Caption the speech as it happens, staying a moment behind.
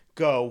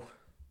Go.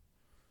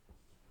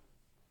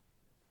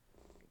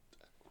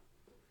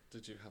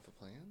 Did you have a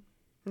plan?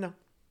 No,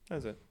 that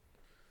was it.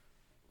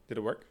 Did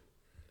it work?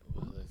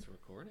 Well, it's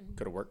recording.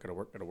 Gotta work, gotta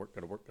work, gotta work,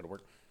 gotta work, gotta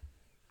work.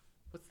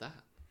 What's that?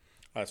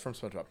 It's from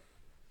SpongeBob.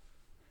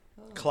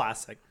 Oh.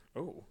 Classic.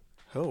 Oh.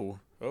 Oh.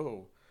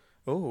 Oh.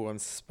 Oh, I'm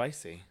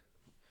spicy.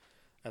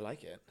 I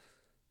like it.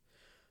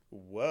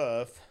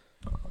 Woof.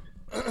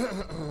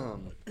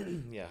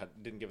 Yeah,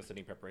 didn't give us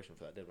any preparation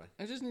for that, did we?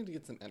 I just need to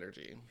get some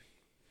energy.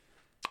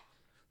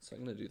 So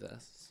I'm going to do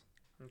this.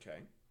 Okay.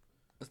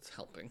 It's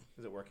helping.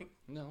 Is it working?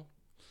 No.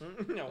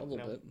 No. A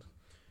little bit.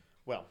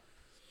 Well.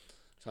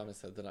 Thomas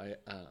said that I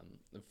am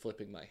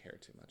flipping my hair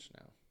too much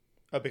now.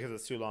 Oh, because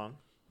it's too long?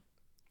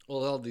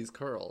 Well, all these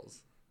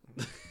curls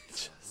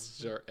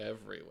just are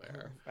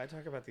everywhere. If I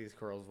talk about these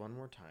curls one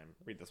more time.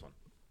 Read this one.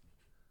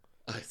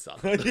 I saw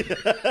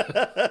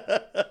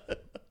that.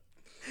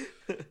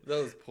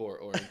 Those poor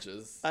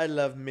oranges. I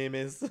love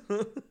memes.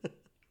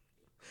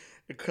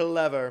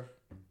 Clever.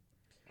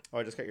 Oh,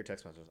 I just got your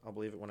text message. I'll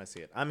believe it when I see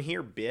it. I'm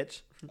here,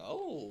 bitch.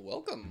 Oh,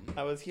 welcome.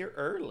 I was here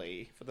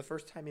early for the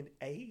first time in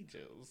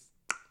ages.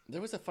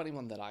 There was a funny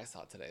one that I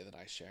saw today that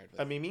I shared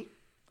with A Mimi?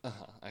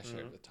 I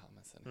shared with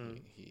Thomas, and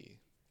he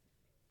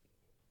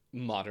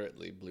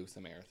moderately blew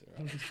some air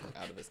through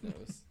out of his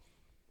nose.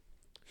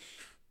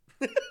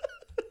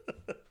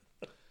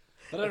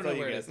 But I don't know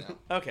where it is now.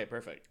 Okay,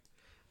 perfect.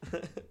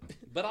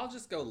 But I'll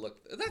just go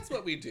look. That's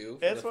what we do for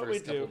That's the what we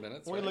first couple do.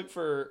 minutes. We right? look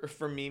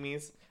for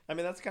memes. I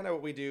mean, that's kind of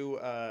what we do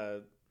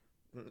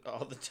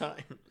all the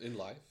time. In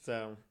life.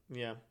 So,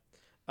 yeah.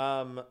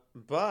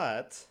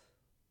 But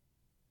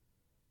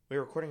we're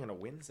recording on a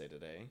Wednesday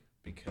today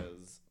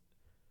because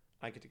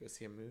I get to go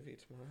see a movie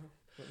tomorrow.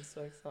 I'm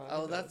so excited.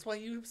 Oh, that's why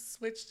you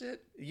switched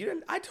it? You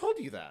didn't. I told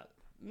you that.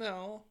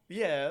 No.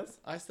 Yes.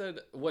 I said,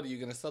 what, are you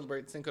going to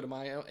celebrate Cinco de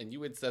Mayo? And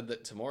you had said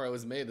that tomorrow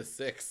is May the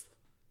 6th.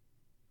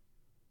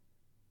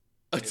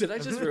 Oh, did I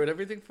just ruin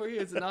everything for you?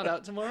 Is it not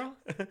out tomorrow?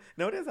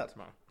 No, it is out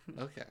tomorrow.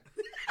 Okay.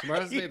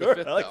 Tomorrow's May the You're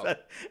 5th, like though.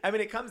 that. I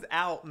mean, it comes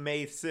out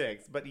May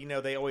 6th, but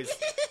they always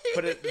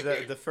put it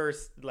the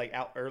first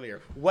out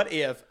earlier. What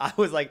if I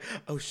was like,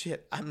 oh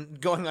shit, I'm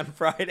going on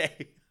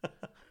Friday?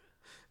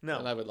 No.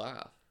 And I would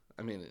laugh.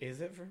 I mean, Is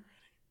it for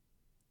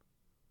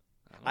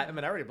I I don't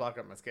mean, I already blocked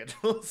out my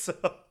schedule, so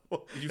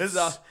You this is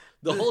s-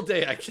 the whole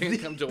day I can't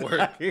come to work.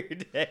 entire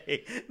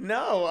day.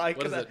 No,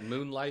 What is it?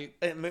 Moonlight?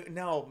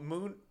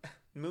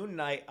 Moon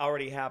Knight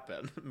already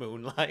happened.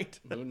 Moonlight.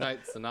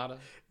 Moonlight Sonata?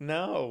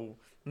 No,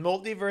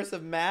 Multiverse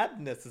of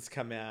Madness has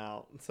come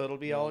out, so it'll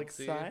be all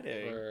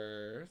exciting.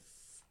 Multiverse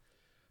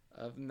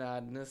of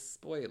Madness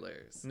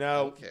spoilers.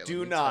 No, Okay, let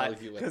do me not,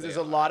 tell you what because they there's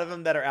a are. lot of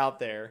them that are out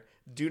there.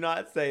 Do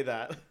not say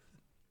that.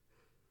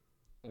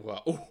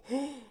 Well,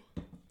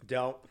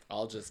 Don't.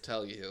 I'll just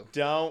tell you.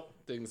 Don't.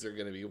 Things are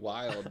going to be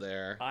wild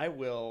there. I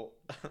will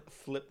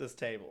flip this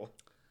table.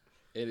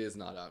 It is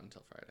not out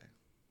until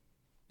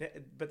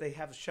Friday. But they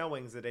have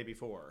showings the day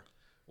before.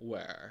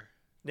 Where?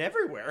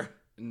 Everywhere.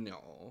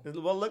 No.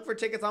 Well, look for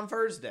tickets on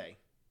Thursday.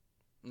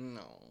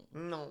 No.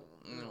 No.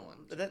 No.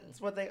 That's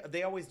what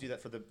they always do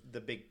that for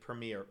the big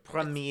premiere.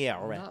 Right?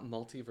 Not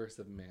Multiverse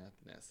of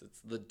Madness. It's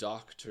the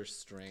Doctor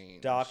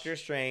Strange. Doctor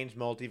Strange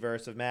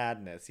Multiverse of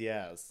Madness,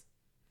 yes.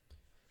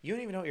 You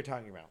don't even know what you're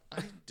talking about.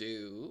 I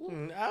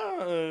do.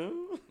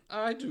 Oh.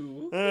 I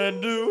do. I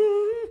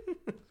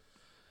do.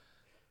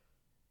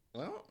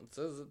 Well, it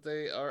says that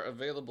they are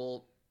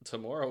available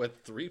tomorrow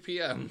at 3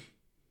 p.m.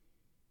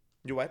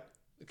 You what?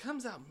 It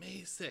comes out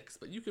May 6th,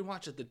 but you can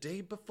watch it the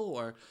day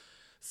before,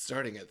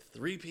 starting at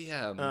 3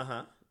 p.m.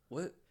 Uh-huh.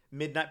 What?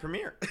 Midnight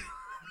premiere.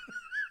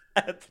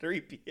 At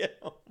 3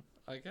 p.m.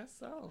 I guess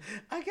so.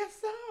 I guess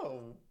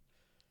so.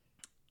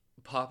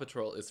 Paw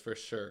Patrol is for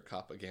sure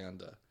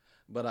propaganda,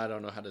 but I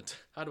don't know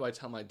how do I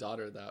tell my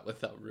daughter that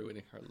without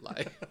ruining her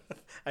life?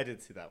 I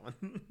did see that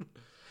one.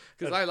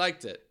 Because I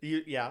liked it.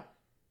 Yeah.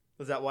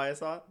 Was that why I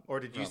saw it? Or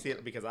did you see it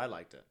Probably. because I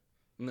liked it?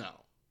 No.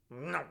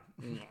 No.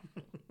 Can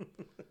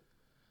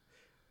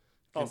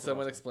Also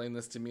someone awesome. explain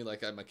this to me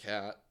like I'm a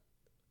cat?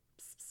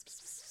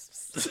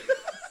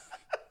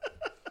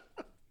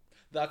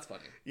 That's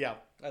funny. Yeah.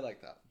 I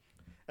like that.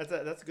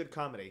 That's a good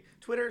comedy.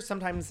 Twitter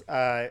sometimes,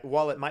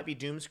 while it might be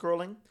doom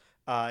scrolling,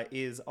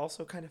 is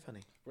also kind of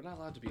funny. We're not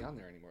allowed to be on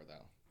there anymore,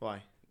 though.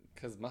 Why?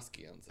 Because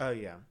Muskie owns it. Oh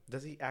yeah.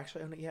 Does he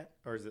actually own it yet,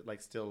 or is it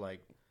still I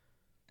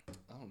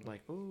don't know.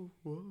 like whoa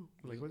what's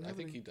I think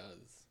happening? he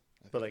does.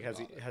 I But think has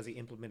bought it. has he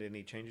implemented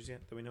any changes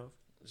yet that we know of?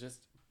 Just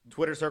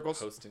Twitter circles.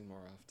 posting more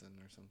often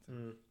or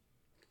something.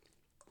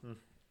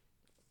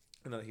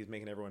 I know he's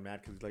making everyone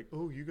mad because he's like,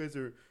 oh, you guys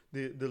are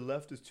the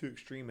left is too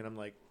extreme, and I'm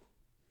like,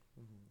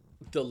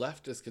 The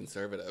left is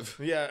conservative.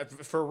 yeah,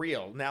 for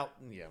real. Now,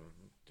 yeah,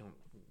 don't.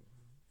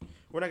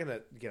 We're not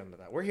gonna get into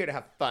that. We're here to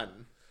have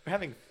fun. We're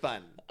having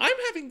fun. I'm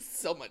having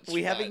so much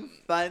We fun. having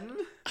fun.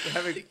 We're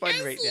having fun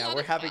Yes, right a now. lot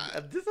We're of having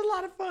fun. this is a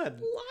lot of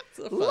fun. Lots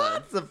of fun.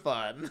 Lots of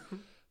fun.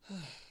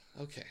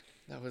 Okay,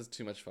 that was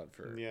too much fun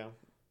for Yeah.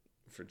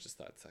 for just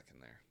that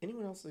second there.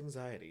 Anyone else's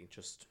anxiety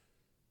just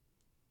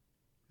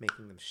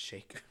making them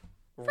shake,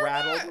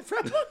 rattle.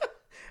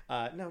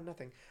 No,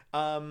 nothing.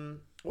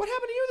 What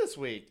happened to you this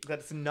week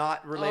that's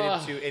not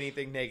related to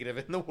anything negative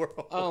in the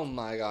world? Oh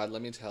my God,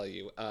 let me tell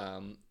you.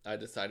 I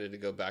decided to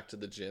go back to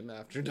the gym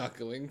after not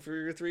going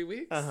for 3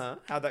 weeks.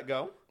 How'd that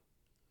go?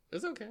 It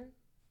was okay.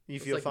 You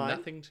It's feel like fine?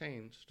 nothing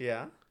changed.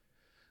 Yeah.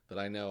 But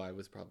I know I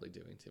was probably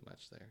doing too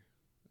much there.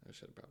 I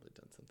should have probably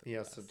done something. Yeah.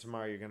 less. So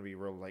tomorrow you're gonna be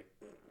real like.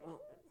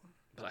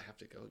 But I have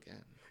to go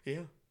again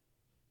Yeah.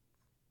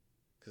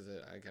 because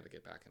I got to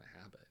get back in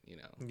a habit, you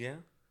know. Yeah.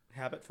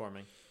 Habit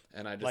forming.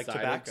 And I Like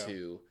decided tobacco.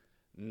 to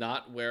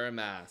not wear a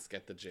mask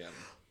at the gym.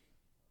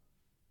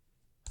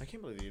 I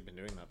can't believe you've been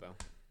doing that though.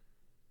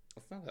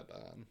 It's not that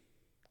bad.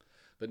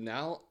 But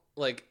now,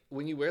 like,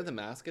 when you wear the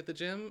mask at the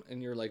gym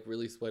and you're like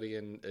really sweaty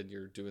and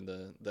you're doing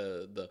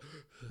the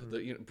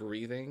you know,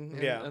 breathing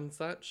and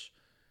such,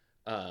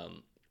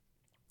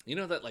 you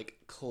know that like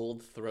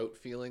cold throat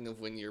feeling of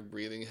when you're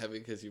breathing heavy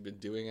because you've been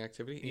doing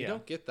activity? You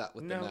don't get that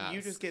with the mask. No,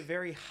 you just get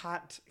very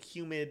hot,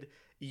 humid,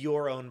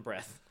 your own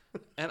breath.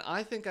 And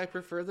I think I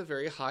prefer the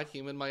very hot,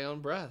 humid, my own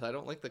breath. I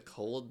don't like the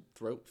cold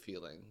throat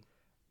feeling.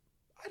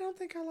 I don't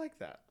think I like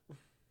that.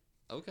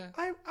 Okay.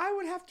 I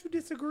would have to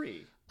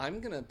disagree. I'm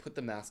going to put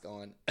the mask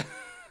on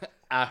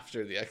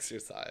after the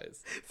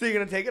exercise. So you're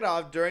going to take it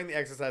off during the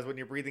exercise when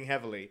you're breathing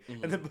heavily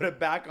and then put it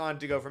back on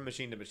to go from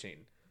machine to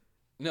machine.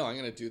 No, I'm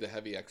going to do the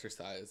heavy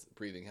exercise,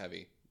 breathing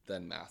heavy,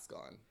 then mask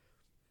on.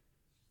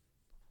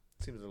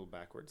 Seems a little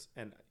backwards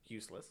and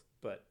useless,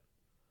 but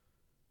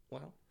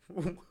Well,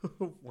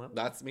 well.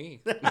 that's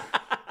me.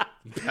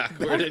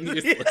 Backward and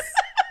useless.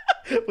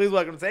 Please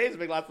welcome stage.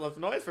 Make lots of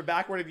noise for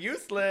backward and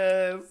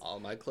useless. All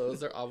my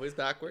clothes are always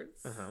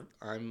backwards.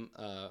 I'm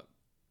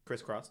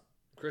Crisscross.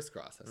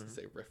 crisscross, has to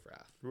say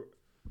riffraff.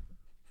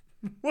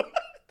 What?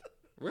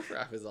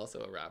 Riffraff is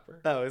also a rapper.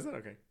 Oh, is it?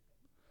 Okay.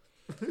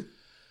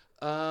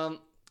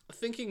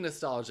 Thinking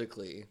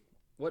nostalgically,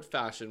 what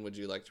fashion would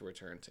you like to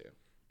return to?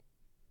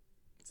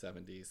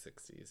 70s,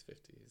 60s,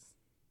 50s,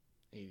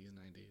 80s,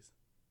 90s.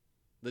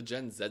 The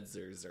Gen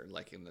Zers are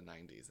liking the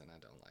 90s, and I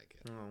don't like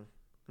it.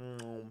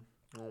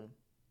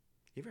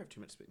 You ever have too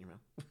much spit in your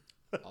mouth?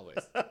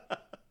 Always.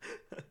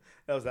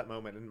 That was that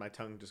moment, and my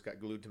tongue just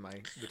got glued to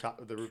the top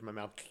of the roof of my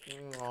mouth.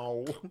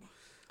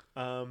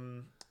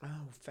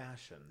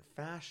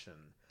 Fashion.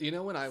 You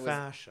know when I was...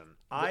 Fashion.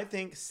 I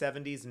think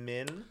 70s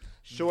men,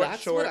 short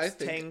That's what I shorts,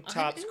 think tank I'm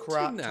tops, into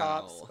crop now.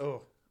 tops.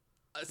 Oh,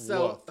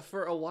 So woof.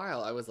 for a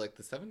while, I was like,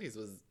 the 70s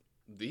was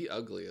the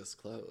ugliest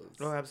clothes.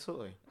 Oh,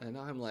 absolutely. And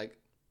now I'm like,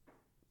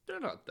 they're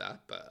not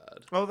that bad.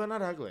 Oh, they're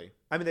not ugly.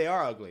 I mean, they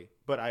are ugly,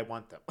 but I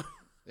want them.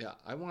 Yeah,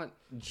 I want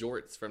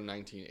jorts from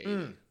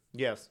 1980.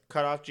 Yes,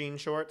 cut off jean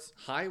shorts,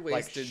 like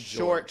High-waisted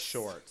short jorts.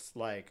 shorts.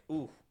 Like,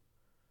 ooh,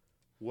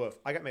 woof.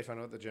 I got made fun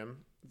of at the gym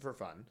for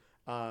fun,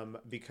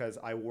 because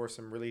I wore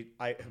some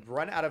I have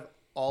run out of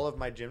all of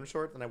my gym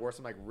shorts, and I wore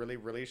some like really,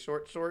 really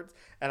short shorts,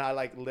 and I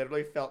like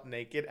literally felt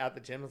naked at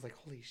the gym. I was like,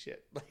 holy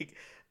shit, like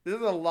this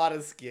is a lot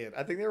of skin.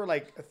 I think they were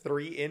like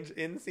 3-inch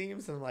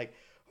inseams, and I'm like,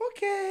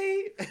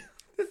 okay,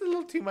 this is a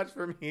little too much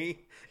for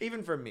me,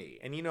 even for me.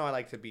 And you know, I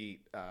like to be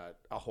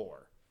a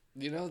whore.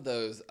 You know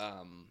those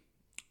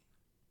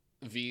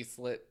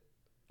V-slit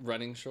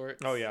running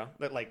shorts? Oh yeah,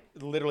 that like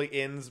literally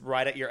ends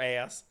right at your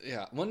ass.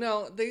 Yeah. Well,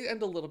 no, they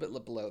end a little bit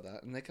below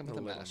that, and they come with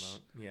a little mesh.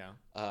 amount.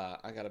 Yeah.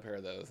 I got a pair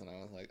of those, and I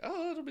was like,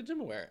 oh, it'll be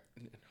gym wear.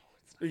 No,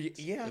 it's not.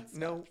 Yeah. It's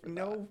No. not for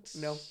No. that.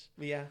 No.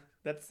 Yeah.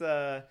 That's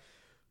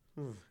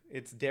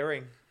it's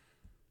daring.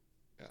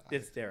 Yeah.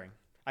 It's daring.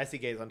 I see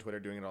gays on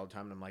Twitter doing it all the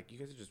time, and I'm like, you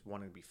guys are just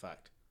wanting to be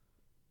fucked.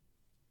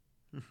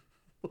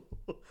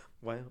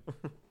 Well,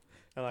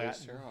 I'm like,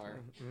 They sure are.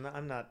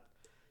 I'm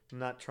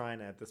not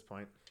trying at this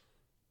point.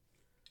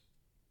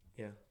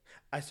 Yeah,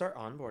 I start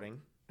onboarding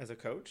as a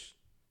coach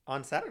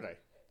on Saturday.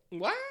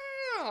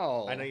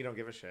 Wow. I know you don't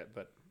give a shit,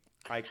 but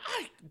I do.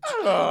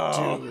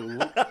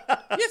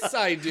 Yes,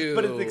 I do.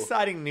 But it's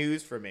exciting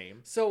news for me.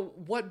 So,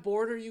 what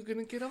board are you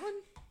gonna get on?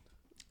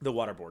 The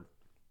water board.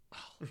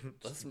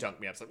 Let's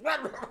Dunk me up. So.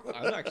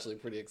 I'm actually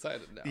pretty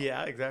excited now.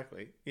 Yeah,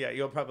 exactly. Yeah,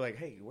 you'll probably like,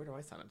 hey, where do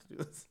I sign up to do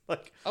this?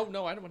 Like, Oh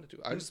no, I don't want to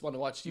do it. I just want to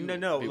watch you.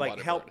 no, be like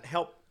waterboarded.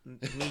 help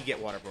me get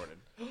waterboarded.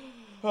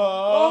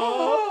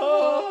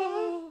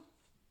 Oh.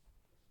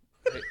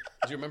 Hey,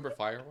 do you remember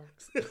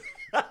fireworks?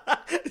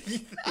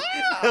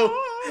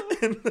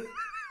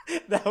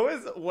 That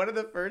was one of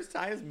the first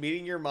times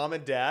meeting your mom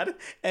and dad,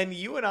 and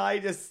you and I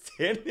just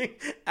standing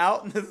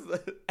out in this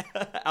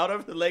out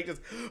over the lake,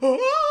 just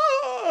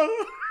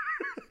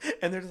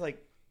and they're just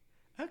like,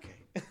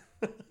 okay,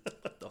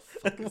 What the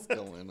fuck is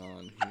going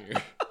on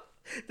here?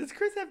 Does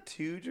Chris have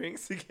 2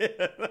 drinks again?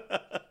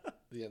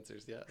 The answer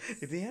is yes.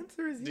 The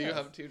answer is yes. Do you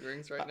have 2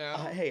 drinks right now?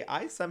 Hey,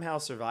 I somehow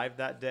survived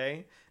that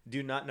day.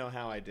 Do not know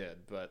how I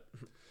did, but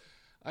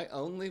I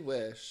only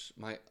wish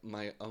my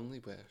only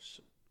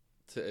wish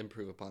to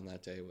improve upon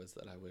that day was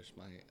that I wish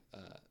my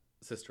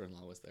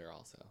sister-in-law was there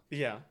also,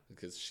 yeah.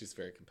 because she's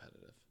very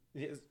competitive.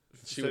 Yes.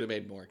 She would have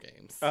made more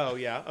games. Oh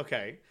yeah,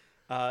 okay.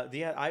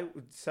 Yeah, I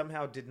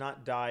somehow did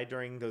not die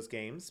during those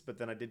games, but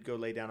then I did go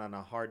lay down on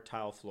a hard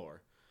tile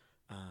floor,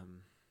 and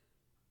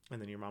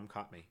then your mom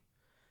caught me,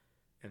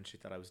 And she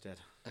thought I was dead.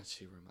 And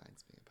she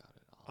reminds me about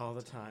it all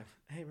the time.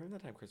 Hey, remember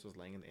that time Chris was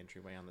laying in the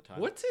entryway on the tile?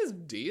 What's his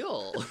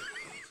deal?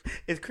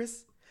 Is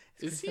Chris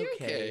he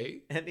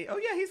okay? And oh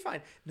yeah, he's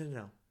fine.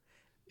 No.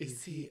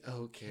 Is he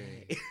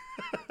okay?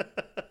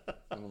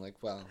 I'm like,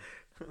 well,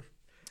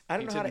 I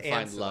don't know how to find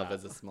answer love that.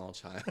 as a small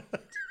child.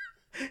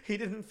 He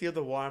didn't feel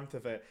the warmth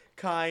of a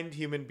kind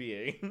human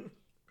being.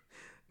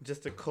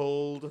 Just a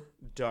cold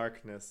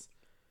darkness.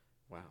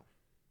 Wow.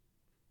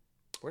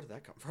 Where did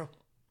that come from?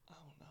 Oh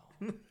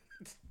no.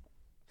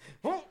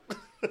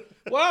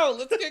 Whoa,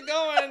 let's get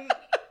going.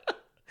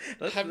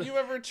 Have you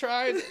ever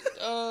tried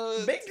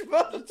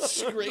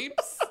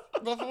scrapes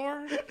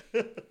before?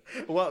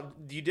 Well,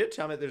 you did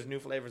tell me there's new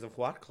flavors of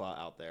White Claw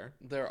out there.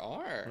 There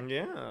are.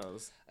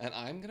 Yes. And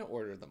I'm gonna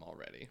order them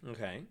already.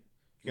 Okay.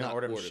 You're gonna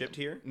order them shipped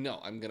here? No,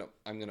 I'm gonna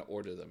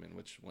order them in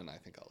which one I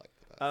think I'll like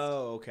the best.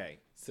 Oh, okay.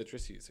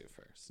 Citrus yuzu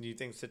first. Do you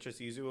think citrus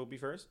yuzu will be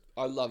first?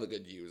 I love a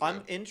good yuzu.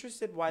 I'm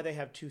interested why they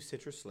have two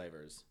citrus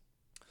flavors.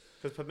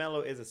 Because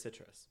pomelo is a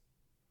citrus.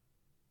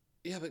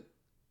 Yeah, but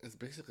it's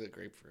basically a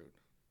grapefruit.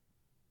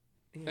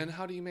 Yeah. And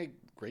how do you make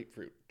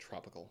grapefruit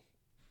tropical?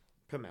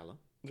 Pomelo.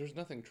 There's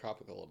nothing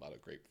tropical about a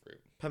grapefruit.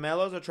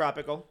 Pomelos are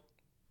tropical.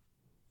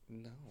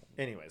 No.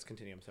 Anyways,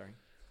 continue. I'm sorry.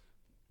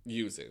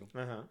 Yuzu.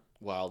 Uh-huh.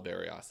 Wild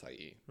berry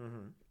acai.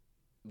 Mm-hmm.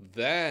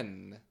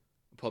 Then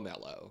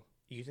pomelo.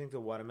 You think the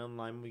watermelon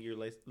lime will be your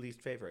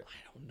least favorite? I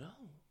don't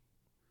know.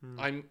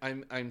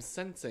 I'm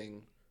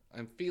sensing,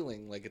 I'm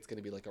feeling like it's going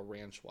to be like a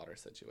ranch water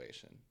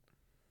situation.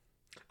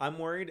 I'm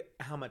worried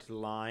how much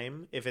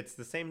lime, if it's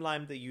the same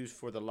lime they use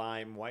for the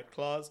lime White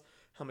Claws,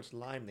 how much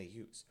lime they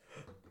use.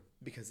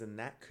 Because then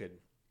that could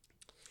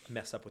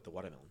mess up with the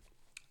watermelon.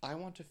 I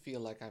want to feel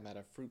like I'm at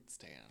a fruit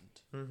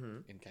stand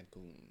in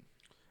Cancun.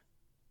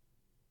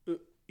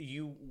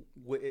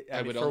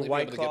 I would for only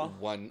White be able Claw, to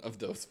get one of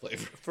those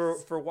flavors.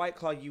 For White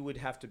Claw, you would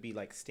have to be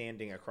like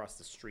standing across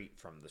the street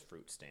from the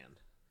fruit stand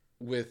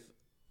with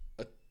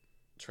a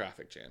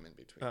traffic jam in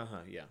between.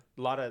 Yeah.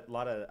 A lot of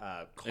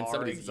car and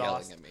somebody's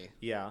exhaust. yelling at me.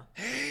 Yeah.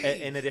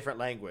 Hey! In a different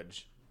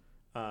language.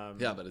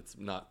 Yeah, but it's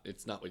not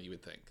what you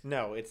would think.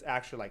 No, it's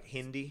actually like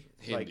Hindi.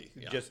 Like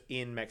yeah. just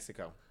in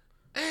Mexico.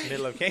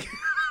 Middle of Cancun.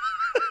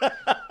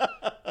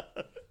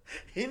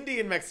 Hindi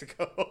in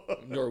Mexico.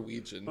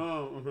 Norwegian.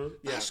 Oh,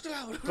 yeah.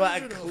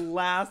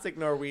 Classic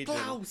Norwegian.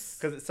 Klaus.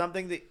 Because it's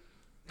something that...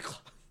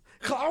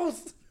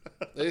 Klaus!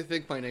 They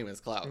think my name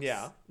is Klaus.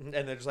 Yeah. And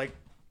they're just like...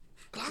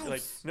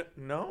 Klaus. Like,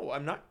 no,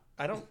 I'm not...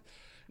 I don't...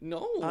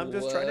 No. I'm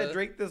just trying to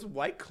drink this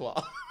White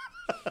Claw.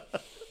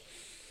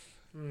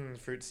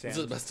 Fruit stand. This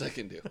is the best I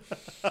can do.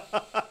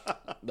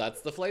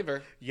 That's the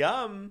flavor.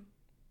 Yum.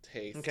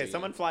 Tasty. Okay,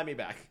 someone fly me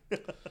back.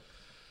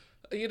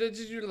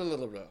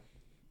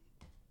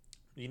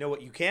 You know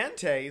what you can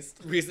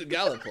taste? Recent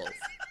Gallup polls.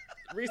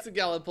 Recent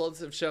Gallup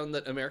polls have shown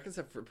that Americans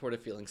have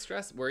reported feeling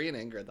stress, worry, and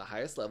anger at the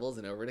highest levels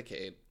in over a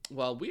decade.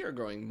 While we are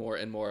growing more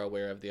and more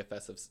aware of the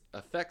effects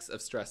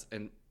of stress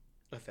and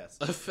effects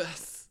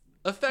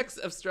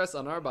of stress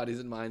on our bodies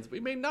and minds,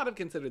 we may not have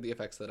considered the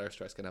effects that our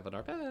stress can have on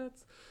our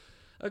pets.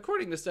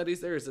 According to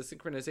studies, there is a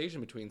synchronization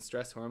between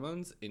stress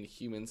hormones in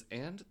humans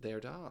and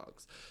their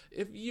dogs.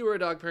 If you are a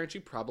dog parent,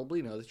 you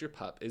probably know that your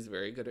pup is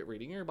very good at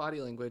reading your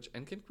body language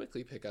and can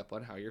quickly pick up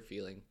on how you're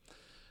feeling.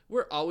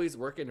 We're always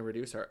working to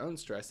reduce our own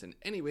stress in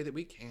any way that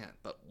we can,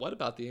 but what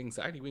about the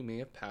anxiety we may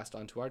have passed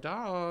on to our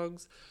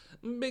dogs?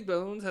 Big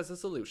Bones has a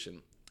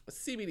solution.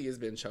 CBD has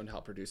been shown to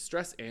help reduce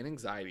stress and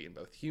anxiety in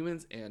both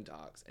humans and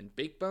dogs, and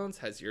Big Bones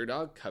has your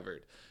dog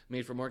covered.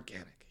 Made from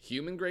organic,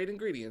 human-grade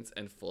ingredients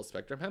and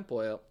full-spectrum hemp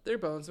oil, their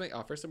bones may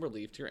offer some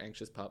relief to your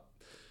anxious pup.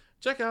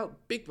 Check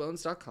out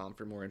BigBones.com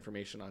for more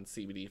information on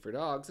CBD for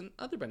dogs and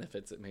other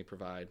benefits it may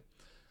provide.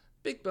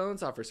 Big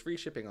Bones offers free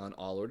shipping on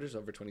all orders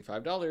over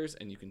 $25,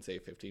 and you can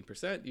save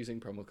 15% using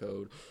promo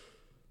code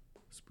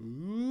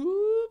SPOOPY15.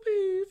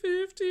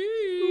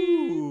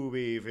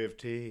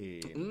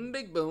 SPOOPY15.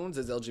 Big Bones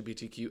is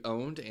LGBTQ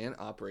owned and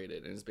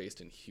operated and is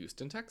based in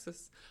Houston,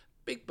 Texas.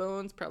 Big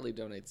Bones proudly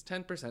donates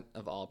 10%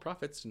 of all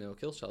profits to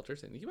no-kill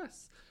shelters in the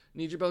U.S.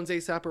 Need your bones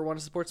ASAP or want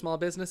to support small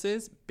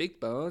businesses? Big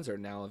Bones are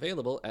now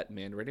available at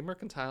Man Ready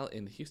Mercantile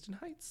in Houston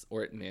Heights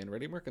or at Man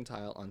Ready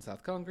Mercantile on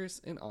South Congress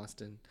in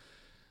Austin.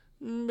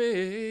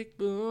 Big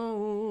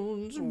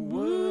Bones.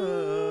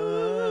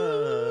 Whoa.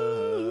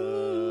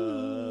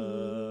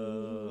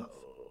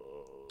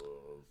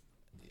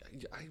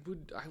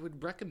 I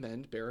would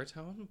recommend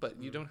baritone,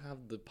 but you don't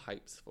have the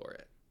pipes for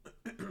it.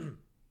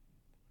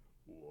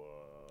 Whoa.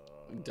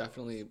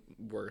 Definitely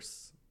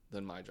worse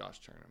than my Josh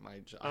Turner.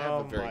 I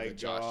have a very good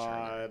Josh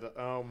Turner.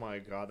 Oh my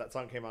god, that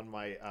song came on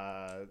my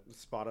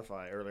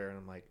Spotify earlier, and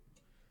I'm like,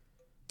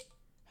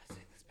 I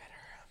think this better.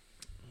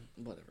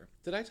 Whatever.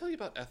 Did I tell you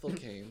about Ethel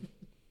Cain?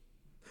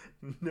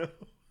 No.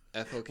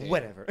 Ethel Cain.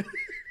 Whatever.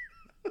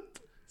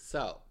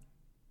 So,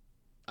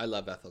 I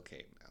love Ethel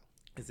Cain now.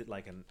 Is it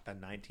like a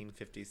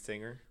 1950s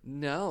singer?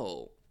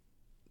 No.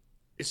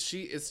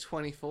 She is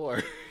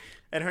 24.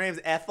 And her name's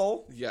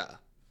Ethel? Yeah.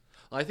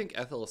 Well, I think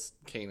Ethel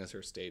Cain is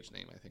her stage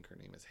name. I think her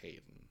name is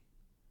Hayden.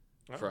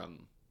 Oh.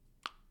 From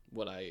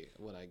what I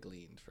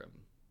gleaned from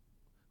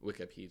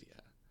Wikipedia.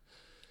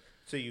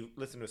 So you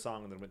listened to a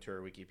song and then went to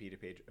her Wikipedia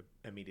page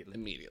immediately?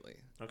 Immediately.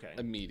 Okay.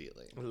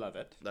 Immediately. Love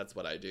it. That's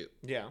what I do.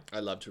 Yeah. I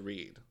love to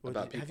read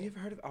about people. Have you ever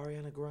heard of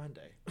Ariana Grande?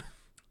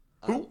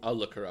 I'll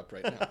look her up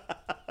right now.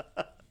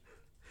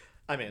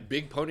 I'm in.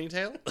 Big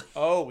ponytail?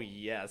 Oh,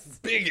 yes.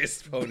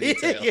 Biggest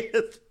ponytail.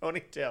 Biggest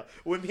ponytail.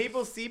 When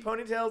people see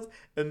ponytails,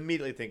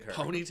 immediately think her.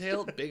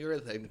 Ponytail bigger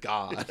than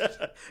God.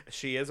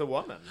 She is a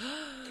woman.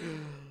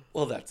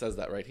 Well, that says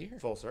that right here.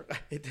 Full circle.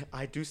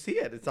 I do see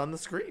it. It's on the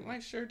screen. I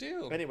sure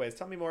do. Anyways,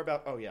 tell me more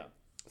about... Oh, yeah.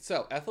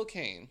 So, Ethel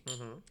Cain.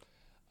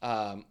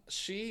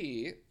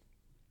 She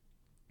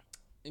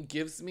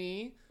gives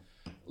me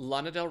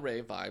Lana Del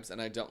Rey vibes, and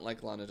I don't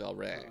like Lana Del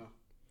Rey.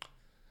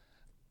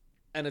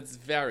 And it's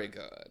very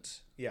good.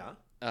 Yeah.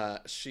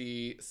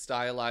 She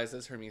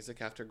stylizes her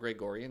music after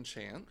Gregorian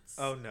chants.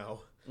 Oh,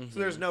 no. So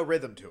there's no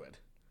rhythm to it.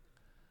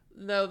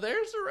 No,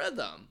 there's a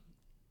rhythm.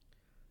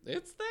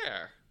 It's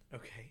there.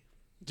 Okay.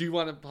 Do you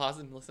want to pause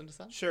and listen to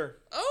some? Sure.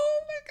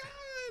 Oh my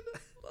God.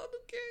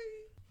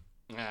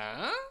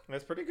 Okay.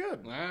 That's pretty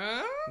good.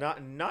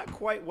 Not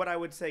quite what I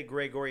would say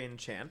Gregorian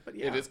chant, but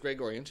yeah. It is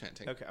Gregorian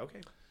chanting. Okay.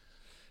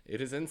 It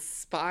is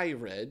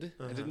inspired.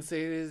 I didn't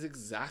say it is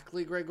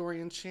exactly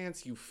Gregorian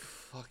chants, you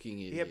fucking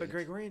idiot. Yeah, but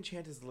Gregorian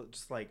chant is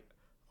just like...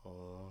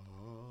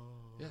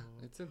 Yeah,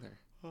 it's in there.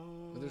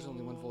 But there's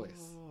only one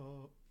voice.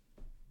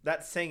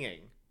 That's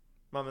singing.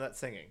 Mama, that's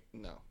singing.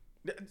 No.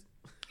 Do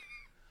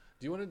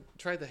you want to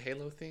try the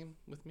Halo theme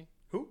with me?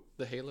 Who?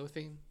 The Halo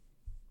theme?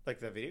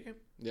 Like the video game?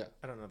 Yeah.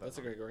 I don't know that. That's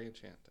a Gregorian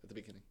chant at the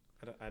beginning.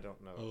 I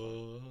don't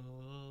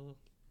know.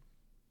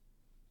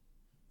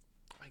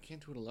 I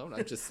can't do it alone.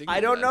 I'm just singing. I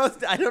don't know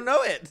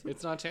it.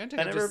 It's not chanting.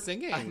 I'm just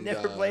singing. I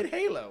never played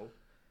Halo.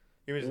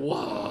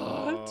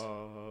 What?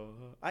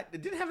 I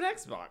didn't have an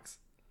Xbox.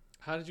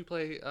 How did you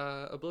play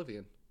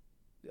Oblivion?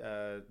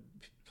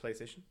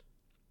 PlayStation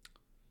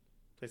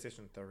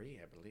 3,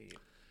 I believe.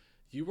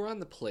 You were on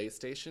the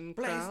PlayStation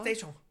crowd?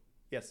 PlayStation.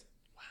 Yes.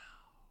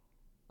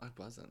 Wow. I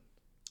wasn't.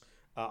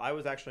 I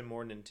was actually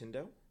more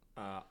Nintendo.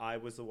 I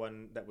was the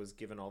one that was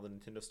given all the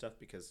Nintendo stuff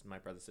because my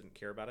brothers didn't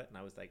care about it, and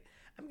I was like,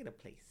 I'm gonna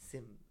play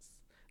Sims.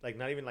 Like,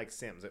 not even like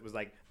Sims. It was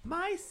like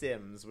My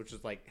Sims, which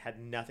was like had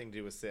nothing to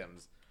do with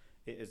Sims.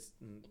 It is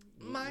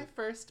my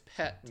first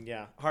pet.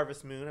 Yeah,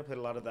 Harvest Moon. I played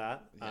a lot of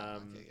that.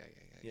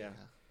 Yeah.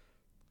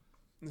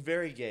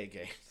 Very gay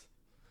games.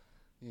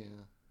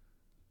 Yeah.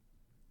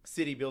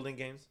 City building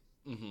games.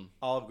 Mm-hmm.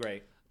 All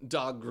great.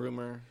 Dog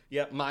groomer.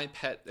 Yep. My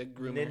pet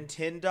groomer.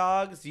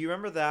 Nintendogs. Do you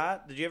remember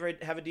that? Did you ever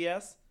have a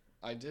DS?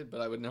 I did,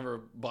 but I would never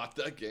have bought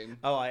that game.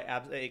 Oh,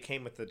 it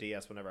came with the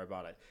DS whenever I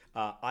bought it.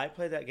 I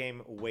played that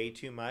game way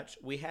too much.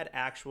 We had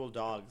actual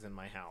dogs in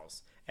my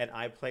house, and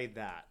I played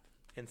that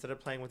instead of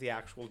playing with the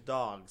actual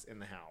dogs in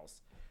the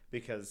house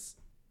because...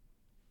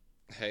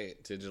 Hey,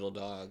 digital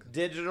dog.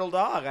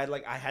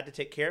 I had to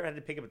take care of it. I had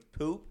to pick up its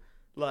poop.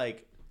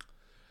 Like...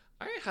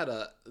 I had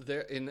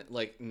in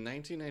like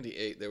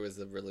 1998, there was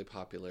a really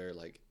popular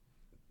like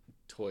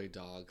toy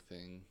dog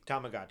thing.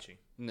 Tamagotchi.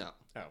 No.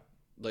 Oh.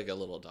 Like a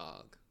little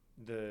dog.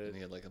 And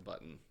he had like a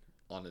button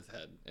on his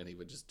head, and he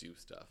would just do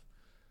stuff.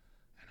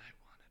 And I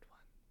wanted one,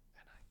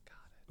 and I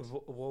got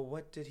it. Well,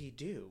 what did he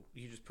do?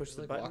 You just push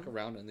the button? Walk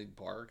around, and they'd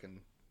bark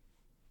and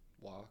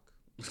walk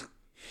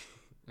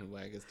and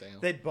wag his tail.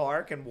 They'd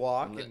bark and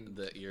walk, and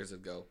the ears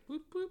would go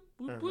boop, boop,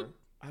 boop, boop.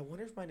 I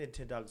wonder if my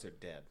Nintendogs are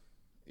dead.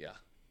 Yeah.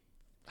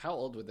 How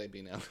old would they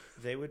be now?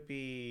 They would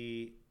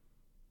be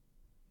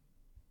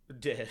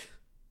dead.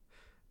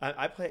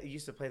 I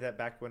used to play that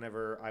back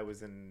whenever I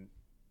was in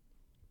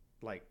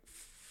like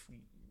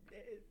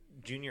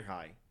junior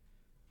high,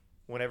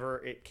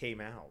 whenever it came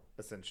out,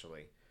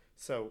 essentially.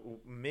 So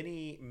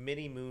many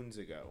moons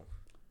ago,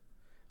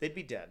 they'd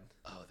be dead.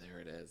 Oh, there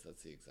it is.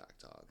 That's the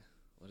exact dog.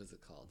 What is it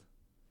called?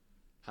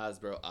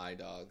 Hasbro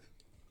iDog.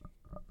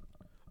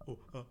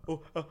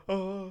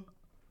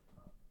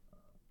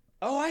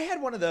 Oh, I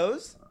had one of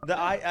those.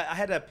 I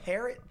had a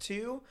parrot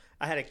too.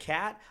 I had a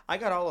cat. I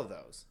got all of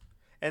those,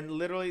 and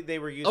literally they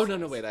were used. Oh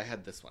no, wait! I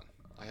had this one.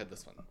 I had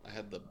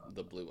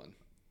the blue one.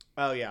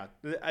 Oh yeah.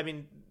 I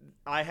mean,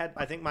 I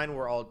think mine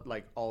were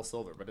all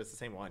silver, but it's the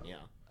same one. Yeah.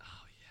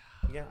 Oh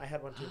yeah. Yeah, I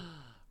had one too.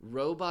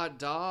 Robot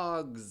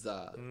dogs.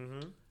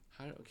 Mm-hmm.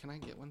 How can I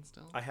get one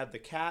still? I had the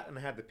cat and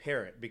I had the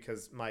parrot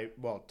because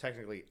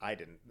technically I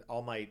didn't.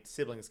 All my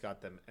siblings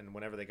got them, and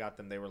whenever they got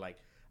them, they were like,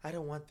 I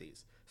don't want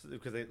these.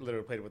 Because they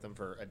literally played with them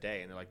for a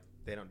day, and they're like,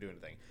 they don't do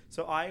anything.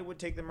 So I would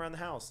take them around the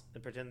house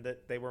and pretend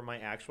that they were my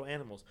actual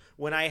animals.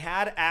 When I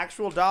had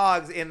actual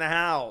dogs in the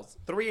house,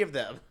 3 of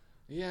them.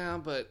 Yeah,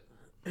 but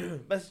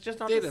it's just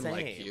not they the didn't same.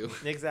 like you.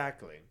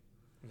 Exactly.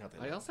 No,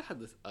 I also had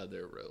this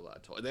other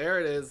robot toy.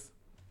 There it is.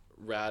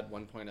 Rad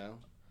 1.0.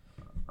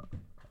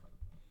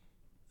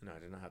 No, I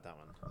did not have that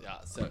one.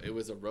 Yeah, so it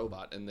was a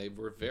robot, and they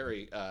were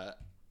very,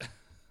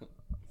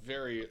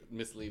 very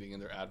misleading in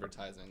their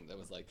advertising. That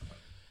was like,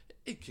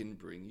 it can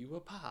bring you a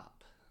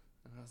pop.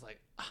 And I was like,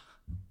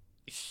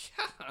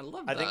 yeah, I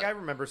love that. I think I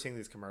remember seeing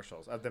these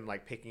commercials of them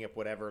like picking up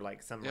whatever,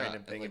 like some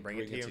random thing and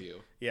bringing it to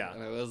you. Yeah.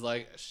 And I was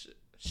like,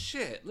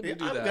 shit, let me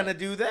do I'm that. gonna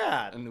do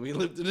that. And we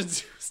lived in a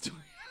two-story.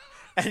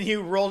 And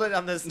you rolled it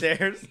down the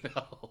stairs?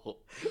 No.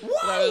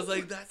 What? And I was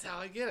like, that's how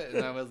I get it.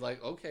 And I was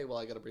like, okay, well,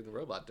 I got to bring the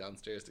robot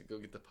downstairs to go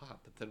get the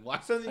pop. But then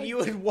why? So then you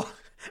would walk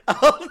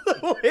all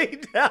the way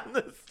down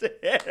the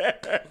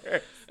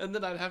stairs. And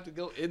then I'd have to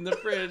go in the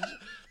fridge,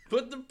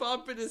 put the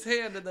pop in his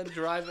hand, and then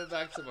drive it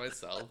back to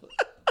myself.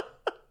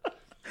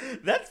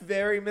 That's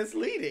very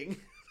misleading.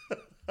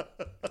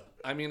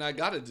 I mean, I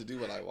got it to do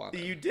what I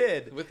wanted. You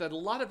did. With a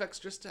lot of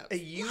extra steps.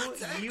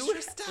 Lots of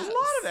extra steps. A lot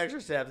of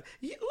extra steps.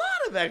 A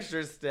lot of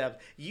extra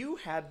steps. You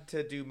had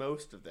to do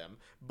most of them,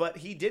 but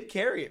he did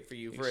carry it for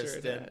you for a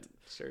stint.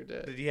 Sure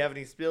did. Did you have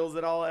any spills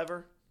at all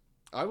ever?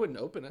 I wouldn't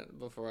open it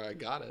before I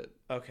got it.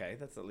 Okay,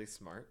 that's at least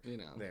smart. You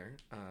know. There.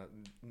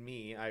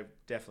 Me, I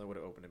definitely would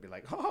have opened it and be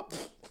like, oh,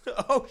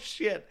 oh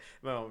shit.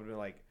 My mom would be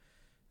like,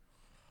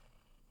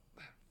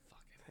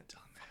 fucking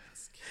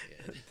dumbass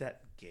kid.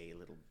 That gay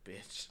little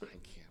bitch. I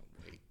can't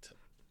wait to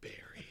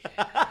bury him.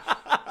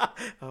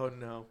 Oh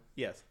no.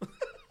 Yes.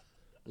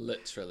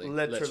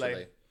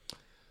 Literally.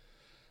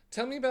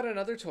 Tell me about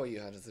another toy you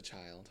had as a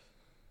child.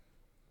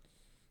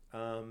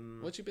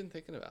 What you been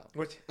thinking about?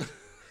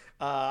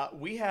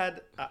 We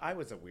had. I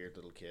was a weird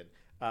little kid.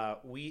 Do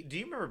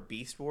you remember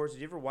Beast Wars?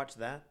 Did you ever watch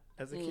that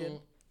as a kid?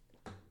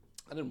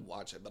 I didn't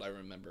watch it, but I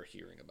remember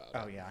hearing about it.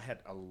 Oh yeah, I had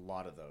a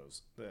lot of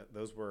those.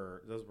 Those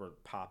were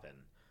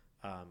popping.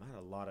 I had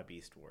a lot of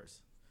Beast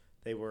Wars.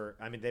 They were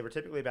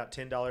typically about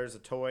 $10 a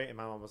toy, and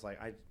my mom was like,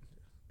 I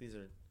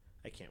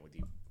can't with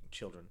you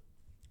children.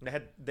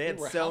 And they had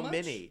so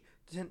many.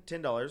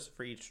 $10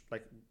 for each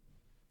like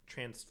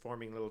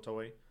transforming little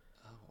toy.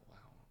 Oh wow,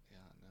 yeah,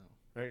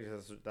 no.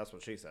 That's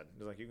what she said. It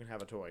was like, you can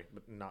have a toy,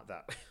 but not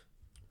that.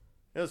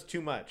 It was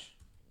too much.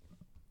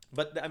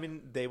 But I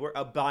mean, they were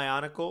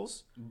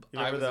Bionicles.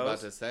 I was about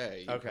to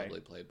say you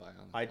probably played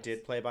Bionicles. I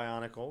did play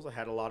Bionicles. I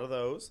had a lot of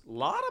those. A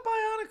lot of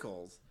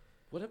Bionicles.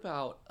 What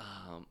about,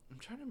 I'm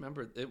trying to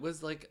remember. It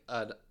was like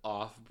an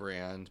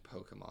off-brand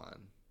Pokemon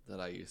that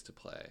I used to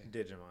play.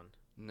 Digimon.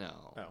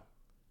 No. Oh.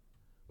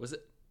 Was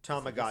it?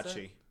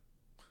 Tamagotchi.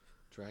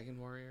 Dragon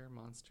Warrior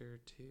Monster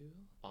 2?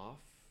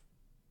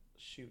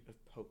 Offshoot of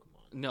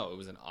Pokemon. No, it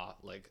was a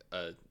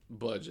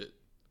budget.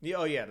 Yeah,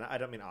 oh yeah, I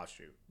don't mean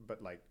offshoot,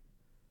 but like,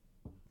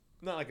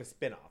 not like a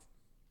spin-off.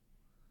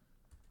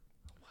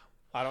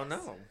 I don't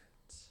know.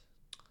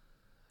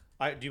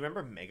 Do you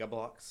remember Mega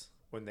Bloks?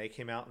 When they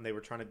came out and they were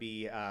trying to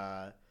be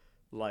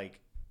like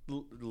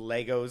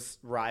Lego's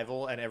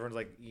rival, and everyone's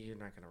like, you're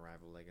not going to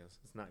rival Legos.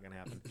 It's not going to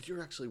happen.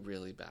 You're actually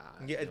really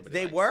bad. Yeah,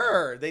 they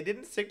were. They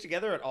didn't stick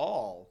together at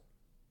all.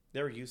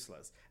 They were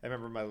useless. I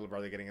remember my little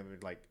brother getting them,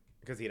 like,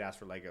 because he had asked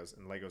for Legos,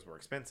 and Legos were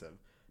expensive,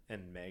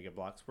 and Mega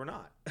Bloks were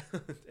not.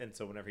 And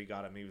so whenever he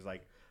got them, he was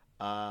like,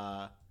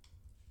 the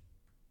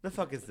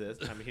fuck is this?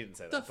 I mean, he didn't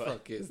say that. The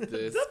fuck is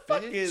this? The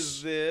fuck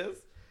is this?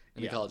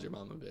 And he called your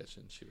mom a bitch,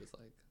 and she was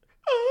like,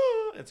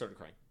 and started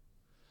crying.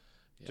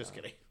 Yeah. Just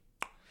kidding.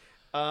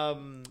 I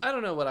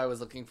don't know what I was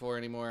looking for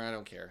anymore. I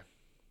don't care.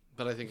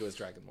 But I think it was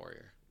Dragon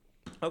Warrior.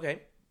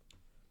 Okay.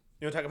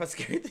 You want to talk about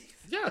scary things?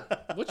 Yeah.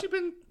 What you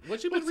been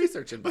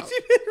researching about? What you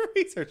been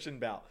researching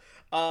about?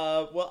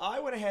 Well, I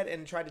went ahead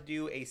and tried to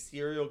do a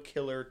serial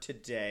killer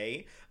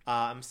today.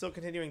 I'm still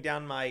continuing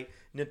down my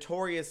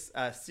notorious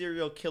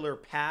serial killer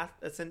path,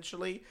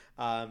 essentially,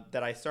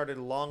 that I started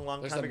a long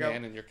time ago. There's a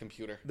man in your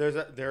computer.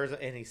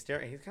 And he's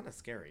kind of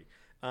scary.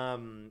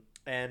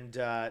 And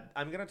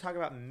I'm going to talk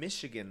about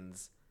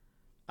Michigan's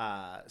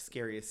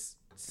scariest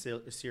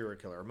serial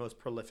killer, or most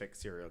prolific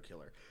serial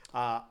killer.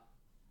 How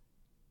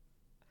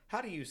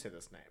do you say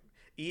this name?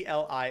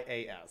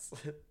 Elias.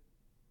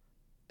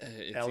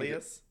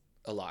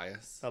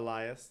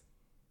 Elias.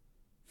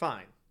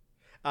 Fine.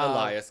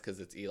 Elias, because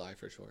it's Eli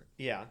for short.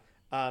 Yeah.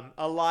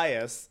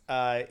 Elias,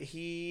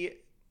 he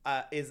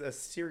is a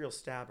serial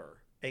stabber,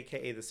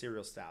 a.k.a. the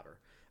serial stabber.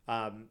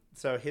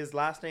 So his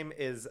last name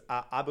is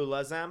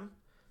Abulazam.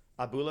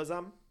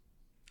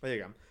 There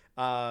you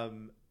go.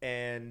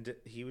 And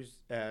he was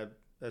a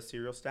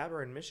serial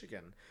stabber in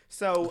Michigan.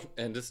 So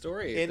end of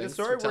story. We're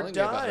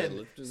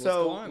done.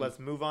 So let's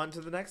move on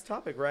to the next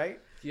topic,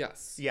 right?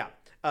 Yes. Yeah.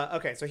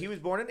 Okay. So he was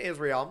born in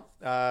Israel.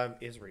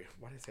 Israel.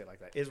 Why did I say it like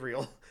that?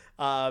 Israel.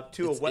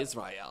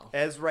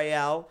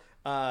 Israel.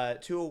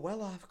 To a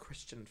well-off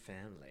Christian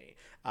family.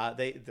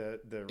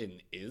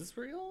 In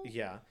Israel.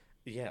 Yeah.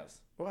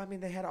 Yes. Well, I mean,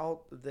 they had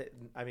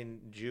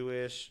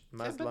Jewish,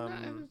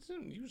 Muslim.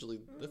 Yeah,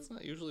 that's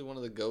not usually one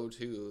of the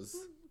go-tos.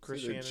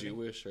 Christianity,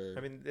 Jewish or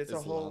it's Islam.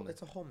 a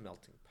whole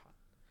melting pot.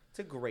 It's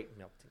a great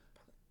melting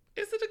pot.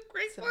 Is it a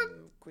great one?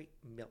 A great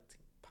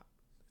melting pot.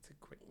 It's a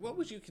great. What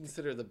would you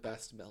consider the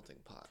best melting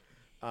pot?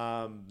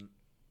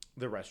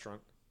 The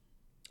restaurant.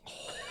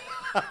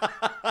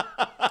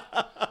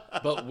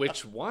 But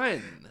which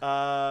one?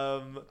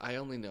 I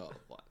only know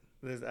one.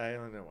 I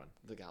only know one.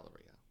 The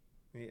Galleria.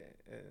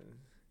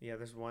 Yeah.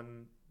 There's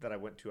one that I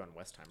went to on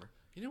Westheimer.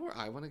 You know where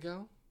I want to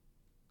go?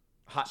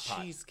 Hot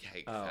Pot.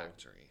 Cheesecake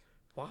Factory.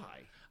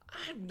 Why?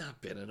 I've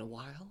not been in a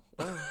while.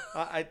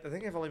 I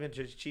think I've only been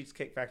to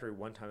Cheesecake Factory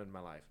one time in my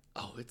life.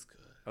 Oh, it's good.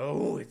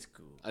 Oh, it's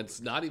cool. It's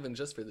not even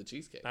just for the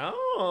cheesecake.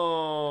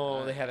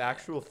 Oh, they have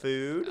actual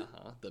food.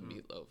 The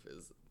meatloaf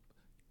is.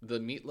 The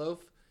meatloaf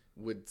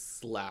would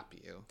slap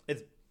you.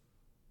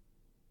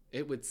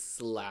 It would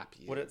slap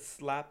you. Would it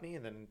slap me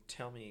and then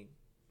tell me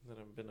that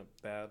I've been a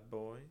bad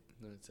boy?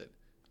 And then it said,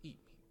 "Eat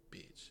me,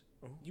 bitch.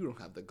 Oh. You don't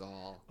have the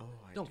gall. Oh,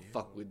 don't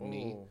fuck with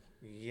me."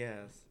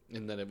 Yes.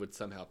 And then it would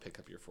somehow pick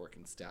up your fork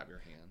and stab your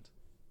hand.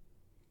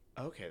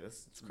 Okay,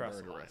 this is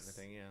cross the line, I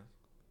think, yeah.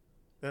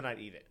 Then I'd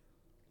eat it.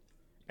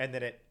 And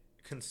then it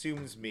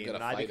consumes me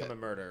and I become a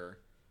murderer.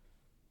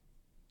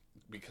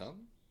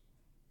 Become?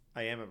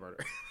 I am a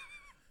murderer.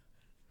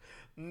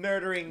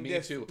 Murdering me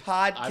this too.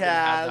 podcast. I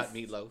had that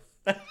meatloaf.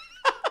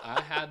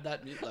 I had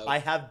that meatloaf. I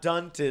have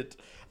done it.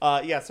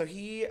 So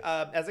he,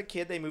 as a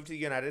kid, they moved to the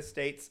United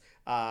States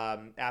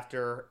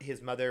after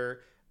his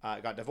mother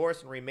got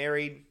divorced and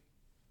remarried.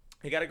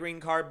 He got a green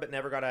card, but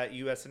never got a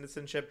U.S.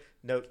 citizenship.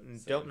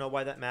 Don't know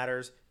why that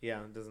matters. Yeah,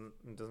 it doesn't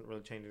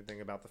really change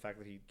anything about the fact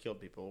that he killed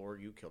people or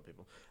you killed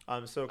people. I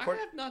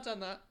have not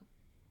done that.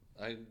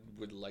 I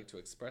would like to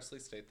expressly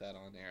state that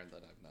on air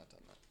that I've not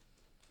done that.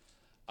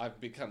 I've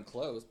become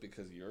close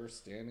because you're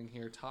standing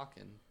here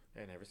talking,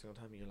 and every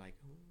single time you're like.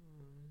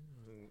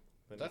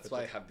 That's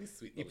why I have these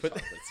sweet little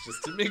chocolates,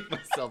 just to make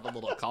myself a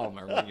little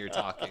calmer when you're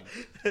talking.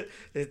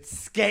 It's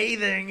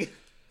scathing.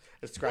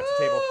 I scratched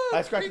the table.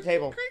 I scratched the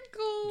table.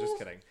 Crinkle. Just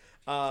kidding.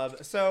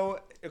 So,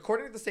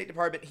 according to the State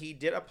Department, he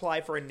did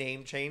apply for a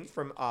name change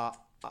from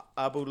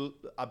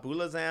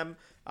Abulazam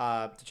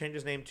to change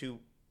his name to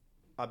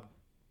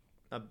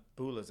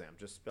Abulazam,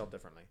 just spelled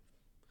differently.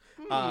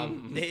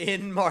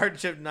 In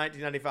March of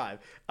 1995.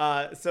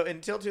 So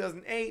until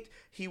 2008,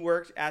 he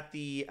worked at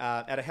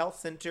a health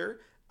center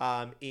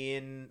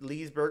in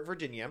Leesburg,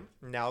 Virginia,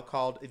 now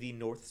called the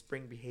North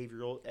Spring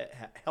Behavioral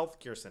Health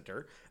Care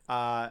Center,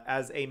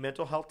 as a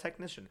mental health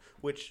technician,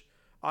 which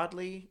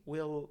oddly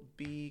will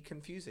be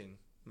confusing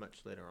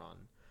much later on.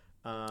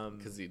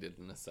 Because he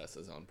didn't assess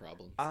his own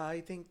problems.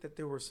 I think that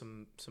there were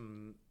some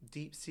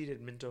deep-seated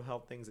mental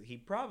health things that he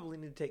probably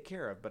needed to take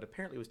care of, but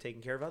apparently was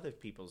taking care of other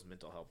people's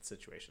mental health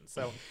situations.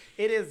 So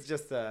it is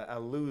just a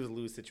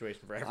lose-lose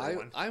situation for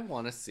everyone. I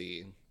want to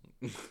see...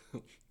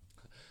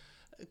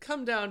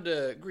 Come down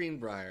to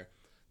Greenbrier,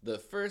 the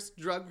first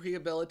drug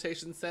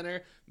rehabilitation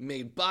center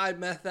made by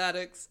meth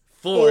addicts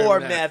for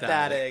meth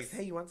addicts.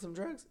 Hey, you want some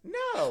drugs?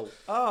 No.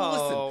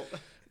 Oh.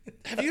 Listen,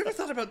 have you ever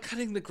thought about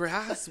cutting the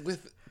grass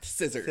with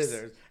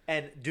scissors?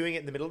 And doing it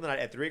in the middle of the night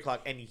at 3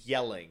 o'clock and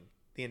yelling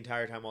the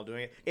entire time while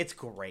doing it? It's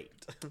great.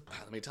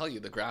 Let me tell you,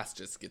 the grass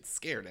just gets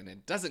scared and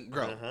it doesn't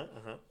grow.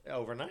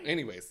 Overnight.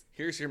 Anyways,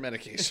 here's your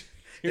medication.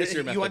 Here's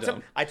your methadone. You want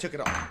some? I took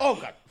it all. Oh,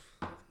 God.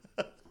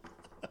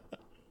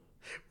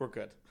 We're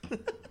good.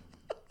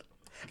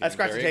 I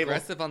scratched the table.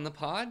 Aggressive on the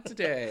pod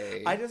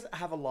today. I just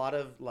have a lot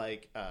of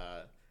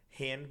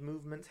hand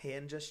movements,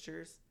 hand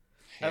gestures.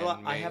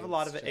 I have a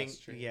lot of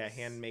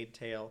handmade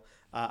tail.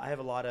 I have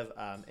a lot of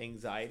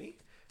anxiety,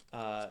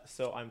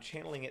 so I'm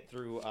channeling it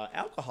through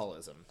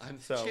alcoholism. I'm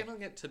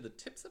channeling it to the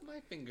tips of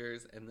my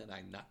fingers, and then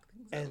I knock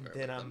things over.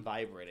 And then I'm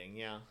vibrating.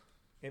 Yeah,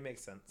 it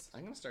makes sense.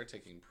 I'm gonna start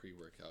taking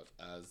pre-workout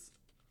as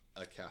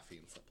a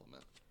caffeine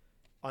supplement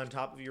on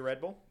top of your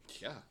Red Bull.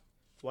 Yeah.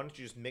 Why don't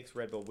you just mix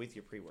Red Bull with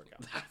your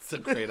pre-workout? That's a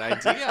great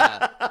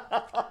idea.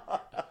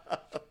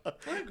 What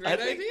a great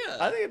idea.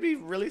 I think it'd be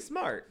really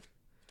smart.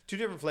 2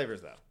 different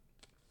flavors, though.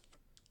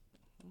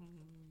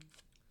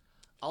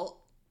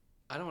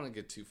 I don't want to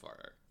get too far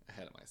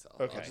ahead of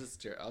myself. Okay.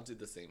 I'll do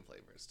the same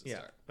flavors to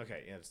start.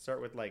 Okay, yeah. Start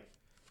with,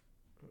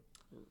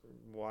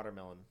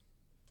 watermelon.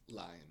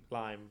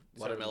 Lime.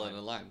 Watermelon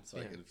and lime, so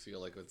I can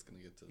feel like it's going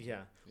to get to the...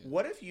 Yeah.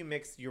 What if you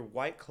mix your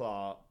White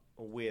Claw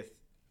with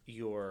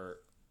your...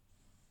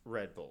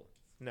 Red Bull.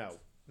 No,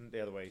 the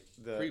other way.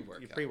 The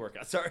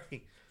pre-workout.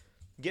 Sorry.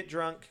 Get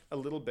drunk a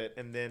little bit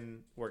and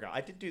then work out.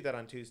 I did do that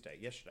on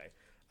yesterday.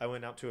 I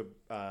went out to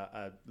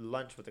a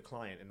lunch with a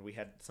client and we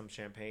had some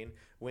champagne.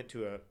 Went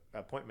to an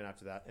appointment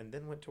after that and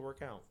then went to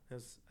work out. It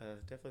was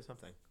definitely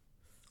something.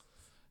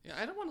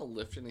 Yeah, I don't want to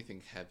lift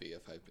anything heavy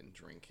if I've been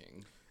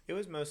drinking. It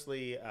was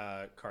mostly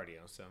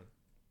cardio, so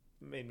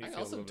it made me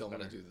feel a little bit better. I also don't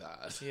want to do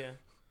that. Yeah.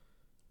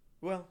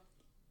 Well,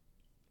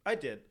 I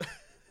did.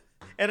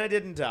 And I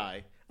didn't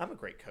die. I'm a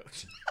great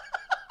coach.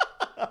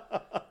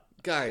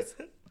 Guys,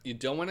 you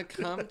don't want to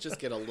come, just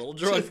get a little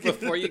drunk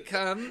before you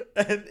come.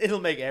 And it'll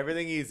make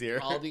everything easier.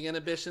 All the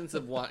inhibitions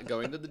of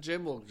going to the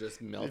gym will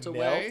just melt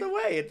away.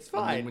 It's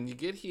fine. And then when you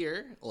get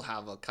here, we'll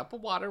have a cup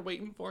of water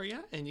waiting for you,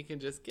 and you can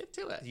just get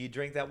to it. You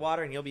drink that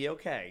water, and you'll be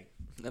okay.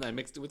 And I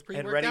mixed it with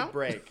pre-workout. And ready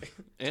break.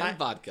 And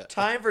vodka.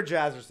 Time for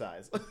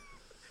jazzercise.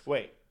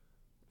 Wait.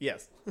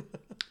 Yes.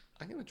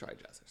 I'm going to try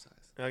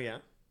jazzercise. Oh, yeah?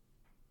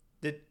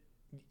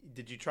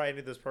 Did you try any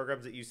of those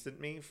programs that you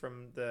sent me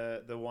from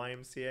the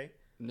YMCA?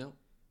 No.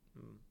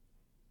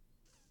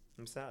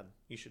 I'm sad.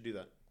 You should do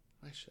that.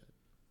 I should.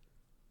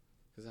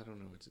 Because I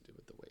don't know what to do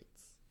with the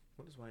weights.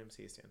 What does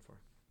YMCA stand for?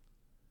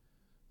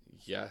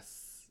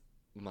 Yes,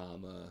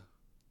 Mama.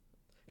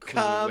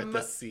 Come with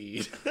a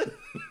seed.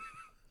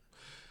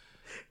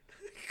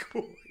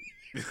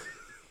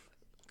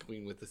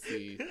 Queen with the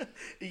C.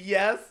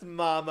 Yes,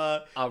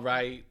 Mama. All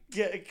right.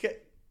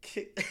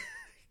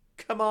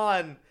 Come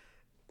on.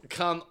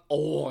 Come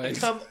on.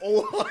 Come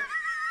on.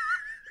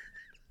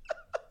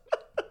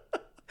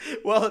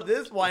 Well,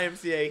 this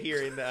YMCA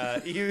here in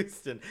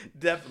Houston,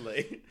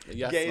 definitely.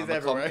 Yes, Gays Mama,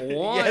 everywhere. come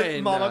on.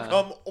 Yes, Mama,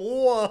 come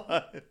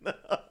on.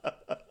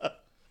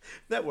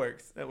 That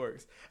works. That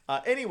works.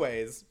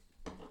 Anyways,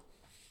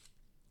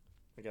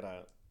 I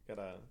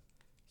gotta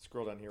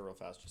scroll down here real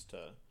fast just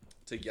to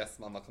yes,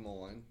 Mama, come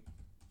on.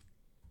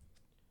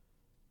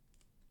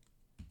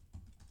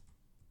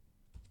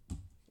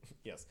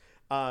 Yes.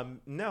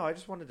 No, I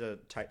just wanted to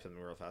type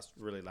something real fast,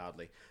 really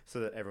loudly, so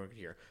that everyone could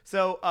hear.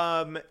 So,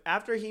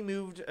 after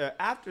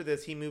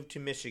this, he moved to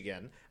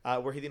Michigan,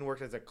 where he then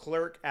worked as a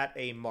clerk at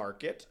a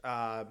market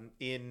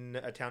in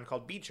a town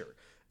called Beecher,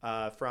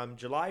 from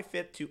July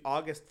 5th to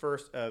August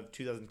 1st of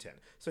 2010.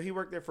 So he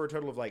worked there for a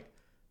total of like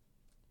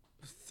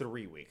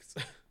 3 weeks.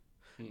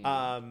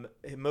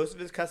 Most of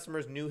his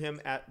customers knew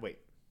him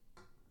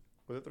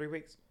was it 3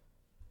 weeks?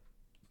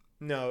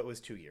 No, it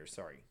was 2 years.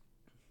 Sorry.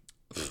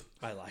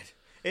 I lied.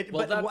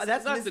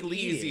 That's an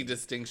easy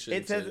distinction.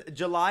 It says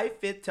July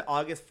 5th to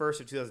August 1st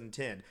of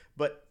 2010,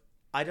 but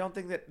I don't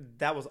think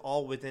that was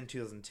all within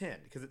 2010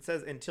 because it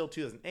says until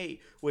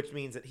 2008, which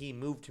means that he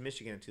moved to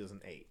Michigan in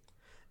 2008.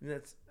 And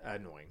that's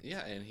annoying.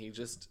 Yeah, and he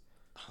just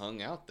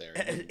hung out there.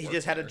 He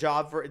just had a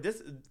job for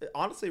this.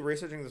 Honestly,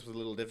 researching this was a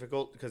little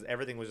difficult because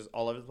everything was just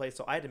all over the place,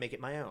 so I had to make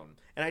it my own,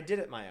 and I did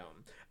it my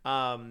own.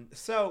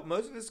 So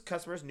most of his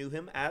customers knew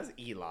him as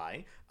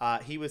Eli.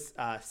 He was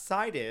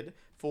cited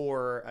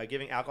for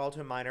giving alcohol to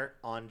a minor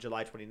on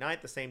July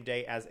 29th, the same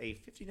day as a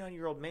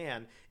 59-year-old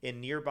man in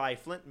nearby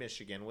Flint,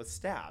 Michigan, was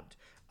stabbed.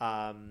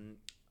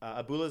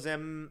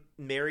 Abulazem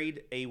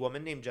married a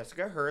woman named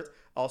Jessica Hirth,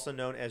 also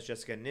known as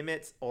Jessica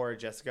Nimitz or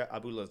Jessica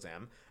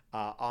Abulazem,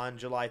 on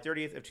July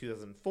 30th of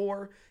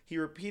 2004. He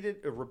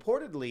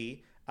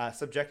reportedly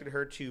subjected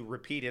her to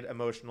repeated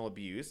emotional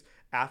abuse.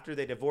 After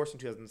they divorced in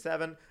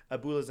 2007,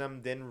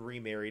 Abulazem then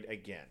remarried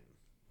again.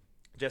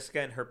 Jessica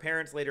and her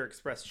parents later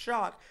expressed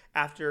shock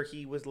after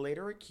he was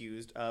later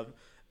accused of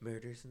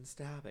murders and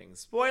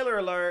stabbings. Spoiler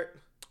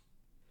alert!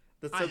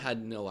 I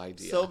had no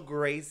idea. So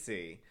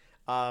Gracie.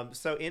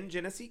 So in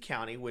Genesee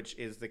County, which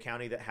is the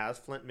county that has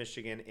Flint,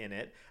 Michigan in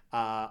it,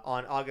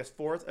 on August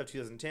 4th of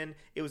 2010,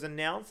 it was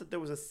announced that there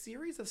was a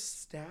series of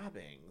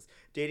stabbings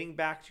dating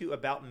back to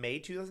about May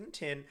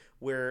 2010,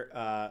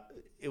 where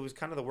it was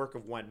kind of the work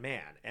of one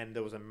man, and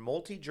there was a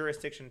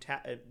multi-jurisdictional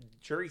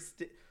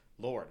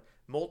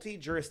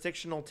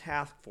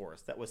task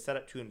force that was set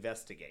up to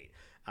investigate.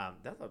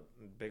 That's a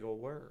big old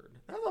word.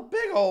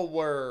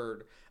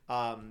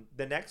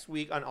 The next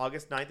week, on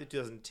August 9th of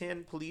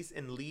 2010, police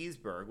in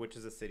Leesburg, which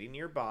is a city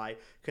nearby,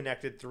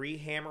 connected 3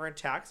 hammer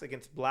attacks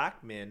against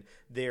black men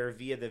there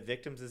via the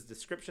victims'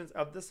 descriptions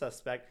of the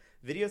suspect,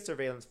 video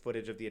surveillance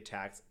footage of the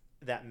attacks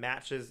that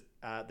matches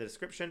the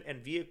description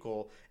and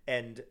vehicle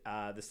and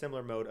the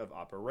similar mode of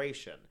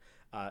operation.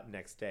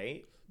 Next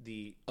day,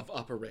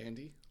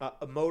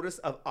 modus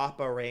of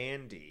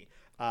operandi.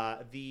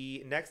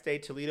 The next day,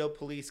 Toledo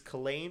police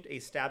claimed a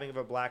stabbing of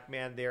a black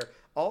man there.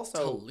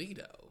 Also,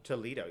 Toledo.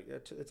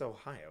 It's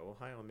Ohio.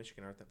 Ohio and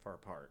Michigan aren't that far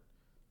apart.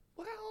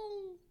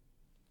 Well,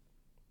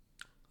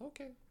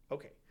 okay.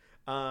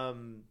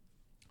 And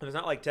it's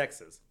not like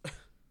Texas,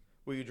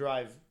 where you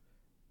drive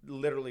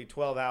literally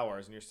 12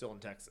 hours and you're still in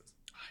Texas.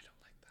 I don't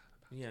like that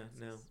about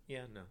Texas.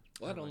 No.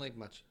 Well, I don't like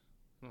much.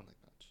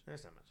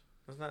 There's not much.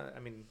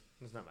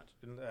 There's not much.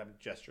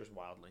 Gestures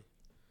wildly.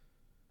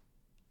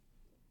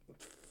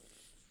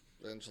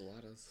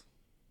 Enchiladas.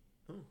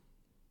 Ooh.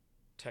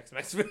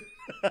 Tex-Mex food.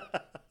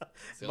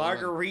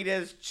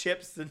 Margaritas,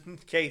 chips, and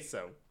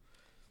queso.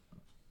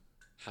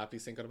 Happy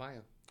Cinco de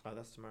Mayo. Oh,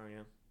 that's tomorrow,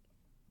 yeah.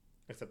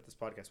 Except this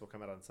podcast will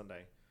come out on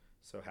Sunday.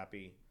 So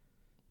happy.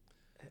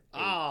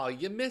 Oh,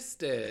 you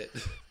missed it.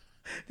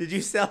 Did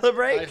you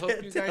celebrate? I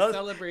hope you guys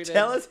celebrated.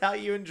 Tell us how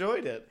you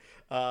enjoyed it.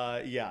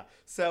 Yeah.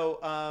 So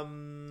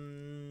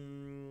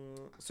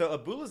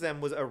Abulazem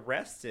was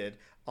arrested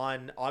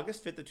on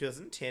August 5th of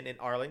 2010 in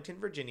Arlington,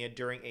 Virginia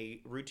during a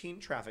routine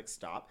traffic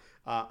stop.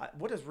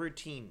 What does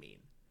routine mean?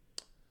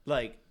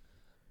 Like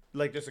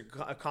just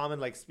a common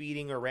like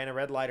speeding or ran a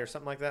red light or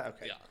something like that?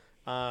 Okay.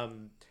 Yeah.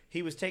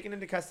 He was taken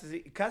into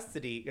custody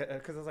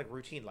because it's like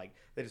routine. Like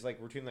they just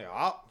like routinely,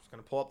 I'm just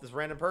going to pull up this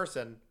random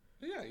person.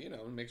 Yeah,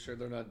 and make sure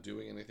they're not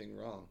doing anything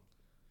wrong.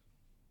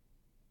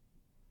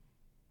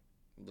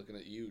 I'm looking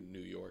at you, New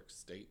York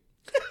State.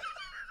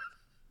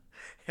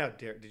 How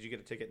dare? Did you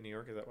get a ticket in New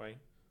York? Is that why?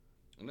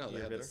 No,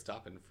 they had the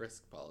stop and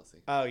frisk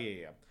policy. Oh,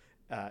 yeah.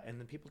 And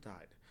then people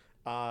died.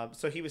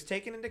 So he was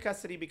taken into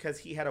custody because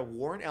he had a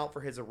warrant out for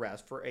his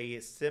arrest for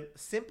a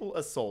simple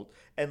assault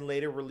and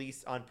later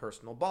released on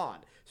personal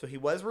bond. So he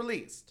was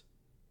released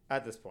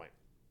at this point.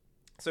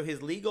 So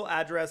his legal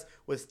address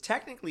was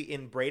technically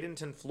in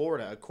Bradenton,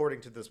 Florida,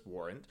 according to this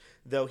warrant,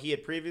 though he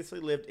had previously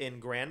lived in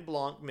Grand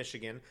Blanc,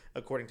 Michigan,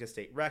 according to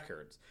state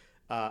records.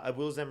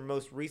 Abulazem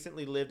most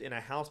recently lived in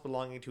a house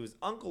belonging to his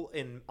uncle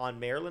on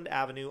Maryland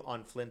Avenue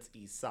on Flint's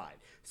east side.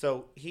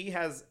 So he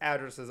has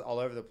addresses all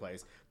over the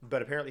place,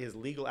 but apparently his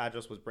legal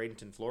address was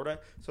Bradenton, Florida.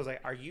 So I was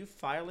like, are you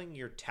filing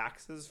your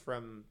taxes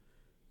from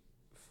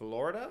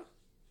Florida?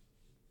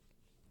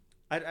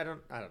 I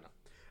don't know.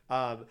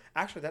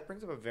 Actually, that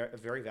brings up a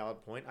very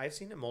valid point. I've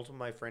seen multiple of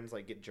my friends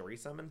like get jury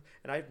summoned,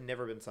 and I've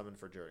never been summoned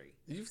for jury.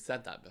 You've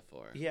said that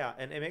before. Yeah,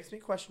 and it makes me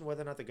question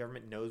whether or not the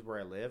government knows where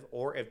I live,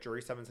 or if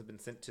jury summons have been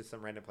sent to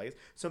some random place.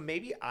 So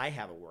maybe I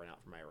have a warrant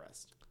out for my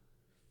arrest.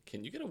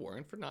 Can you get a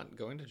warrant for not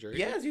going to jury?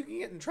 Yes, you can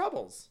get in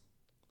troubles.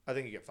 I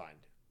think you get fined.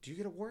 Do you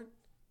get a warrant?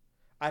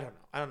 I don't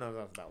know. I don't know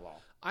enough about law.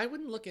 I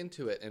wouldn't look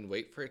into it and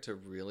wait for it to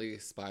really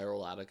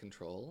spiral out of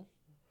control,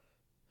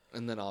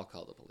 and then I'll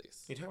call the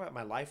police. You talk about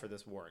my life or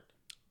this warrant?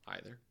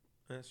 Either.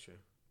 That's true.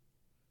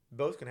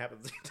 Both can happen.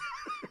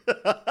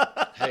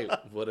 Hey,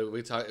 what are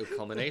we talking?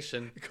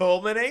 Culmination.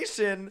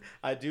 Culmination.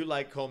 I do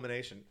like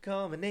culmination.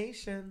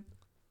 Culmination.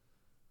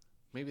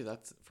 Maybe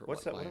that's for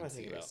What's what that? What am I YMCA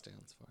thinking about?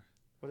 stands for.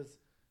 What is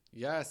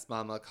Yes,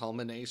 Mama.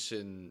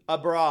 Culmination.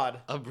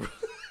 abroad?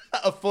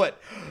 Afoot.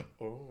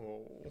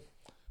 Oh,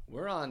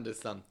 We're on to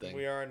something.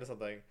 we are into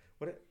something.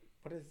 Where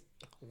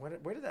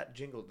did that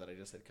jingle that I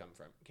just said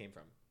came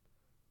from?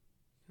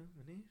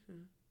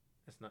 Culmination.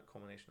 That's not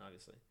culmination,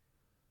 obviously.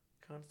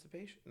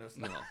 Constipation. No, it's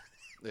not. No,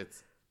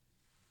 it's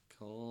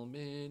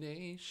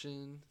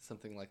culmination.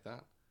 Something like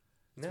that.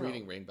 It's No.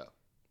 Reading Rainbow.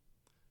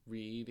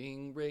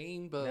 Reading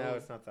Rainbow. No,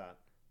 it's not that.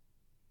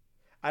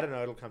 I don't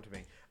know. It'll come to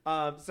me.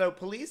 So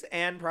police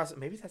and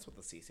prosecutors. Maybe that's what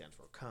the C stands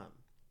for. Come.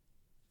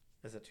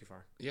 Is that too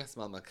far? Yes,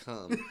 Mama,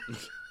 come.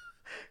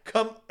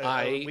 Come.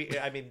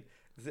 Never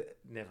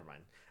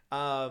mind.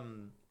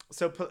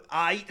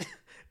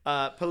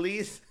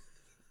 Police.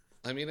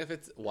 I mean, if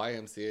it's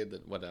YMCA,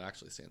 then what it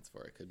actually stands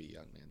for, it could be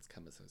Young Man's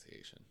Come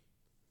Association.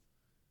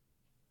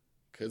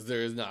 Because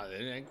there is not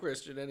any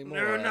Christian anymore.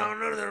 No,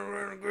 none of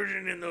them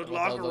Christian in those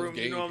locker rooms.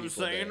 You know what I'm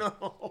saying?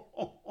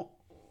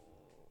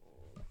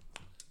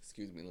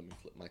 Excuse me, let me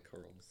flip my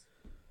curls.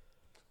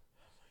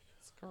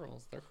 It's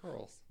curls. They're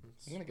curls.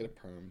 I'm going to get a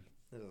perm.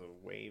 This is a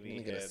wavy I'm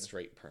going to head. get a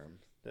straight perm.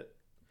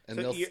 And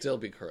So they'll still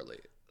be curly.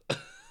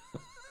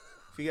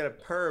 If you get a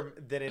perm,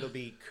 then it'll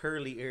be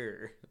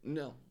curlier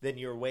No. than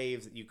your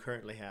waves that you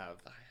currently have.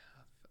 I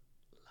have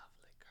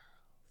lovely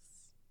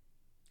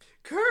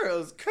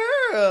curls.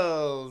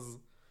 Curls.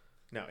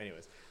 No,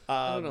 anyways.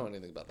 I don't know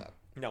anything about that.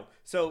 No.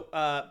 So,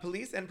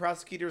 police and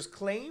prosecutors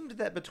claimed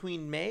that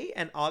between May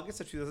and August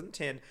of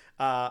 2010,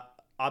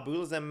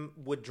 Abulazem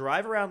would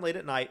drive around late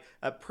at night,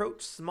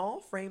 approach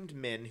small-framed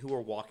men who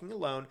were walking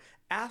alone,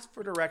 ask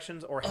for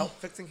directions or help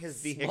fixing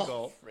his vehicle.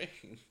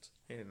 Small-framed.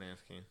 He didn't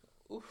ask you.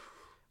 Oof.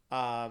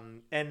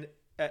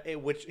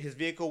 Which his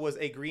vehicle was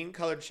a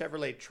green-colored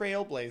Chevrolet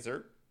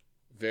Trailblazer.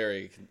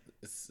 Very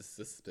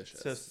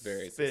suspicious.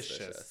 Very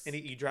suspicious. And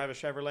you drive a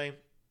Chevrolet?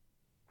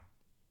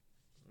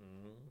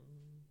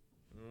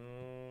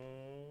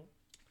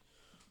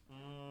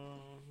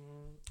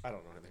 I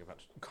don't know anything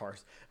about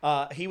cars.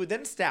 He would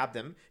then stab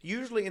them,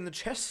 usually in the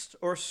chest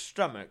or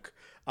stomach.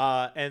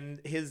 And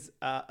his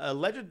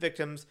alleged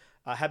victims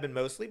have been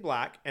mostly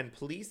black, and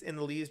police in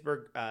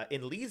Leesburg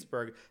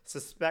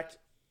suspect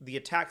the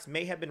attacks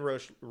may have been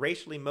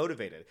racially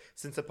motivated,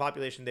 since the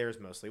population there is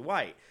mostly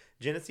white.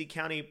 Genesee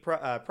County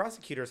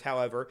prosecutors,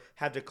 however,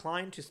 have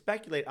declined to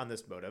speculate on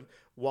this motive,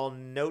 while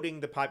noting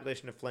the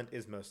population of Flint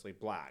is mostly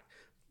black.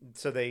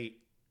 So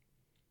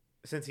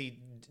since he,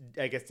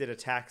 I guess, did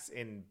attacks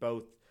in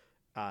both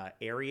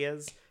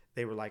areas,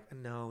 they were like,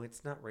 no,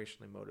 it's not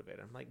racially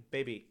motivated. I'm like,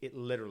 baby, it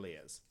literally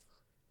is.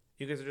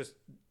 You guys are just,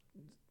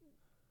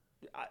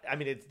 I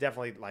mean, it's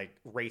definitely like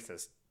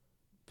racist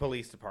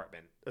police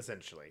department,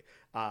 essentially.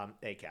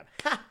 ACAB.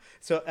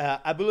 So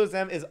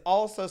Abulazem is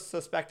also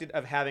suspected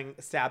of having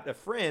stabbed a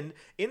friend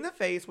in the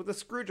face with a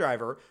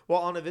screwdriver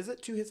while on a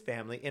visit to his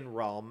family in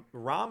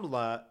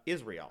Ramla,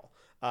 Israel.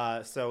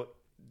 So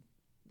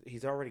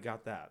he's already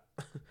got that.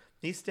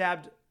 He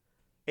stabbed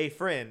a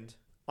friend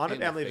on a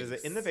family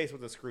visit in the face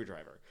with a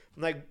screwdriver.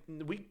 I'm like,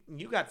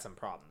 you got some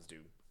problems,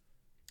 dude.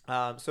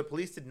 So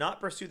police did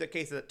not pursue the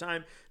case at the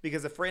time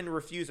because a friend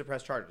refused to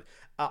press charges.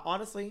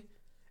 Honestly,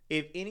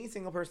 if any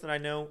single person that I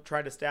know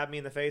tried to stab me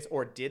in the face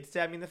or did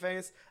stab me in the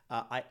face,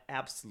 I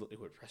absolutely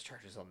would press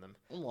charges on them.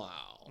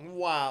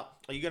 Wow.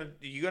 Are you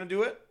gonna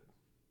do it?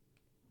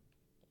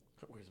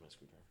 Where's my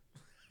screwdriver?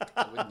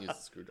 I wouldn't use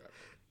a screwdriver.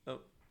 Oh,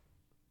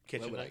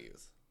 kitchen. What would I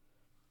use?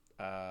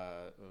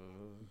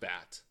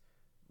 Bat.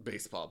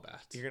 Baseball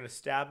bat. You're gonna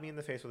stab me in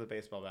the face with a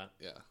baseball bat.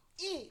 Yeah.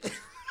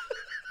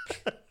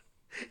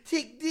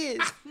 Take this.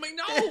 My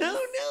nose.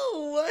 Oh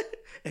no! What?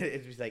 And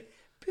it's just like,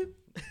 poop.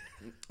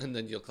 And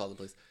then you'll call the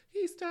police.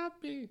 He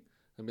stabbed me.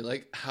 And be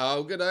like,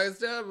 how could I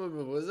stab him?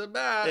 It was a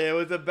bat. It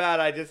was a bat.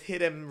 I just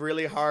hit him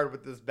really hard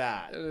with this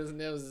bat. And his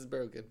nose is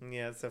broken.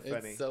 Yeah, it's so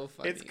funny. It's so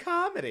funny. It's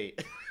comedy.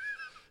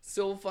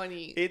 So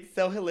funny. It's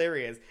so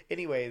hilarious.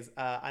 Anyways,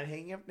 I'm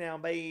hanging up now.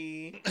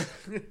 Bye.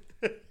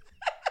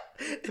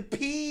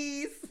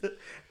 Peace.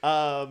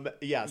 Yeah.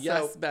 Yes,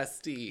 so,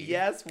 bestie.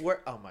 yes.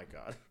 Oh my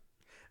god.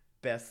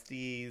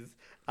 Besties.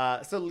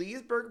 So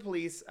Leesburg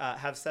police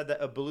have said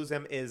that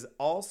Abulazem is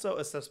also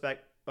a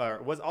suspect,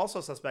 or was also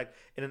a suspect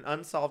in an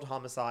unsolved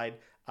homicide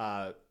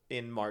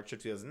in March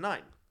of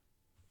 2009.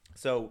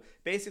 So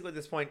basically, at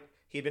this point,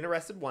 he had been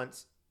arrested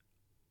once.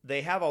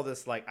 They have all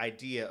this like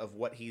idea of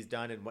what he's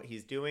done and what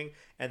he's doing,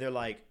 and they're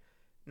like,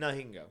 "No,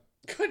 he can go."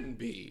 Couldn't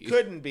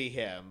be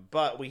him,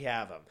 but we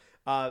have him.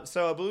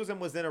 So Abulazem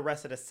was then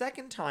arrested a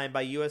second time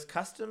by U.S.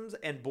 Customs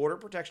and Border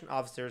Protection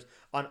officers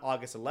on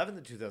August 11th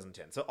of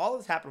 2010. So all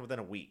this happened within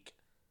a week.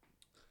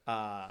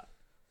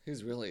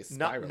 He's really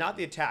spiraling. Not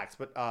the attacks,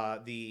 but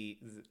the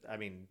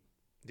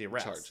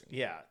arrest. Charging.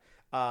 Yeah.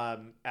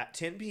 At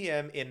 10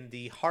 p.m. in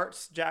the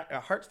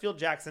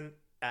Hartsfield-Jackson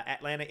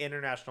Atlanta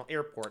International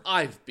Airport.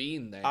 I've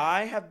been there.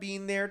 I have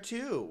been there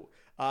too.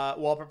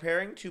 While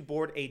preparing to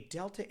board a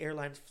Delta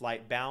Airlines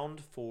flight bound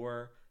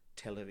for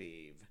Tel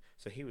Aviv.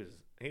 So he was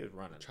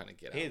running. Trying to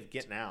get out. He was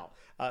getting out.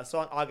 So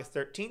on August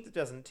 13th of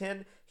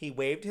 2010, he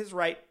waived his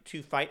right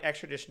to fight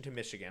extradition to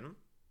Michigan.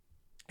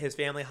 His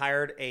family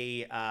hired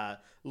a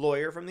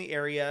lawyer from the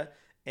area,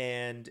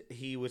 and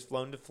he was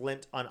flown to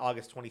Flint on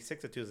August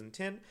 26th of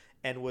 2010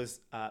 and was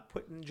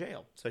put in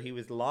jail. So he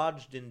was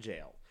lodged in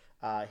jail.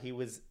 He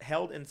was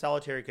held in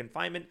solitary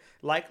confinement,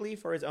 likely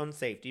for his own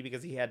safety,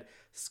 because he had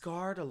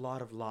scarred a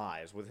lot of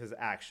lives with his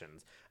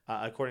actions,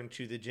 according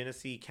to the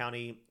Genesee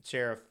County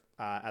Sheriff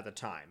at the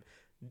time.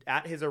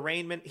 At his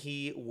arraignment,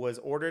 he was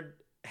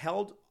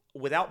held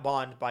without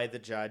bond by the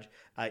judge,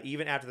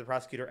 even after the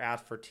prosecutor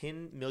asked for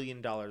 $10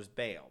 million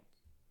bail.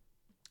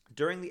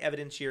 During the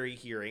evidentiary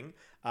hearing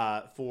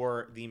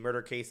for the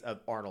murder case of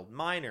Arnold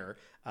Miner,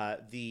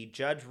 the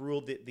judge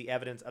ruled that the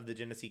evidence of the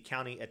Genesee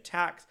County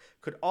attacks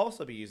could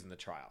also be used in the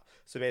trial.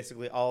 So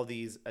basically all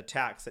these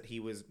attacks that he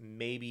was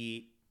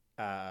maybe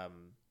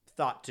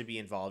thought to be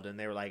involved in,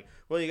 they were like,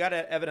 well, you got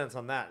evidence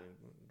on that.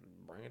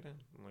 Bring it in.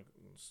 Like,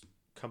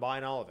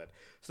 combine all of it.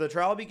 So the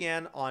trial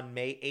began on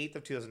May 8th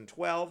of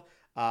 2012.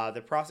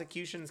 The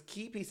prosecution's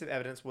key piece of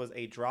evidence was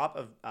a drop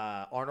of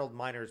Arnold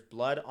Miner's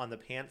blood on the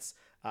pants,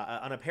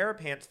 on a pair of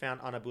pants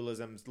found on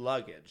Abulazem's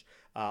luggage.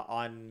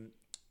 On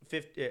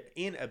May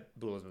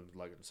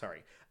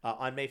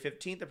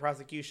 15th, the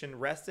prosecution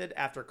rested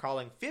after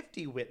calling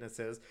 50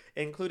 witnesses,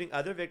 including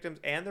other victims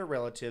and their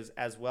relatives,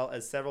 as well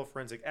as several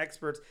forensic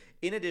experts,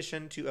 in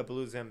addition to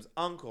Abulazem's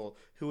uncle,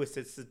 who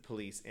assisted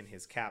police in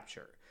his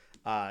capture.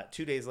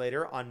 2 days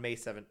later, on May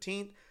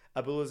 17th,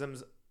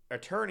 Abulazem's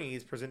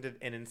attorneys presented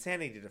an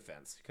insanity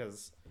defense,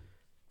 because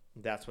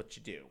that's what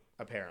you do,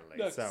 apparently.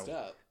 Next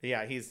step.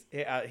 Yeah,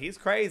 he's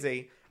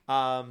crazy.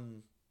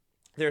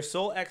 Their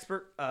sole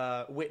expert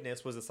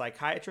witness was a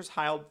psychiatrist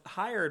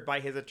hired by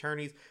his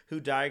attorneys,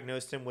 who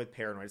diagnosed him with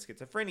paranoid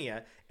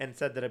schizophrenia and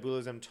said that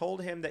Abulazem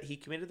told him that he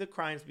committed the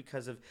crimes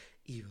because of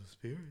evil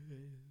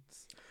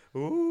spirits.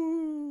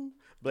 Ooh,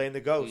 blame the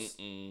ghosts.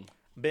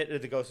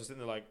 The ghosts are sitting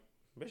there like,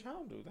 bitch, I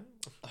don't do that.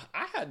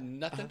 I had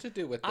nothing to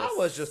do with this. I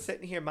was just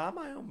sitting here mind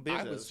my own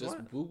business. I was just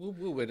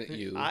woo-woo-wooing at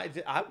you.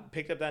 I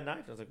picked up that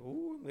knife. I was like,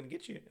 ooh, I'm going to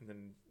get you. And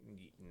then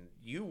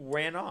you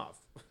ran off.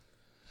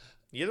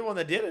 You're the one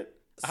that did it.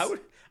 I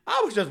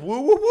was just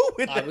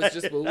woo-woo-wooing I was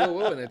just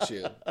woo-woo-wooing at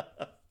you.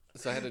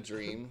 So I had a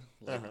dream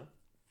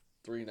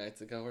 3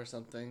 nights ago or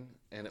something.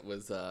 And it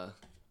was, I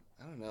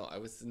don't know. I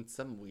was in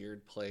some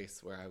weird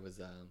place where I was,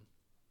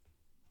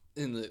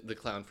 in the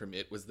clown from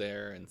It was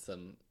there, and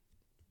some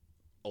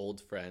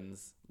old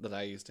friends that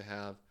I used to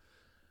have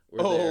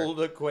were old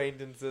there.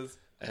 Acquaintances.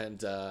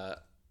 And I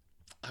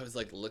was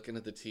like looking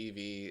at the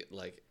TV,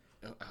 like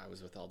I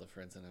was with all the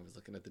friends, and I was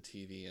looking at the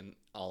TV, and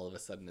all of a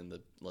sudden in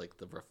the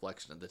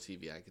reflection of the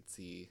TV, I could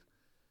see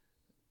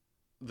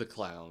the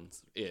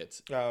clowns,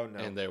 It. Oh no.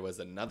 And there was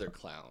another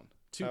clown.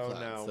 Two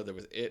clowns. No. So there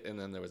was It, and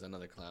then there was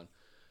another clown.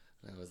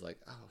 And I was like,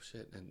 oh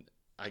shit. And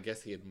I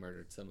guess he had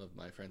murdered some of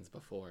my friends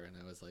before, and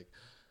I was like,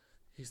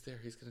 he's there,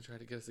 he's gonna try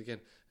to get us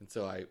again. And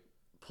so I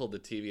pulled the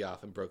TV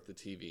off and broke the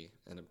TV,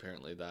 and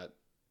apparently that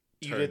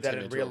you did that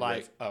in real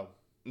life. Oh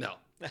no.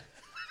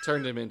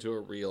 Turned him into a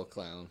real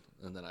clown,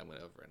 and then I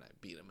went over and I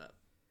beat him up.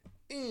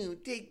 Ooh,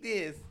 take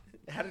this.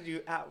 How do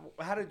you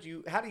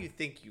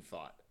think you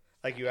fought?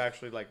 Like, you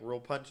actually like real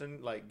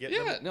punching, like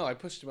getting him? No, I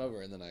pushed him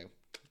over, and then I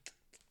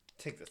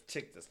take this.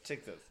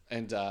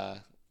 And I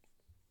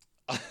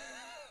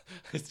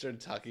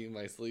started talking in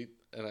my sleep,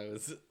 and I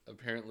was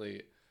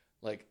apparently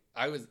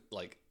I was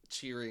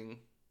cheering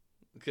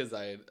because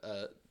I had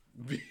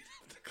beat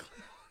up the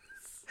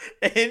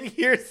clowns in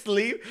your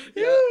sleep.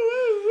 Yeah.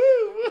 Woo,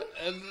 woo, woo.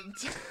 And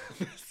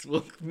Thomas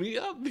woke me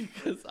up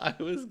because I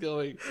was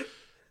going,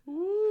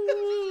 woo.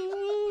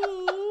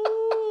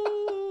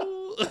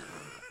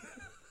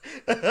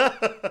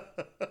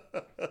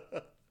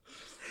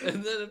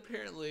 And then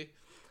apparently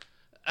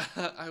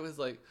I was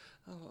like,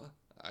 oh,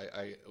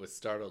 I was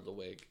startled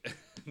awake.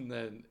 And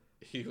then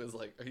he was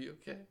like, are you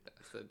okay?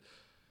 I said,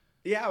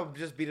 yeah, I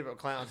just beat up a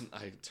clown. And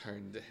I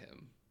turned to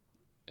him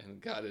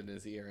and got in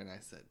his ear, and I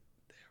said,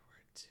 there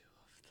were 2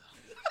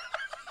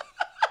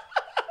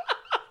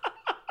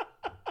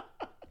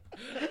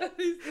 of them. And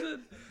he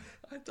said,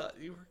 I thought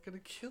you were going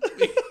to kill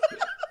me.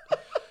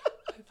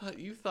 I thought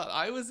you thought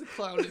I was a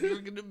clown and you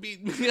were gonna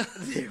beat me up.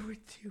 There were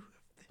two of them.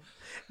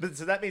 But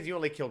so that means you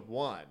only killed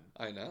one.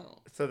 I know.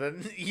 So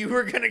then you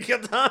were gonna kill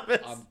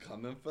Thomas. I'm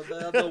coming for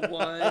the other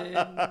one.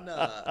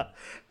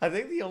 I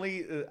think the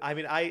only, I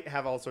mean, I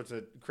have all sorts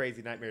of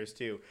crazy nightmares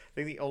too. I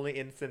think the only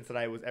instance that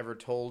I was ever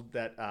told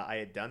that I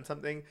had done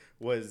something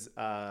was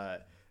my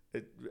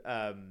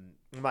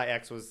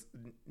ex was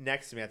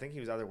next to me. I think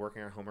he was either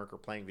working on homework or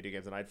playing video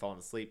games, and I'd fallen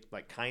asleep,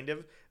 like kind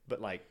of, but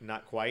like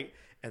not quite.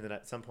 And then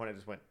at some point I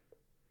just went,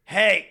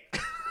 "Hey!"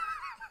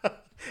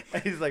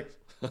 And he's like,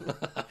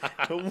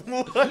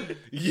 "What?"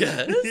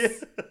 Yes. Yeah.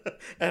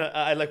 And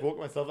I like woke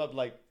myself up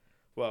like,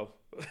 whoa.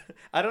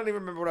 I don't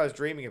even remember what I was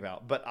dreaming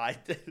about, but I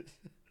did.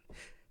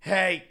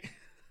 Hey,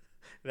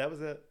 that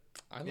was it.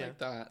 I like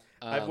that.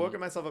 I've woken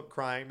myself up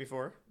crying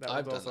before. That was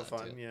I've done also that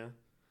fun. too. Yeah.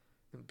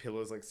 And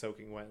pillows like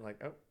soaking wet.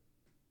 Like, oh.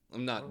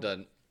 I'm not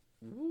done.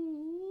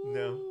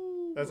 No.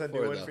 That's a new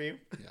Before one the- for you?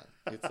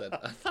 Yeah. It said,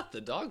 I thought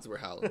the dogs were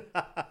howling.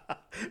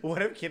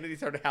 What if Kennedy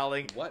started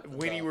howling What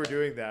when you the were fuck?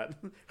 doing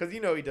that? Because you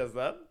know he does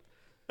that.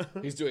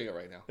 He's doing it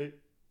right now.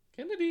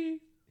 Kennedy,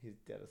 He's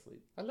dead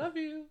asleep. I love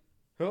you.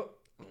 Oh.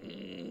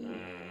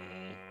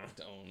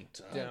 Don't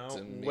talk to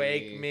Don't me.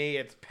 wake me.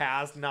 It's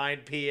past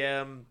 9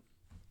 p.m.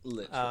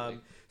 Literally.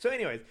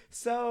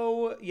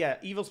 So yeah,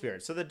 evil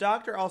spirits. So the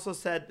doctor also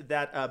said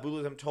that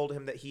Buddhism told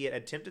him that he had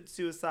attempted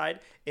suicide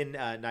in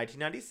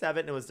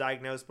 1997 and was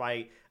diagnosed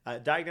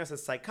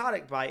as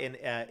psychotic by an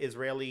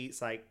Israeli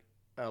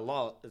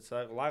psychologist.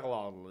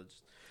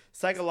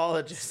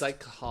 Psychologist.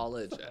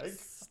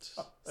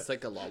 Psychologist.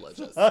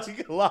 Psychologist.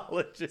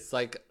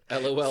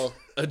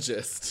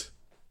 LOL-agist.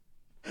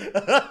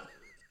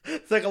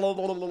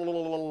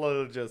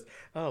 Psychologist.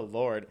 Oh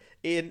Lord!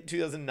 In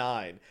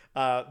 2009,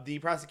 the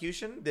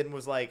prosecution then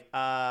was like,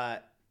 "Yeah,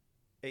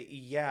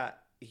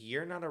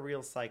 you're not a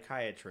real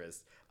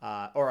psychiatrist."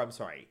 Or I'm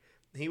sorry,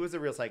 he was a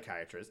real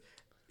psychiatrist,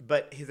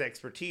 but his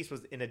expertise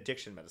was in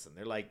addiction medicine.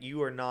 They're like,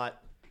 "You are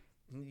not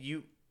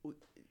you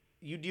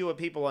deal with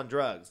people on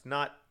drugs,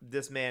 not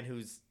this man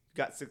who's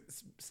got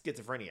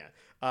schizophrenia."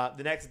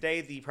 The next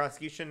day, the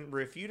prosecution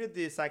refuted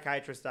the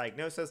psychiatrist's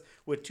diagnosis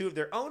with two of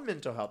their own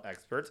mental health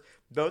experts.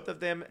 Both of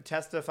them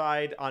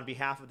testified on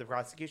behalf of the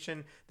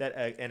prosecution that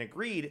and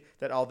agreed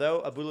that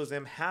although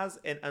Abulazim has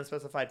an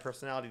unspecified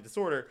personality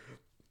disorder,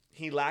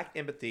 he lacked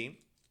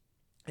empathy.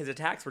 His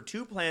attacks were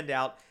too planned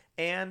out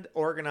and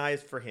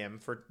organized for him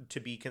to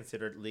be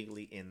considered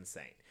legally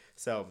insane.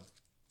 So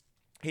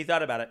he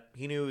thought about it.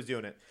 He knew he was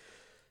doing it.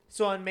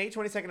 So on May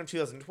 22nd of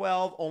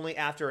 2012, only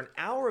after an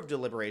hour of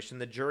deliberation,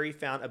 the jury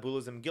found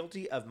Abulazim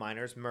guilty of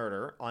Minor's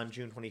murder. On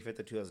June 25th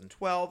of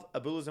 2012,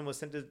 Abulazim was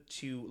sentenced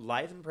to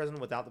life in prison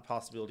without the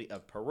possibility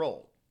of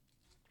parole.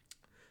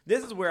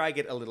 This is where I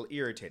get a little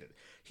irritated.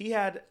 He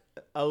had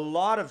a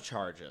lot of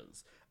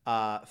charges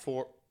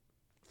for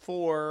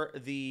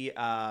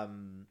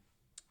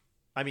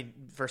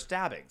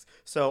stabbings.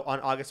 So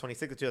on August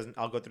 26th of 2000,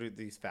 I'll go through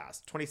these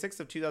fast. 26th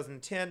of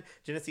 2010,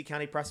 Genesee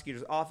County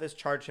Prosecutor's Office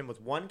charged him with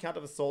one count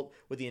of assault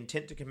with the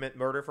intent to commit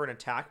murder for an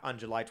attack on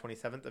July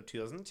 27th of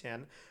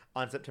 2010.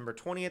 On September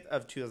 20th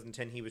of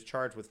 2010, he was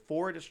charged with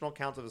 4 additional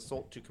counts of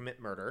assault to commit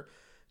murder.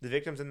 The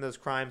victims in those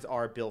crimes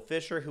are Bill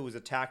Fisher, who was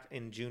attacked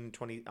on June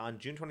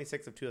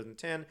 26th of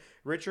 2010,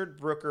 Richard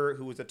Brooker,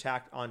 who was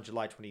attacked on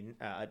July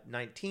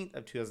 19th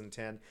of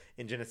 2010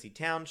 in Genesee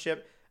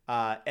Township,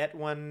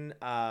 Etwan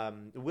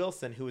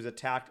Wilson, who was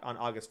attacked on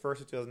August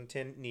 1st of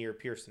 2010 near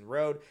Pearson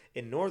Road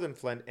in northern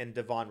Flint, and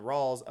Devon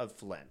Rawls of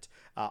Flint.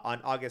 On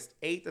August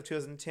 8th of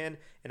 2010,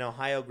 an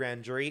Ohio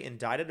grand jury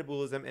indicted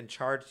Abulazim and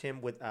charged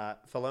him with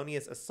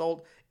felonious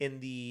assault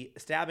in the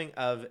stabbing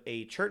of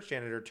a church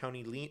janitor,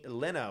 Tony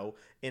Leno,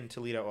 in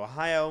Toledo,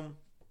 Ohio.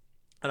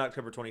 On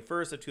October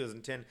 21st of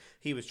 2010,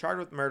 he was charged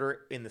with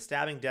murder in the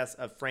stabbing deaths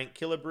of Frank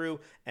Killebrew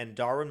and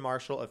Darwin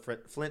Marshall of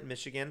Flint,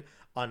 Michigan.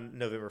 On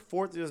November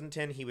 4th,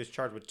 2010, he was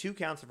charged with 2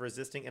 counts of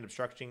resisting and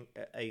obstructing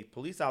a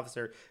police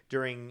officer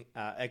during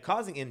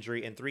causing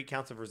injury, and 3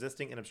 counts of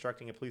resisting and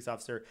obstructing a police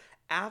officer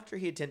after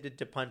he attempted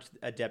to punch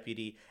a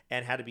deputy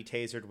and had to be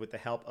tasered with the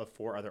help of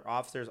 4 other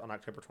officers. On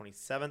October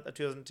 27th of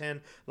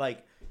 2010,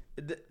 like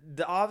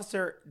the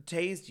officer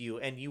tased you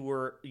and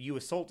you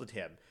assaulted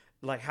him.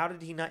 Like, how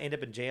did he not end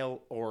up in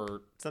jail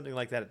or something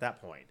like that at that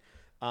point?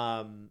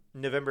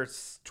 November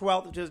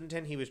 12th of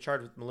 2010, he was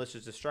charged with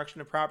malicious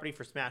destruction of property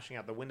for smashing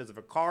out the windows of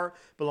a car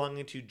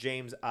belonging to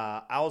James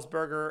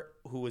Alsberger,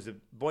 who was a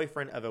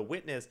boyfriend of a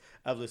witness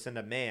of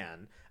Lucinda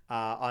Mann.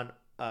 On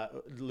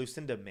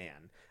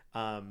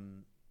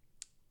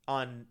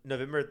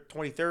November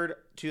 23rd,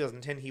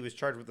 2010, he was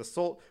charged with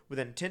assault with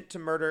intent to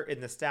murder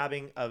in the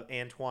stabbing of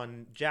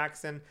Antoine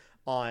Jackson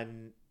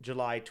on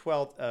July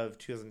 12th of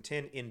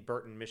 2010 in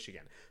Burton,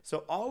 Michigan.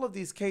 So all of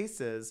these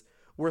cases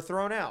were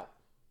thrown out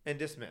and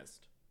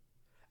dismissed.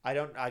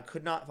 I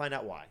could not find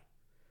out why,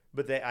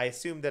 but I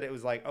assumed that it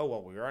was like, oh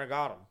well, we already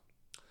got him.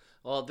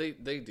 Well, they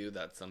do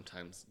that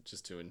sometimes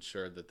just to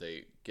ensure that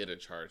they get a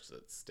charge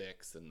that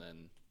sticks, and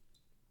then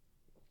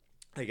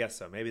I guess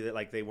so. Maybe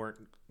that they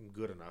weren't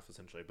good enough,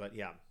 essentially. But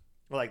yeah.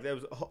 Like there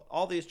was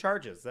all these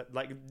charges that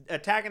like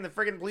attacking the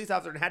friggin' police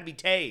officer and had to be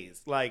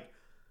tased. Like,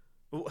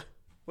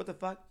 what the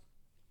fuck?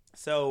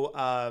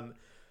 So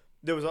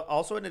there was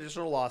also an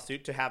additional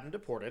lawsuit to have him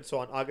deported. So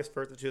on August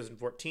 1st of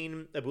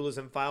 2014,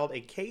 Abulazim filed a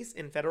case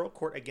in federal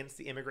court against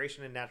the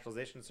Immigration and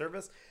Naturalization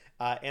Service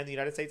and the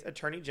United States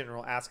Attorney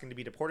General, asking to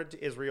be deported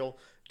to Israel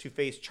to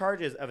face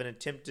charges of an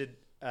attempted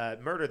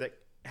murder that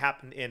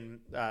happened in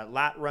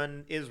Lat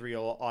Run,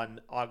 Israel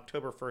on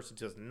October 1st of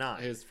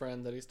 2009. His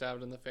friend that he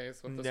stabbed in the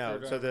face with the No,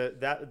 screwdriver? so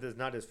that is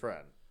not his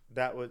friend.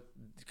 That was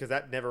because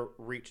that never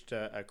reached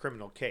a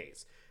criminal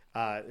case.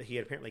 He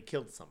had apparently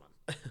killed someone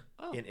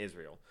in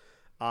Israel.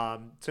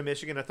 So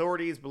Michigan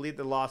authorities believe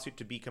the lawsuit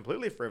to be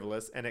completely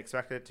frivolous and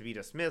expected it to be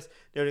dismissed,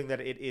 noting that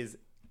it is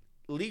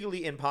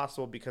legally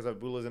impossible because of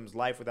Abulazim's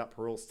life without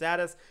parole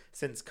status,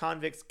 since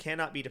convicts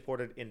cannot be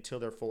deported until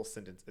their full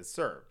sentence is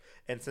served.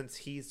 And since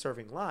he's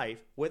serving life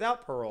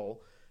without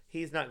parole,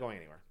 he's not going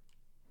anywhere.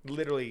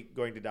 Literally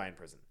going to die in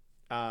prison.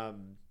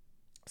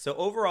 So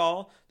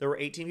overall, there were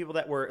 18 people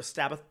that were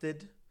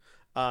stabbed,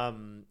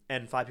 and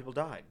 5 people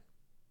died.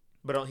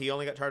 But he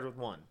only got charged with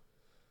 1.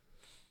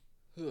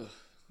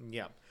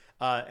 Yeah.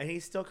 And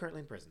he's still currently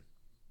in prison.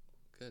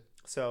 Good.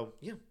 So,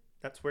 yeah,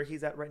 that's where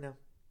he's at right now.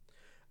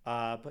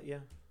 But yeah.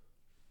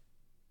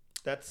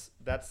 That's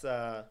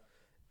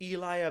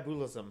Eli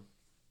Abulazim.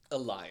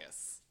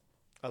 Elias.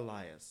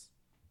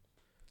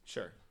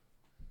 Sure.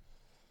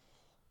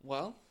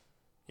 Well.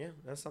 Yeah,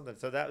 that's something.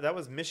 So that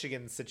was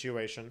Michigan's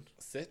situation.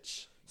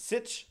 Sitch.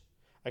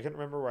 I couldn't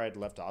remember where I'd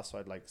left off, so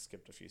I'd like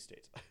skipped a few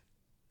states.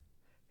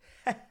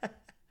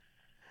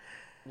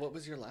 What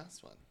was your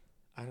last one?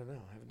 I don't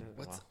know. I haven't done it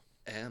in a while.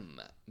 M?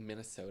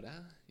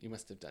 Minnesota? You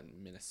must have done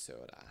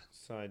Minnesota.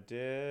 So I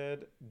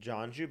did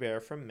John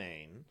Joubert from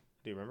Maine.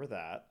 Do you remember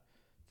that?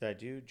 Did I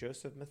do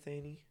Joseph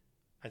Matheny?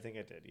 I think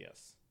I did,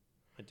 yes.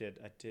 I did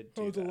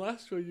do that. The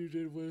last one you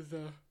did was...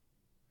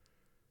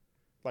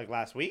 Like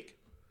last week?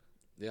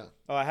 Yeah.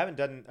 Oh, I haven't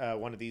done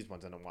one of these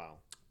ones in a while.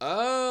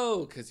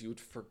 Oh, because you'd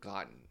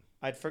forgotten.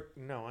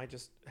 No, I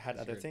just had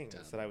other things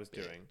that I was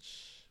doing.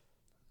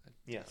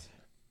 Yes.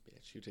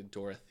 Bitch, you did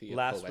Dorothea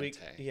last Puente. week,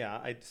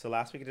 yeah. So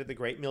last week I did the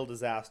Great Mill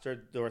Disaster,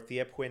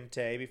 Dorothea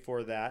Puente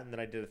before that, and then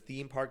I did a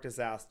theme park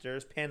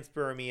disasters,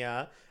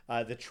 panspermia,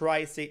 the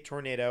Tri-State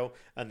Tornado,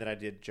 and then I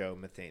did Joe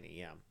Matheny.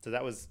 Yeah. So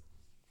that was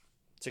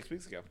 6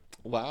 weeks ago.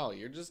 Wow,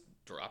 you're just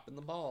dropping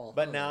the ball.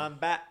 But now I'm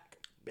back.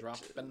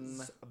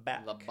 Dropping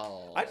back. the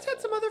ball. I just had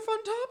some other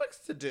fun topics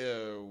to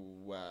do.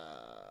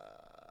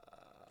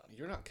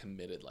 You're not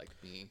committed like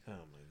me. Oh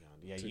my god!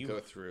 Yeah, you go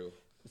through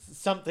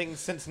something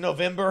since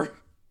November.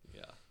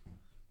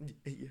 Yeah,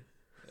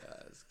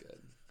 it's good.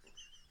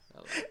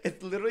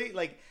 It's literally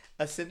like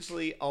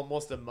essentially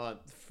almost a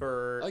month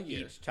for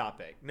each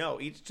topic. No,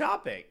 each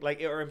topic.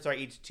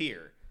 Each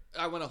tier.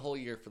 I went a whole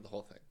year for the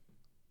whole thing.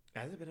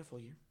 Has it been a full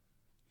year?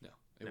 No,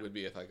 it would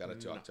be if I got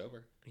it to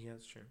October. Yeah,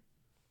 that's true.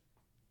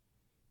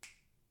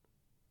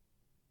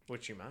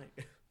 Which you might.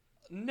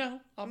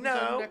 No,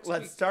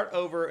 let's start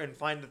over and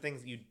find the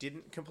things that you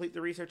didn't complete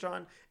the research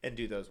on and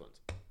do those ones.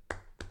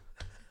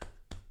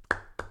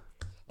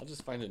 I'll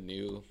just find a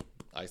new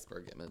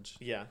iceberg image.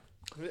 Yeah.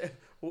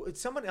 Well,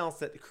 it's someone else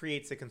that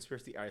creates a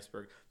conspiracy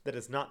iceberg that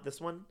is not this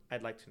one.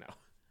 I'd like to know.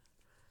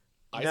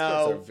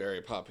 Icebergs are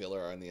very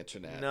popular on the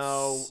internet.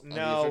 No. The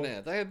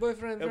internet. I have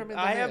boyfriend from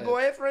internet. I have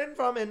boyfriend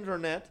from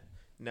internet.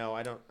 No,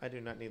 I don't. I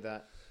do not need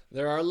that.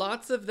 There are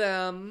lots of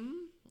them.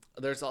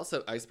 There's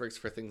also icebergs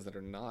for things that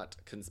are not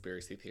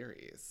conspiracy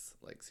theories,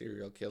 like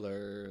serial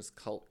killers,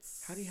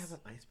 cults. How do you have an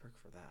iceberg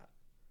for that?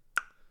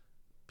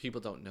 People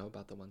don't know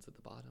about the ones at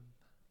the bottom.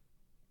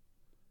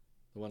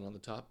 The one on the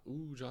top,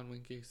 ooh, John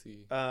Wayne Gacy.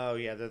 Oh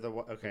yeah, they're the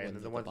okay, and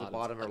then the ones at the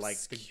bottom are like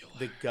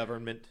the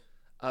government.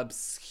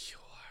 Obscure.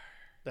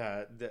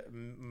 The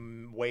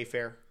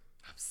Wayfair.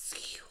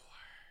 Obscure.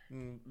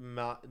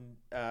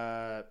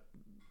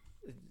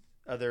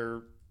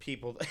 Other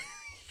people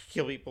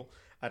kill people.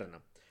 I don't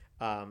know.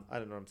 I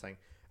don't know what I'm saying.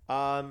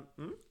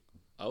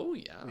 Oh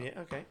yeah.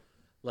 Yeah. Okay.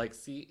 Like,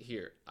 see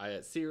here,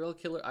 serial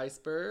killer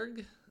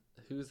iceberg.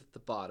 Who's at the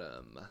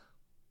bottom?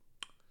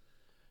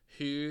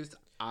 Who's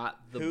at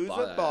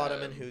the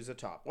bottom and who's at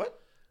top?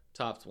 What?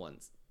 Top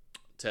ones.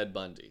 Ted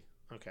Bundy.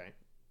 Okay.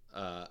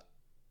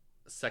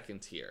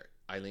 Second tier,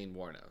 Eileen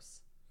Wuornos.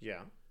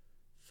 Yeah.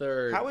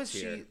 Third. How is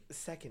tier, she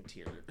second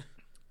tier?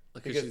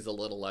 Because she's a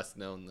little less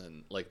known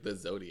than like the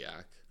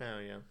Zodiac. Oh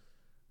yeah.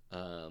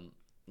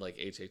 Like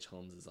H.H.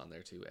 Holmes is on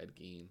there too. Ed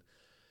Gein.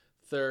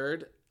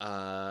 Third,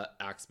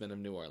 Axemen of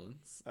New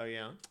Orleans. Oh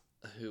yeah.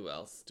 Who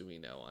else do we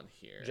know on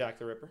here? Jack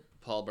the Ripper.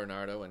 Paul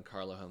Bernardo and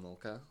Carlo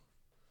Homolka.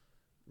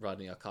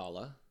 Rodney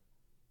Alcala.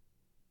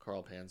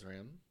 Carl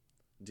Panzram.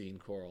 Dean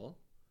Corll.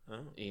 Oh.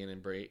 Ian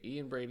Brady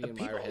and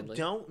Myra Hindley. People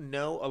don't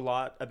know a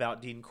lot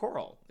about Dean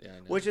Corll. Yeah, I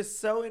know. Which is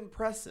so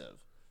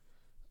impressive.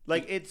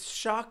 Like, it's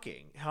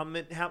shocking how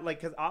like,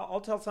 because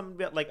I'll tell someone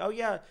about, like, oh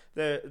yeah,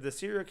 the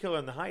serial killer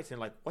in the Heights, and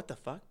like, what the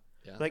fuck?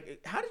 Yeah.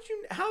 Like,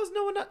 how's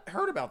no one not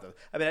heard about this?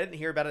 I mean, I didn't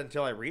hear about it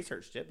until I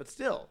researched it, but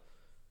still.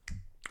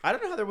 I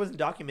don't know how there wasn't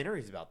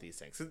documentaries about these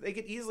things. So they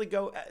could easily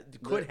go,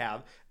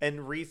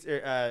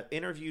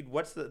 interviewed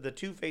what's the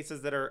two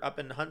faces that are up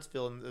in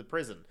Huntsville in the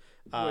prison.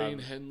 Wayne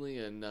Henley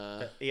and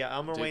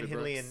Elmer Wayne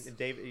Henley Brooks. and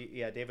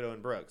David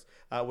Owen Brooks,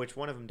 which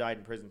one of them died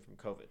in prison from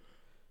COVID.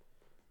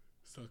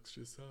 Sucks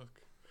to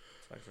suck.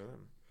 Sucks for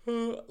them.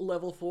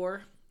 Level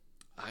 4.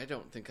 I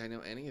don't think I know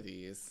any of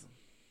these.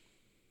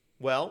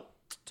 Well,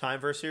 time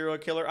for a serial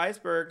killer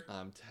iceberg.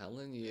 I'm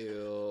telling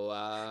you.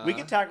 We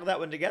could tackle that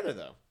one together,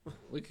 though.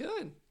 We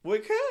could. We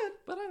could.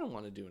 But I don't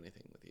want to do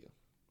anything with you.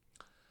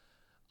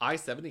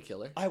 I-70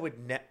 killer.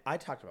 I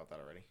talked about that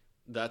already.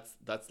 That's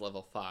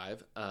level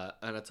 5.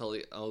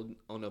 Anatoly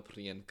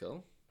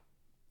Onoprienko.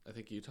 I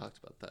think you talked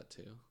about that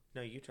too.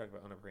 No, you talked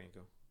about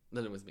Onoprienko.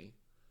 Then it was me.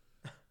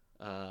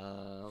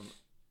 The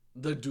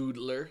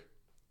Doodler.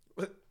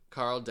 What?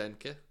 Karl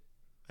Denke.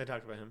 I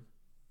talked about him.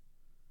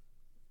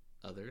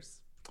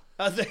 Others.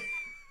 Other.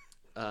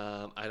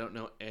 I don't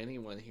know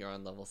anyone here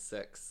on level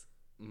 6.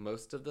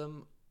 Most of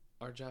them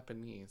are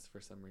Japanese for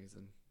some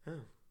reason.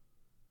 Oh.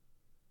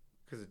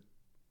 Because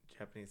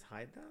Japanese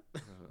hide that?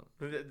 I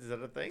don't know. Is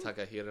that a thing?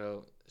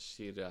 Takahiro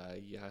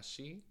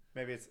Shirayashi.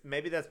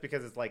 Maybe that's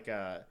because it's like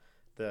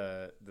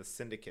the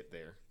syndicate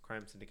there,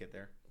 crime syndicate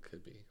there.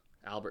 Could be.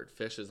 Albert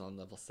Fish is on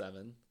level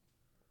 7.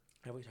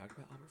 Have we talked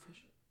about Albert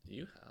Fish?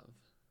 You have.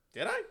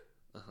 Did I?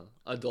 Uh-huh.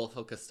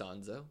 Adolfo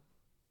Costanzo.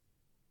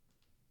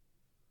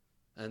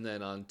 And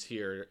then on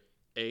tier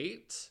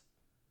 8,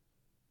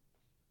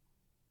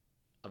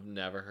 I've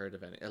never heard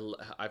of any.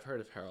 I've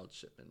heard of Harold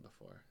Shipman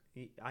before.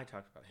 I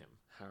talked about him.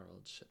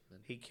 Harold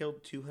Shipman. He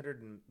killed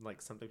 200 and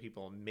like something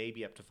people,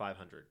 maybe up to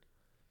 500.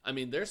 I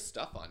mean, there's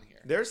stuff on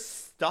here. There's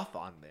stuff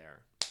on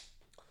there.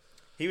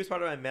 He was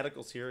part of my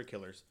medical serial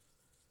killers.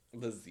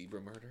 The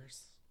zebra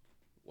murders.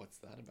 What's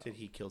that about? Did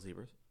he kill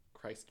zebras?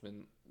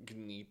 Christman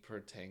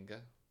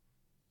Gnipertanga.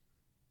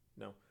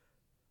 No.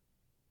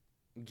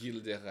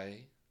 Gilles de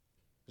Rais.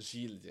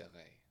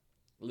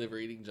 Liver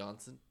Eating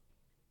Johnson.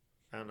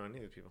 I don't know any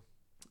of these people.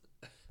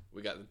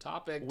 We got the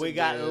topic. We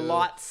got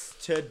lots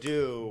to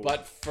do.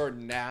 But for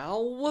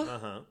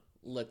now,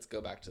 let's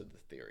go back to the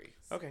theories.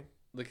 Okay.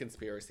 The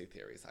conspiracy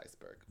theories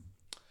iceberg.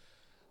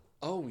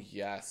 Oh,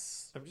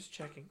 yes. I'm just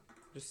checking.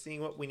 Just seeing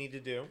what we need to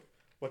do.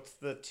 What's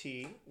the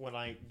T when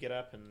I get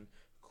up and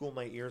cool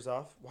my ears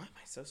off? Why am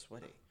I so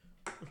sweaty?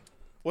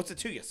 What's the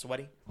 2, you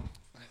sweaty?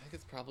 I think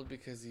it's probably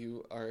because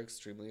you are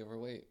extremely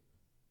overweight.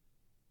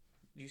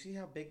 Do you see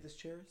how big this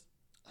chair is?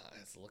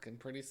 It's looking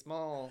pretty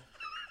small.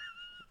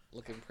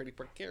 Looking pretty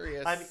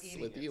precarious. I'm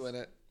eating with you in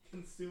it.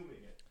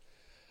 Consuming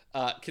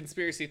it.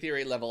 Conspiracy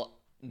theory level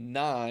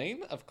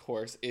 9, of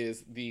course,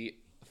 is the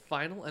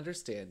final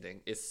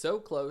understanding is so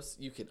close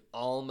you can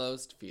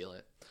almost feel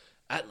it.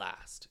 At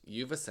last,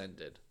 you've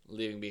ascended,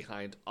 leaving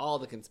behind all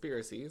the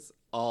conspiracies,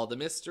 all the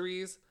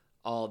mysteries,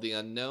 all the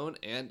unknown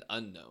and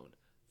unknown.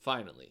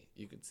 Finally,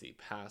 you can see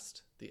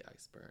past the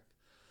iceberg.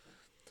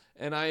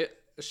 And I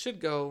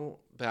should go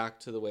back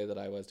to the way that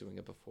I was doing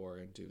it before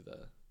and do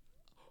the...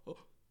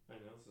 I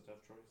know, it's a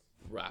tough choice.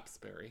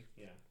 Raspberry.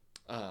 Yeah.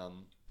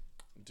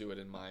 Do it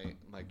in my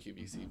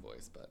QVC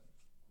voice, but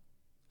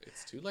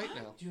it's too late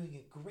now. Doing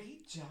a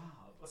great job.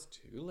 It's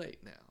too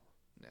late now.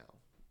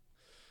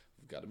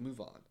 We've got to move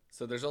on.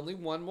 So there's only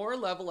one more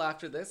level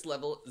after this,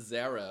 level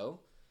 0.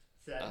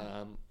 Zed.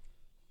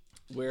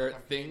 Where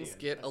things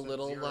get a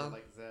little...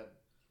 like Zed.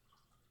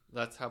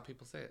 That's how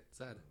people say it,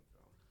 Zed.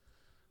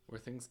 Where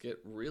things get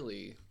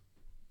really...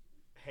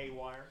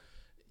 haywire.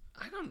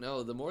 I don't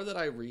know. The more that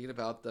I read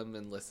about them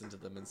and listen to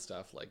them and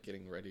stuff, like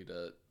getting ready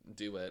to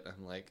do it,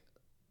 I'm like,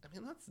 I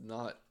mean, that's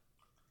not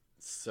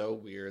so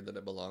weird that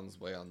it belongs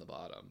way on the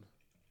bottom.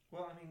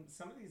 Well, I mean,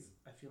 some of these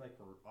I feel like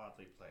were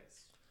oddly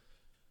placed.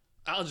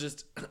 I'll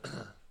just...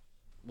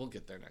 we'll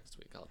get there next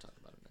week. I'll talk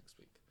about it next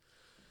week.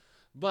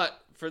 But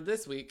for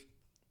this week,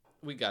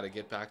 we got to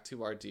get back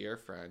to our dear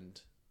friend,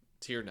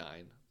 Tier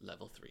 9,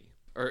 Level 3.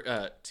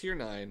 Or Tier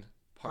 9,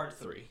 Part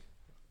 3.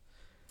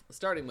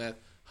 Starting with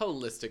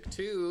holistic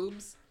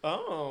tubes.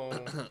 Oh.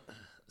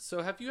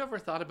 So have you ever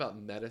thought about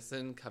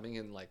medicine coming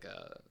in like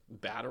a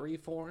battery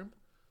form?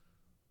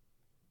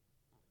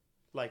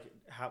 Like,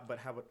 how do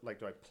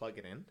I plug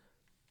it in?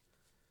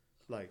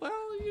 Like,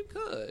 Well, you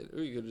could.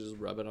 Or you could just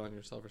rub it on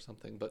yourself or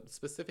something. But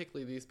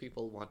specifically, these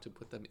people want to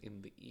put them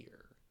in the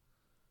ear.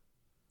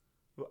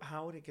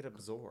 how would it get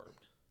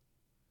absorbed?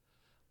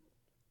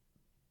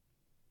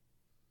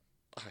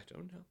 I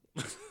don't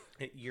know.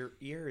 Your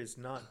ear is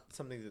not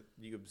something that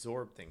you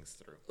absorb things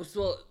through.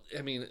 Well,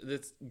 I mean,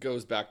 this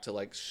goes back to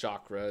like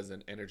chakras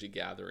and energy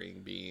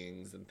gathering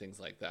beings and things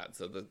like that.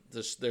 So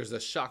there's a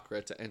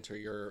chakra to enter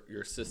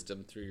your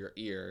system through your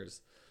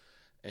ears,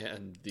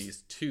 and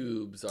these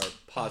tubes are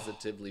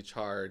positively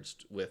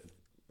charged with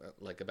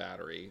like a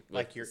battery, with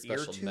like your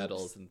special ear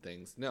metals tubes? and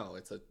things. No,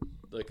 it's a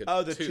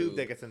the tube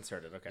that gets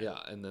inserted. Okay. Yeah,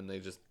 and then they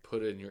just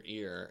put it in your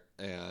ear,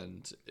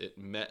 and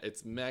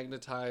it's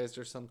magnetized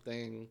or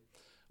something.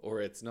 Or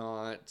it's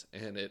not,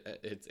 and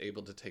it's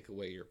able to take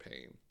away your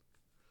pain.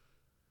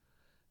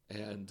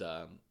 And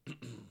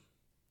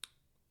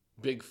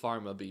Big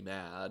Pharma be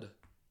mad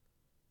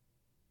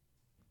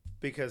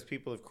Because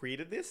people have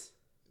created this?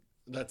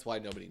 That's why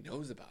nobody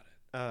knows about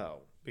it. Oh,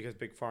 because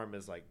Big Pharma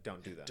is like,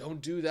 don't do that.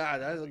 Don't do that.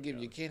 That'll give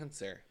you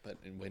cancer. But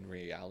in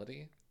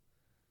reality,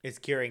 it's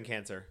curing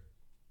cancer.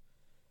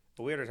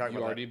 But we already talked about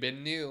that. You already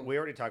been new. We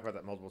already talked about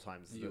that multiple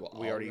times. We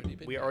already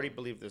already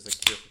believe there's a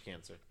cure for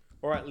cancer.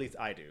 Or at least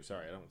I do.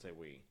 Sorry, I don't say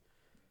we.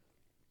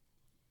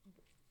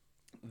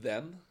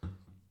 Them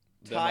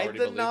tied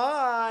the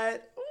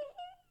knot.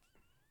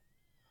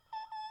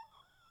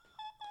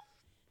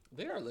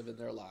 They are living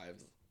their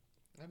lives.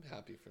 I'm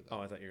happy for them. Oh,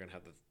 I thought you were going to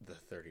have the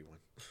 31.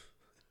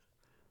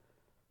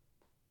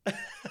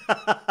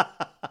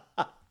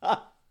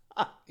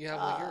 Yeah,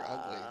 well, you're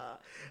ugly.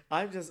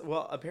 I'm just,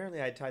 well,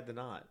 apparently I tied the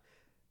knot.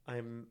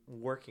 I'm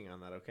working on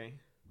that, okay?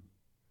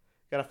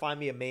 Gotta find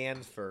me a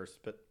man first,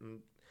 but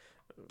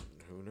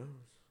who knows?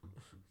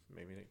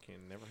 Maybe it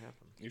can never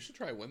happen. You should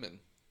try women.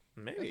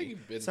 Maybe. I think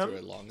you've been through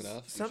it long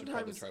enough.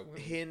 Sometimes try women.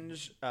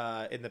 Hinge,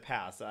 in the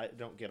past, I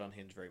don't get on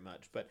Hinge very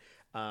much, but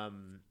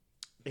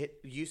it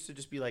used to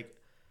just be like,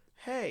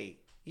 hey,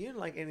 you didn't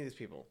like any of these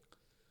people.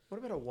 What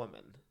about a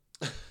woman?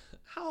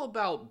 How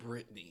about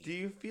Brittany? Do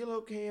you feel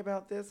okay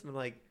about this? And I'm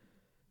like,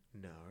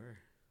 no.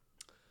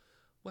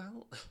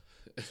 Well,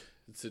 it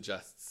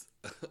suggests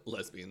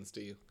lesbians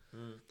to you.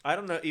 I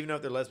don't even know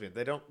if they're lesbian.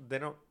 They don't.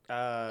 No,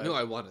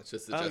 I want it to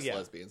suggest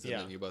lesbians, and yeah.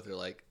 then you both are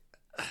like,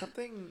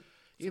 something.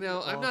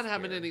 I'm not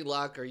having any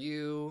luck. Are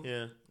you?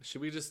 Yeah. Should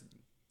we just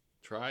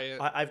try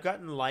it? I've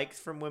gotten likes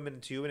from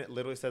women too, and it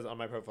literally says on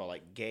my profile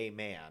like "gay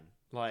man,"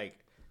 like,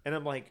 and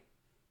I'm like,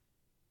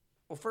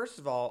 well, first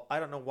of all,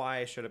 I don't know why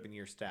I showed up in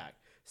your stack.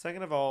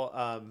 Second of all,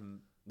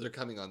 they're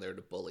coming on there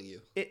to bully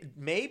you. It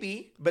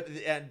maybe, but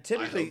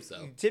typically, I hope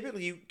so.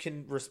 Typically you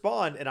can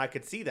respond, and I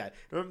could see that.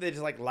 Remember, they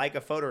just like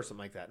a photo or something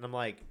like that, and I'm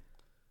like,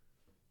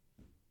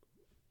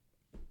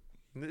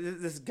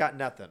 this got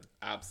nothing.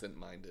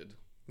 Absent-minded.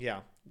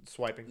 Yeah,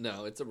 swiping.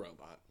 No, it's a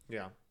robot.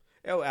 Yeah.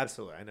 Oh,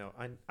 absolutely. I know.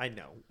 I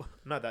know. I'm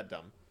not that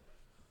dumb.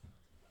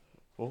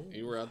 Oh.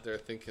 You were out there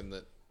thinking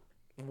that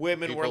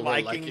women were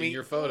liking me.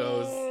 Your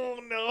photos. Oh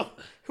no!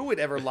 Who would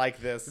ever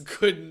like this?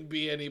 Couldn't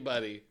be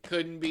anybody.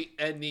 Couldn't be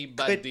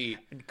anybody.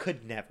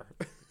 Could never.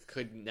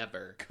 Could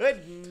never.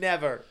 Could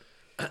never.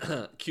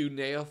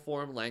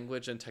 Cuneiform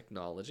language and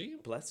technology.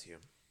 Bless you.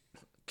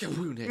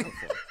 Cuneiform.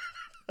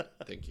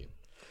 Thank you.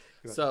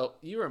 So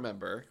you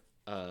remember,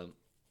 what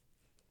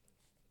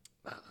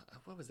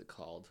was it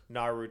called?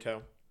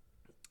 Naruto.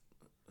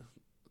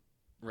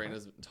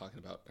 Raina's talking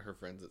about her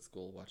friends at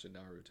school watching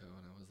Naruto,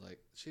 and I was like,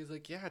 she's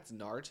like, yeah, it's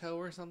Naruto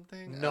or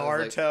something.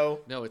 Naruto.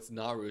 Like, no, it's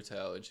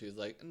Naruto, and she was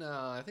like, no,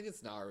 I think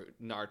it's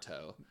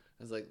Naruto.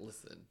 I was like,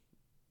 listen,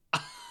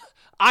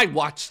 I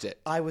watched it.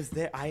 I was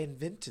there. I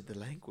invented the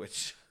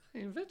language.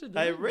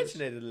 I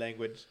originated the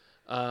language.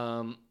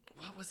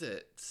 What was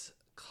it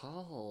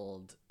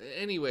called?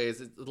 Anyways,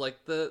 it's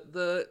like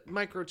the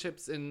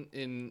microchips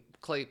in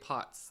clay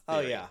pots theory.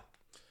 Oh yeah.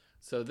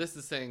 So this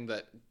is saying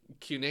that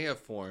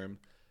cuneiform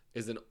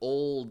is an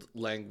old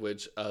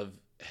language of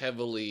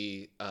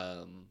heavily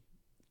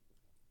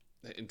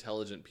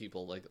intelligent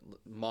people, like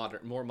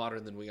more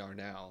modern than we are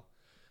now.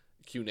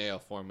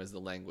 Cuneiform is the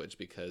language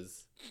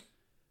because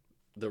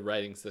the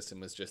writing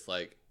system was just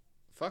like,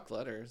 fuck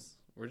letters.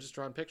 We're just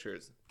drawing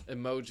pictures.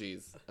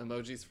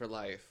 Emojis for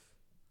life.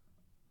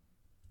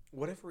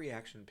 What if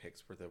reaction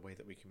pics were the way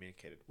that we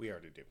communicated? We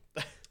already do.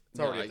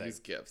 I use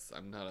GIFs.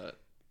 I'm not a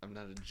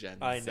Gen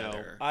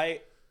Setter.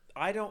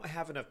 I don't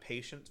have enough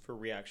patience for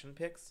reaction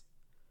pics.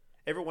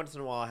 Every once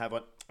in a while,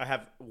 I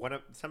have one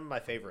of some of my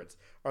favorites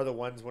are the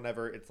ones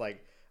whenever it's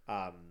like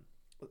a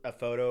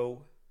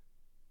photo,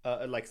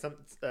 like some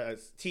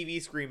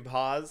TV screen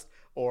pause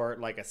or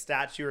like a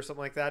statue or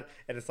something like that,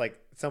 and it's like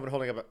someone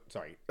holding up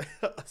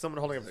someone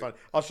holding up a phone.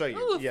 I'll show you.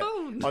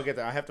 Phone. I'll get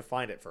there. I have to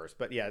find it first,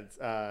 but yeah, it's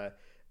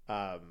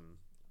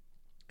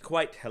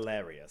quite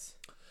hilarious.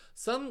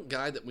 Some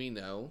guy that we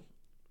know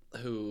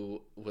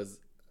who was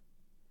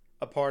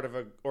a part of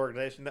an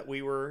organization that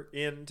we were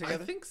in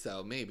together? I think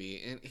so,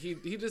 maybe. And he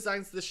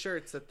designs the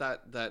shirts at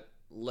that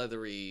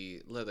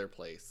leather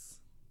place.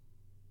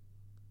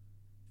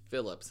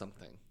 Philip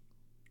something.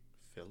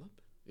 Philip?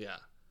 Yeah.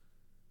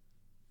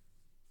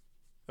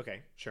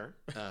 Okay, sure.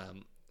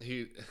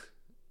 He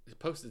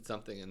posted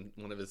something, and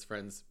one of his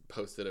friends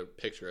posted a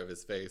picture of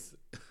his face,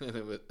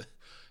 and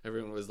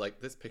everyone was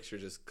like, "This picture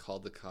just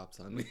called the cops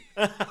on me."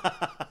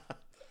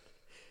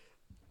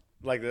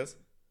 Like this.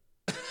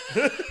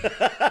 What does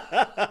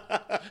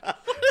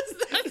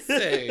that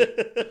say?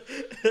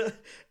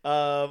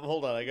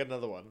 Hold on, I got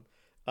another one.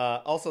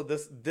 Also,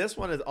 this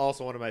one is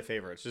also one of my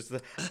favorites. Just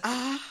the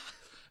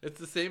It's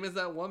the same as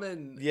that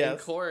woman in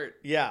court.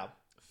 Yeah.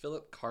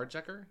 Philip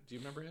Carjacker. Do you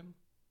remember him?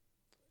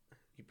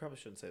 You probably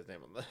shouldn't say his name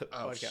on the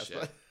podcast.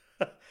 Shit.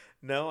 But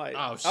no,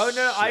 no, shit.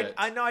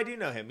 I know I do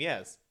know him.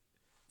 Yes,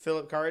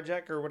 Philip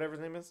Carjack or whatever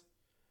his name is.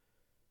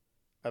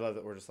 I love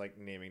that we're just like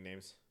naming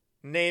names.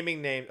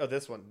 Naming names. Oh,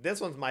 this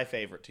one's my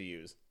favorite to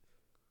use.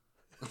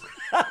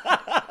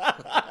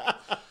 I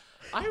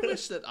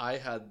wish that I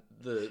had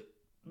the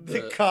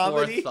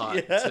comedy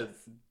forethought to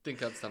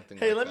think up something.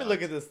 Hey, like let me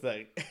look at this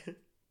thing.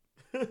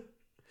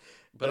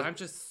 But I'm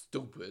just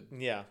stupid.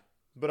 Yeah,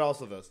 but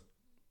also this.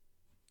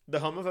 The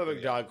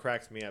homophobic dog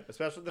cracks me up,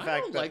 especially the fact I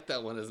don't like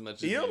that one as much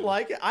as you. You don't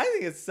like it? I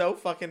think it's so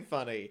fucking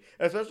funny,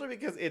 especially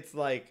because it's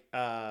like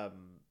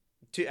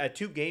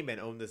two gay men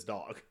own this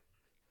dog,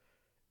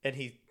 and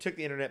he took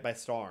the internet by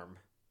storm.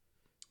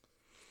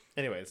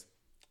 Anyways,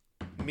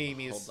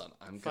 memes. Hold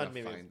on, I'm gonna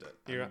find it.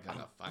 You're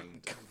gonna find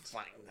it.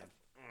 Find it.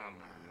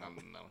 I'm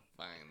gonna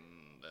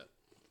find it.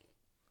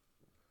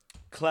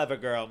 Clever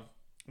girl,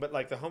 but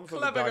like the homophobic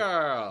Clever dog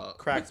girl.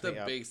 cracks Put me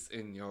the up. bass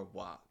in your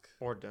walk.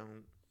 Or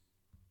don't.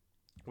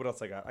 What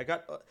else I got?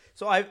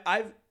 So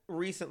I've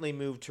recently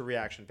moved to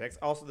reaction pics.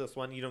 Also, this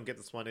one you don't get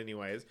this one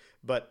anyways,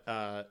 but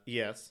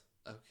yes,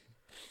 Okay.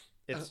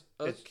 it's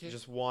okay.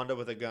 just Wanda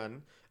with a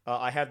gun.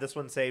 I have this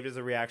one saved as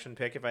a reaction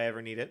pic if I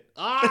ever need it.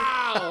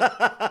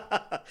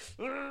 Oh!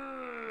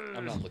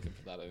 I'm not looking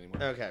for that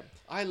anymore. Okay.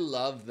 I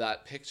love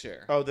that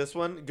picture. Oh, this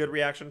one, good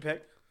reaction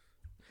pic.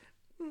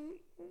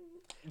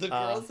 The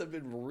girls have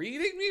been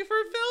reading me for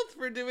filth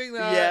for doing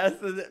that. Yes.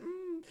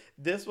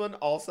 This one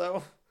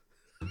also.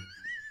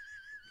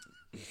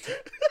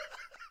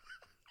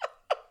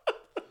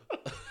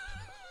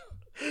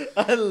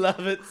 I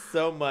love it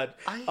so much.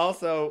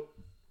 Also,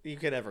 you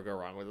can never go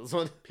wrong with this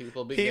one.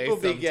 People be gay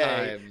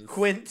sometimes.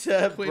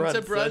 Quinta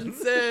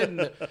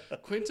Brunson.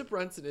 Quinta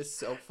Brunson is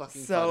so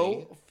fucking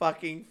funny.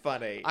 Fucking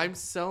funny. I'm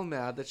so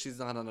mad that she's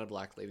not on a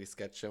Black Lady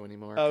sketch show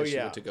anymore. Oh, She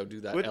yeah. went to go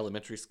do that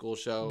elementary school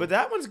show. But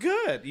that one's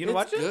good. You know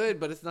watch it? It's good,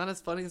 but it's not as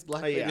funny as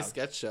Black Lady yeah.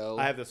 sketch show.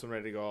 I have this one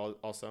ready to go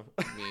also.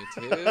 Me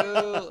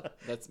too.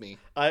 That's me.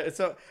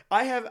 So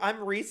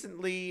I'm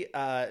recently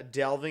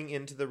delving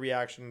into the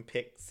reaction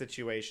pic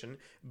situation,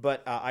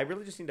 but I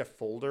really just need a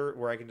folder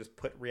where I can just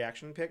put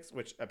reaction pics,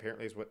 which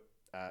apparently is what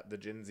the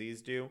Gen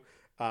Zs do.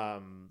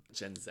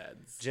 Gen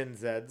Zs. Gen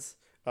Zs.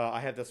 I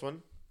have this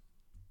one.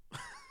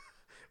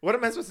 What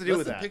am I supposed to do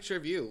with that? That's a picture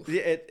of you.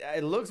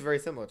 It looks very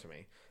similar to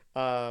me.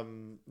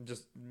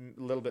 Just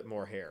a little bit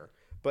more hair,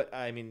 but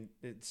I mean,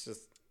 it's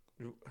just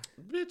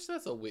Bitch,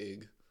 that's a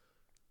wig.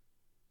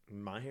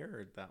 my hair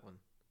or that one.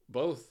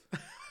 Both.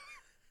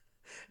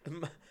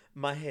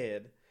 My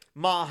head.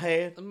 My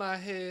head.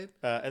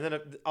 And then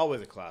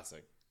always a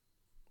classic.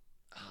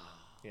 Oh,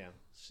 Yeah.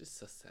 she's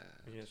so sad.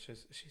 Yeah,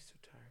 she's so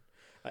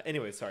tired.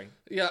 Anyway, sorry.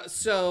 Yeah,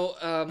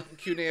 so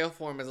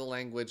cuneiform is a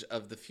language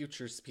of the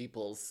future's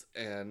peoples,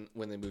 and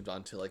when they moved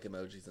on to like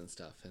emojis and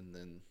stuff, and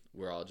then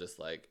we're all just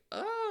like,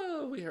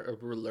 oh, we're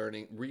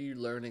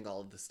relearning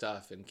all of the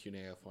stuff, and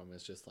cuneiform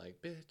is just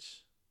like, bitch,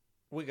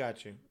 We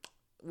got you.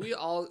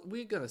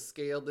 we're gonna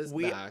scale this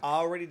We back.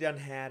 already done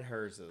had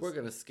hers. We're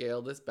gonna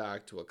scale this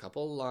back to a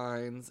couple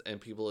lines,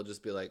 and people will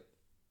just be like,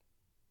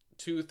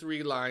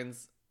 2-3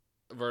 lines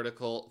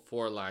vertical,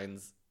 4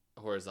 lines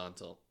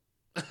horizontal.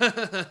 Love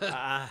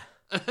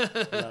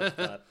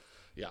that.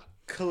 Yeah.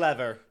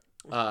 Clever.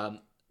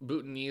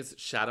 Bhutanese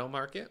shadow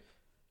market.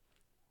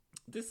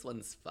 This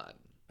one's fun.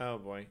 Oh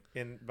boy.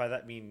 And by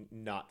that mean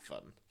not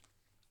fun.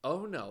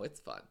 Oh no, it's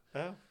fun.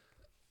 Oh.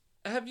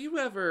 Have you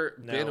ever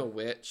been No. a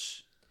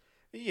witch?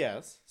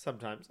 Yes,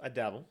 sometimes I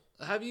dabble.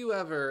 Have you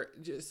ever,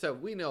 so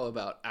we know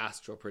about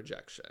astral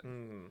projection.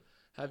 Mm.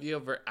 Have you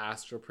ever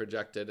astral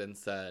projected and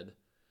said,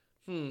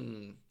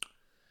 you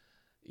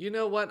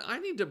know what? I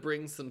need to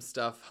bring some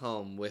stuff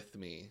home with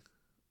me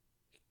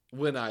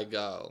when I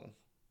go.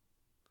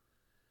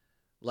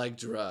 Like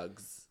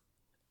drugs.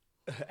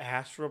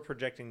 Astral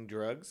projecting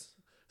drugs?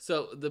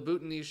 So the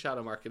Bhutanese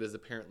shadow market is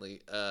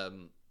apparently,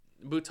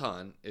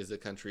 Bhutan is a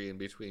country in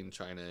between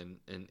China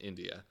and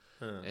India.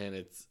 Huh. And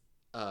it's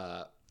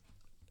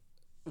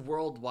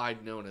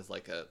worldwide known as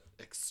like a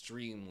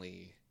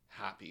extremely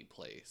happy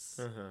place.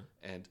 Uh-huh.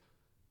 And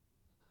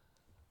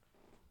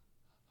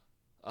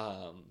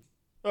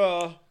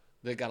Oh.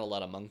 they got a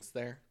lot of monks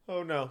there.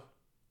 Oh no.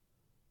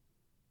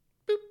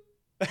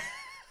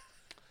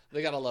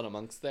 They got a lot of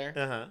monks there.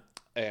 Uh-huh.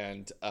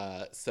 And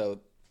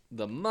so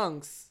the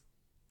monks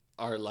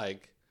are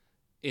like,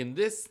 in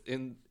this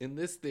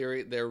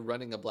theory, they're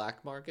running a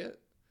black market.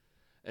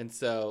 And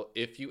so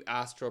if you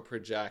astral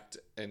project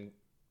and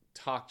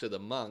talk to the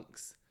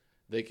monks,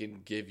 they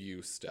can give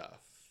you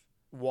stuff.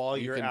 While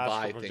You you're can astral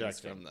buy projecting. things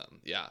from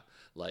them. Yeah.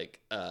 Like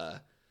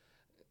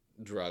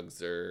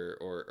drugs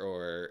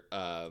or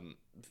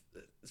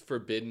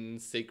forbidden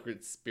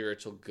sacred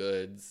spiritual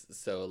goods.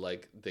 So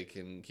like they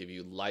can give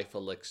you life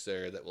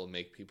elixir that will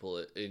make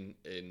people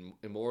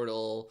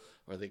immortal,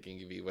 or they can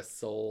give you a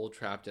soul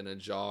trapped in a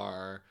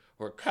jar,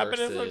 or curses.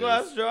 Happiness in a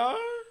glass jar?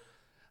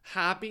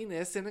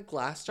 Happiness in a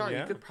glass jar.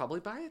 Yeah. You could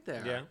probably buy it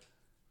there. Yeah.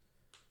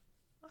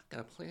 I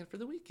got a plan for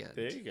the weekend.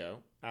 There you go.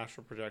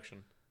 Astral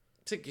projection.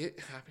 To get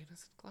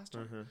happiness in a glass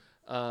jar.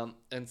 Mm-hmm.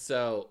 And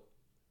so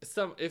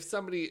if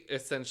somebody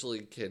essentially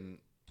can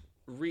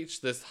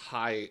reach this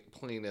high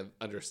plane of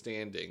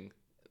understanding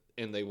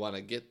and they want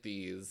to get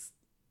these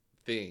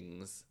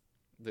things,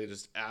 they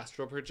just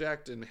astral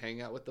project and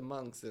hang out with the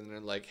monks, and they're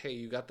like, hey,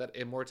 you got that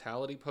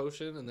immortality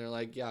potion? And they're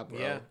like, yeah, bro.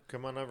 Yeah,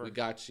 come on over. We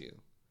got you.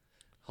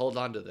 Hold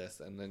on to this.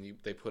 And then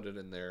they put it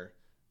in their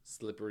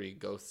slippery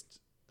ghost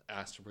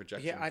astral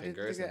projection Yeah, I didn't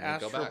think fingers that and then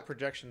go astral back.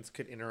 projections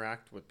could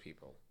interact with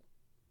people.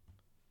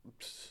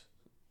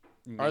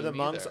 Me Are the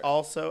monks neither.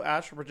 also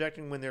astral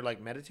projecting when they're like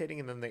meditating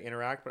and then they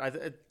interact? But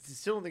I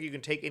still don't think you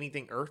can take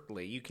anything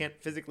earthly. You can't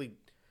physically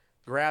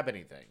grab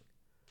anything.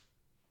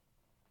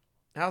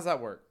 How's that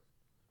work?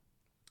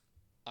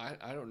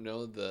 I don't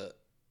know the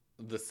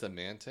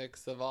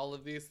semantics of all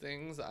of these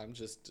things. I'm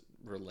just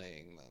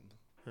relaying them.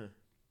 Huh.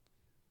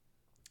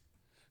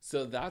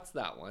 So that's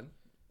that one.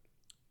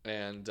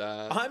 And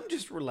I'm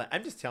just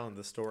telling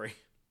the story.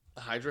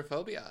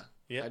 hydrophobia.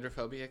 Yeah.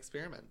 Hydrophobia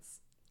experiments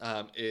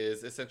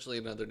is essentially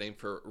another name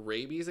for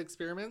rabies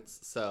experiments.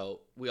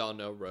 So we all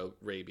know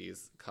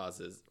rabies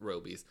causes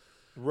rabies.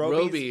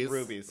 Rubies.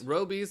 Rubies.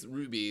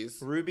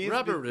 Rubies,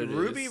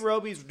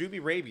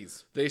 doobie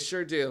rabies. They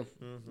sure do.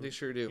 Mm-hmm. They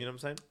sure do. You know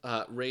what I'm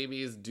saying?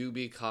 Rabies do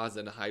be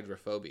causing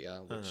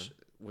hydrophobia, which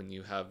when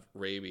you have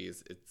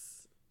rabies,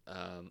 it's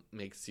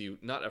makes you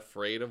not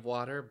afraid of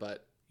water,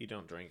 but you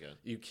don't drink it.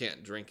 You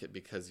can't drink it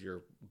because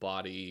your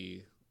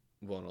body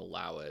won't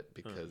allow it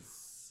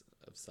because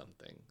of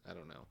something. I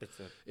don't know.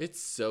 It's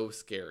so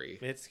scary.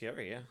 It's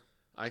scary, yeah.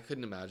 I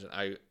couldn't imagine.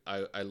 I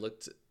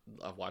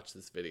watched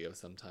this video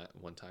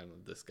one time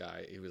of this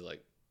guy. He was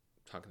like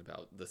talking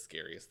about the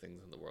scariest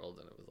things in the world,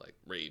 and it was like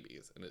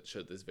rabies, and it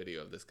showed this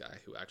video of this guy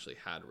who actually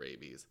had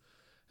rabies,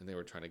 and they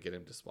were trying to get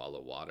him to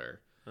swallow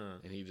water,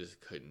 and he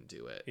just couldn't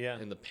do it. Yeah,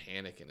 and the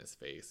panic in his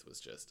face was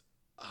just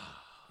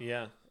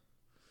yeah.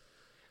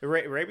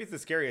 Rabies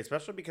is scary,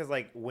 especially because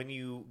like when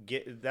you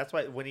get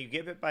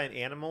bit by an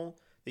animal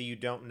that you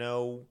don't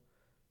know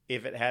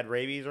if it had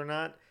rabies or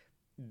not,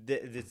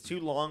 it's too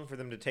long for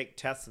them to take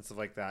tests and stuff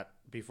like that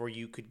before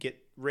you could get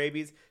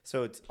rabies.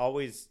 So it's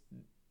always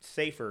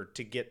safer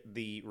to get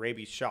the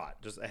rabies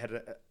shot just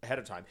ahead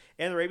of time.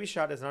 And the rabies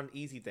shot is not an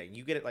easy thing.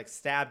 You get it like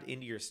stabbed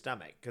into your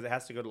stomach because it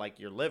has to go to like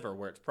your liver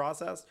where it's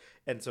processed.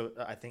 And so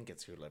I think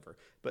it's your liver,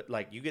 but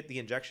like you get the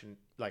injection,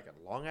 like a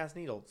long ass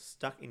needle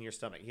stuck in your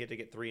stomach. You had to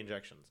get 3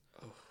 injections.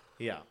 Oh.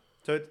 Yeah.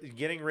 So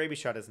getting rabies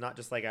shot is not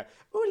just like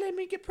let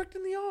me get pricked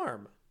in the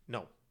arm.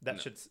 No,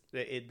 shit's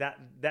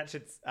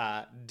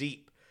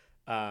deep.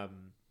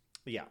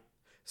 Yeah.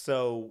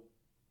 So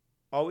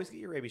always get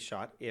your rabies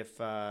shot if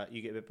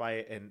you get bit by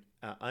an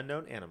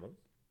unknown animal.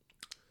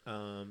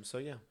 So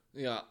yeah.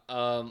 Yeah.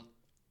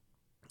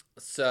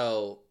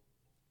 So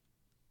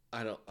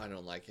I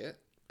don't like it.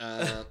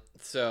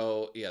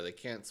 So yeah, they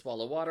can't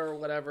swallow water or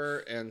whatever,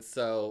 and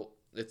so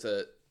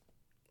the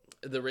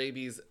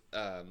rabies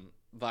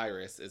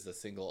virus is a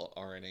single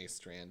RNA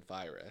strand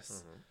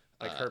virus,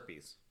 like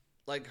herpes.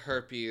 Like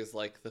herpes,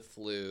 like the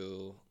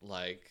flu,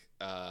 like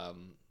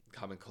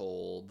common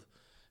cold,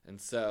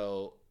 and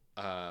so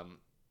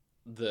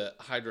the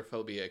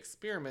hydrophobia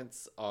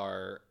experiments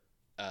are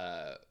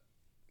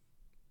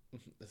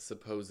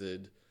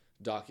supposed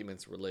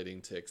documents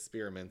relating to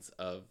experiments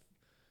of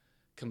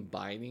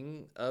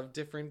combining of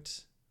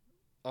different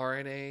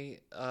RNA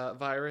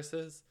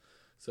viruses.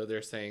 So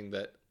they're saying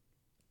that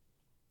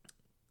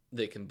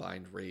they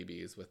combined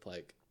rabies with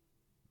like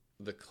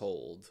the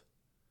cold,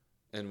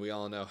 and we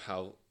all know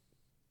how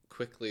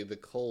quickly the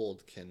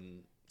cold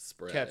can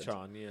spread. Catch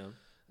on, yeah.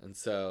 And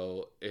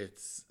so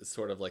it's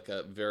sort of like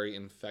a very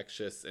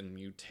infectious and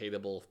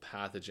mutatable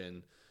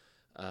pathogen.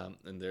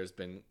 And there's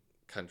been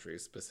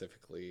countries,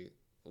 specifically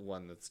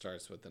one that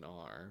starts with an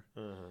R,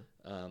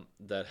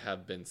 that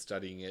have been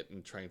studying it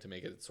and trying to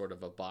make it sort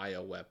of a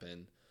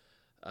bioweapon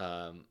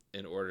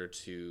in order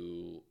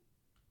to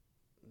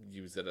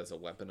use it as a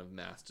weapon of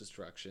mass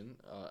destruction,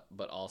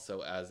 but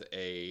also as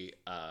a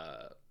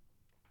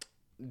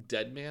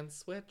dead man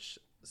switch.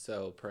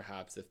 So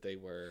perhaps if they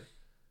were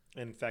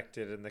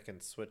infected and they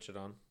can switch it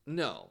on.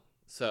 No.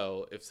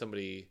 So if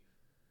somebody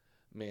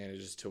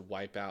manages to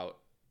wipe out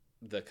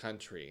the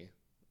country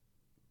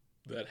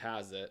that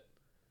has it,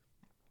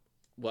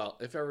 well,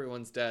 if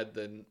everyone's dead,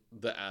 then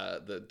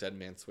the dead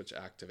man switch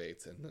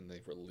activates, and then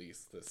they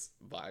release this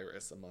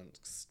virus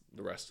amongst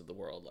the rest of the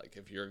world. Like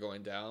if we're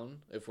going down,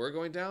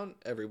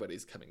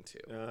 everybody's coming too.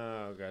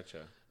 Oh,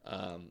 gotcha.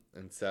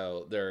 And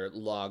so there are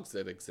logs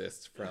that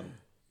exist from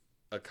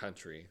a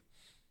country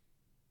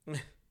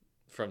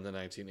from the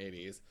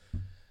 1980s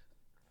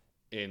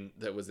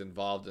that was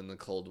involved in the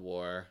Cold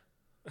War.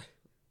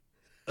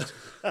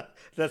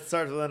 That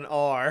starts with an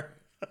R.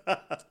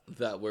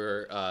 That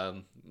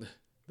were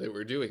they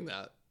were doing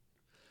that,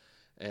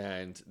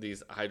 and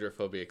these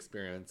hydrophobia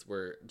experiments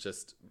were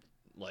just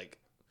like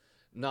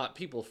not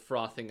people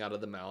frothing out of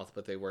the mouth,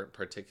 but they weren't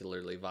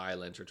particularly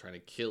violent or trying to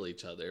kill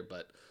each other.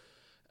 But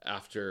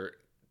after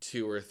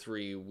 2 or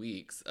 3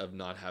 weeks of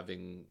not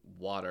having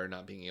water,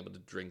 not being able to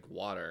drink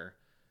water,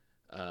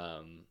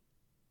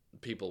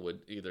 people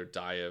would either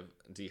die of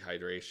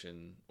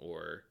dehydration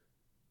or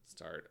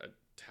start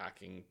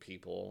attacking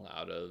people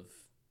out of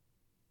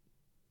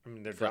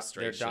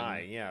frustration. They're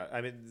dying, yeah. I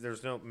mean,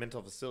 there's no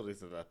mental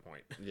facilities at that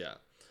point. Yeah.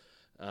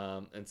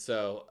 And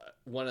so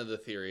one of the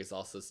theories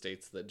also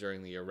states that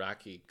during the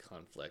Iraqi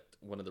conflict,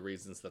 one of the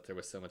reasons that there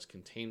was so much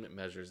containment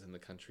measures in the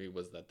country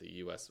was that the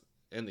U.S.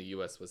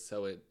 was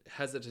so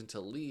hesitant to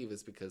leave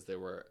is because there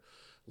were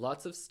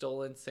lots of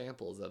stolen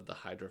samples of the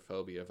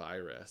hydrophobia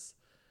virus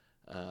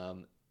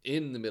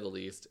in the Middle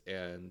East,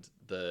 and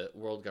the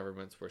world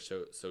governments were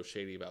so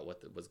shady about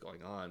what was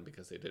going on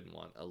because they didn't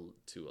want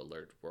to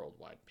alert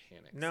worldwide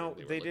panic. No,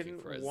 so they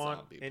didn't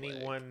want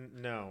anyone.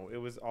 Plague. No, it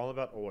was all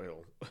about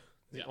oil.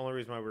 The only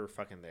reason why we were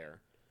fucking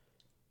there.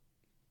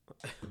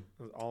 It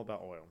was all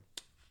about oil.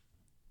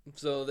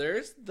 So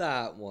there's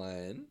that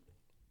one.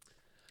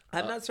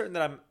 I'm not certain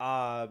that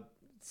I'm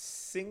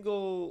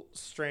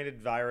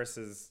single-stranded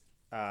viruses,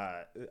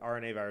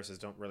 RNA viruses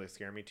don't really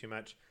scare me too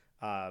much.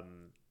 I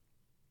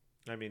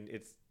mean,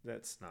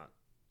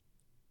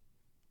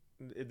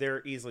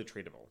 they're easily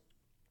treatable.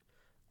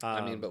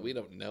 But we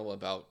don't know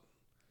about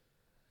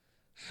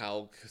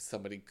how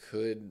somebody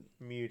could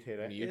mutate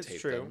it. It's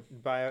true.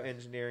 Them.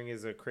 Bioengineering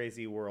is a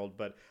crazy world,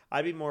 but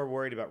I'd be more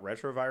worried about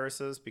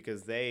retroviruses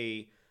because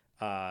they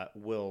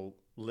will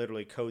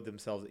literally code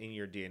themselves in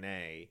your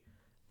DNA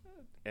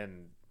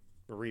and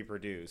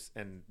reproduce,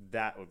 and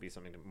that would be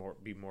something to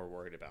be more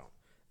worried about.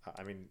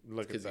 I mean,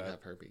 look at that. Because you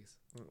have herpes.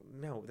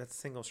 No, that's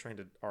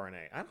single-stranded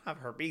RNA. I don't have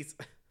herpes.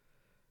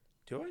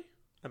 Do I?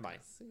 I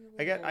might.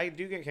 I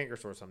do get canker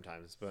sores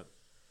sometimes, but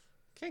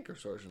canker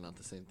sores are not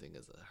the same thing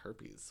as a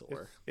herpes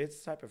sore.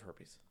 It's a type of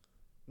herpes.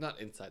 Not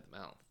inside the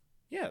mouth.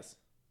 Yes.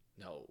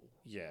 No.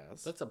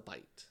 Yes. That's a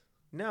bite.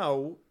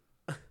 No.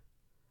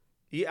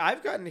 Yeah,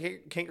 I've gotten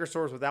canker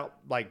sores without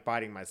like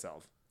biting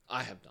myself.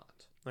 I have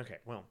not. Okay,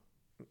 well,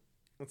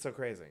 it's so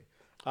crazy.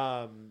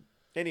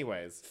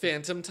 Anyways,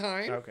 phantom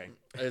time. Okay,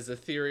 is a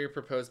theory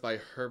proposed by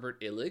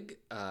Herbert Illig.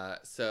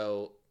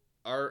 So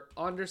our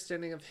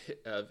understanding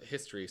of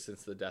history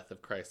since the death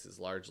of Christ is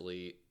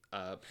largely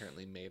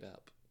apparently made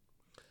up.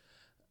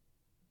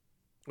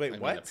 Wait,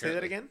 what? Say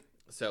that again.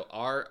 So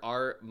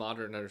our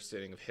modern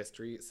understanding of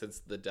history since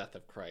the death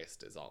of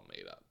Christ is all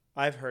made up.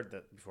 I've heard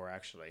that before,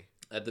 actually.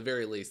 At the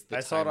very least, I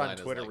saw it on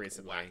Twitter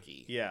recently.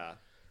 Wacky. Yeah.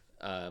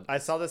 I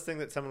saw this thing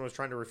that someone was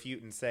trying to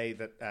refute and say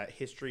that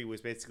history was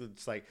basically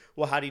just like,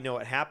 well, how do you know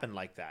it happened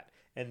like that?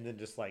 And then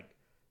just like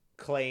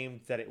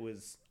claimed that it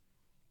was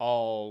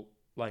all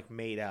like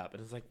made up.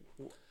 And it's like,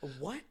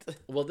 what?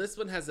 Well, this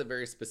one has a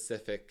very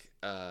specific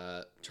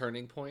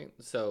turning point.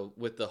 So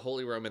with the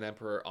Holy Roman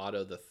Emperor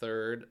Otto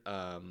III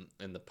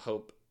and the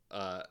Pope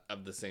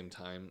of the same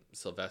time,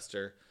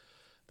 Sylvester,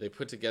 they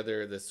put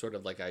together this sort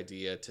of like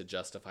idea to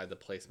justify the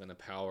placement of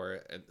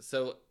power. And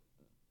so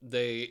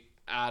they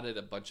added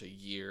a bunch of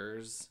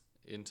years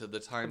into the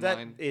timeline. That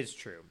is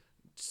true.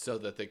 So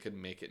that they could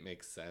make it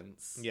make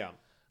sense. Yeah.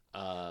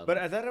 But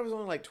I thought it was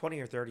only like 20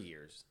 or 30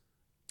 years.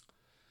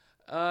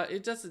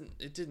 It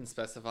didn't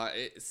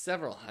specify.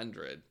 Several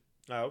hundred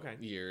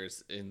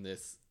years in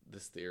this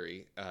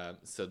theory.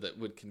 So that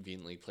would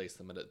conveniently place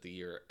them at the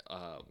year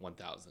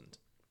 1000.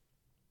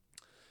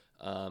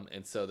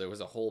 And so there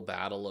was a whole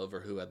battle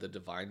over who had the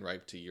divine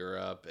right to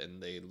Europe,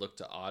 and they looked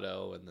to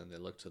Otto, and then they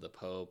looked to the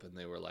Pope, and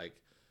they were like,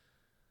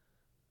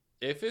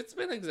 if it's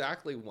been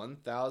exactly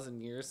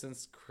 1,000 years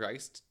since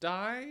Christ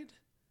died,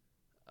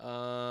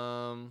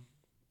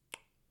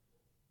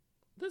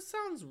 this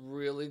sounds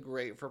really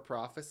great for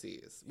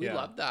prophecies. We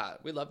love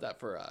that. We love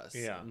that for us.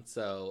 Yeah. And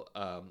so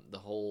the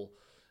whole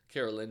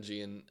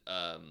Carolingian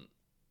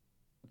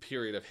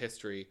period of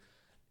history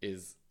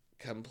is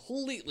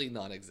completely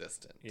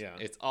non-existent. Yeah.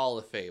 It's all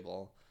a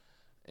fable.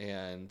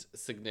 And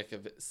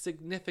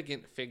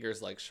significant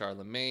figures like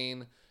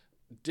Charlemagne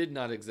did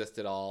not exist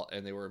at all,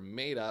 and they were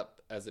made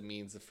up as a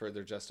means of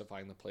further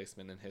justifying the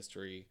placement in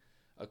history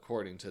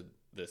according to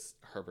this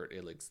Herbert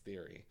Illig's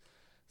theory.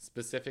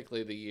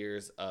 Specifically, the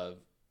years of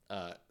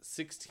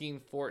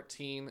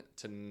 1614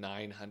 to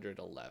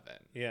 911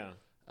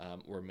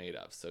 were made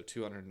up. So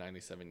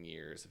 297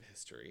 years of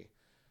history.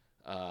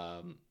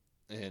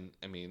 And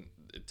I mean,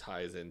 it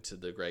ties into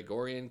the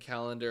Gregorian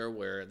calendar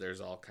where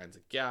there's all kinds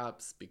of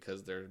gaps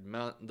because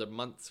the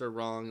months are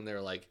wrong, and they're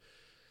like,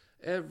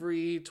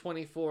 every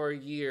 24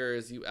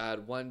 years you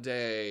add 1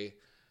 day,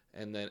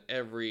 and then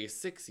every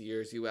 6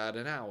 years you add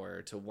an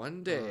hour to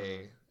 1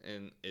 day.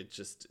 And it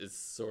just is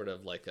sort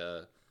of like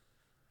a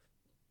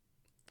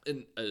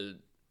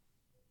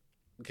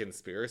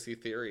conspiracy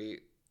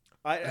theory.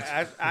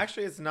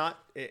 Actually, it's not.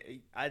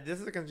 This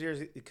is a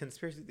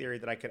conspiracy theory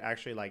that I could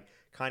actually like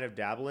kind of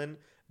dabble in,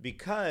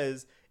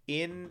 because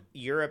in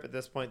Europe at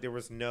this point there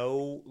was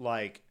no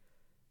like,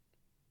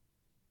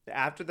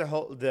 after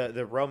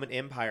the Roman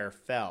Empire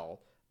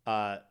fell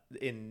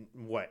in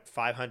what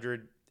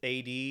 500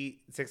 AD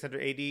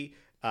 600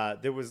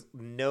 AD, there was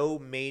no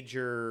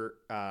major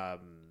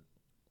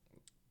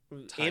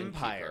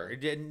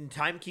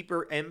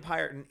timekeeper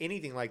empire,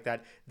 anything like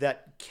that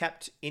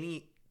kept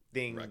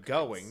anything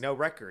going. No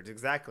records,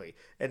 exactly.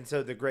 And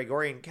so the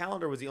Gregorian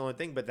calendar was the only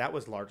thing, but that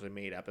was largely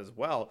made up as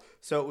well.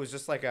 So it was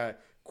just like a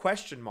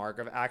question mark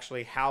of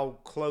actually how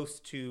close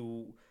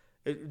to.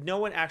 No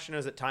one actually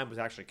knows that time was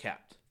actually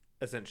kept,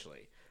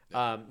 essentially.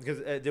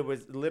 Because there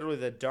was literally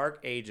the Dark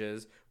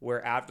Ages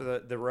where after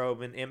the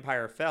Roman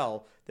Empire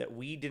fell, that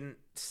we didn't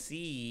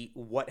see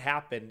what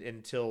happened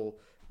until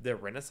the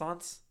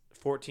Renaissance,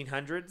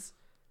 1400s.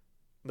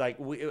 Like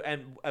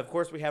and of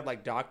course we have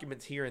like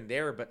documents here and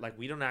there, but like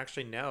we don't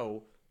actually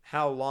know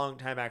how long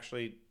time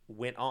actually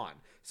went on.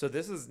 So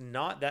this is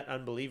not that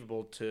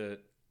unbelievable to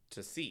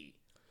see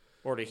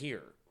or to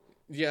hear.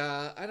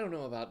 Yeah, I don't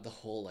know about the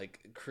whole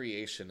like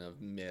creation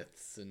of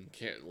myths and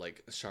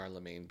like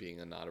Charlemagne being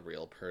not a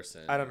real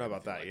person. I don't know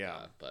about that, like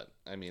yeah. But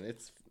I mean,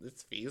 it's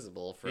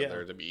feasible for Yeah.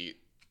 there to be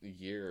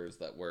years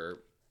that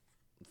were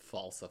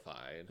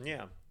falsified.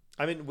 Yeah.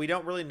 I mean, we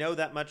don't really know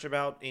that much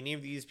about any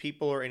of these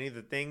people or any of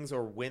the things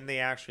or when they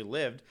actually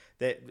lived.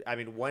 That I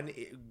mean, one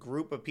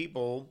group of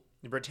people,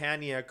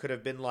 Britannia, could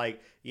have been like,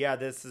 yeah,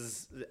 this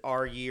is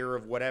our year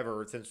of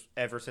whatever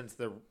ever since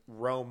the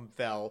Rome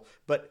fell.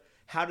 But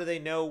how do they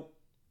know?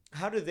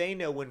 How do they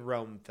know when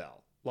Rome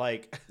fell?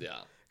 Like,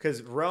 Yeah.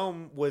 because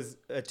Rome was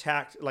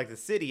attacked, like the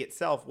city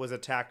itself was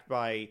attacked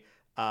by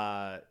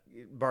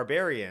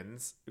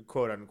barbarians,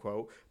 quote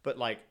unquote, but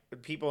like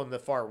people in the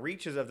far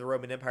reaches of the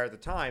Roman Empire at the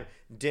time,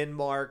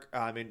 Denmark,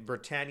 I mean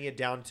Britannia,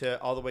 down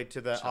to all the way to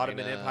the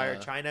Ottoman Empire,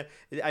 China.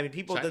 I mean,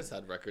 people China's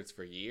had records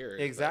for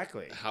years.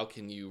 Exactly. How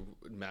can you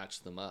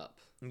match them up?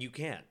 You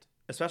can't.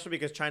 Especially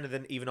because China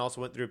then even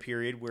also went through a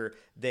period where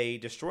they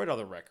destroyed all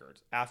the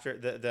records after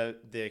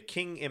the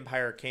Qing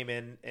Empire came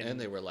in and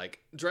they were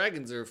like,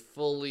 dragons are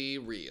fully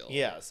real.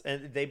 Yes,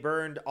 and they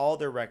burned all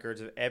their records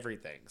of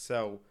everything.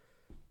 So,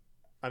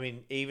 I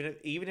mean, even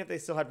if they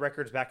still had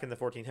records back in the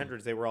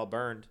 1400s, they were all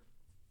burned.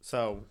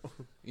 So,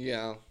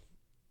 yeah.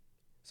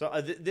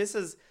 So this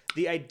is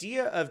the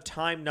idea of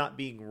time not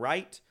being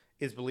right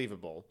is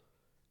believable.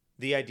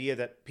 The idea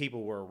that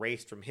people were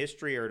erased from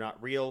history or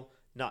not real,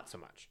 not so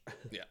much.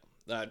 Yeah.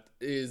 That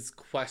is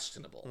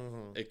questionable.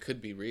 Mm-hmm. It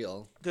could be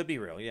real. Could be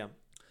real, yeah.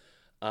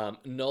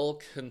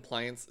 Null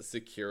compliance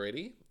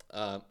security.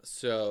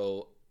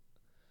 So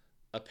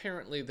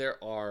apparently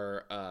there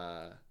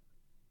are.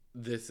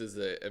 This is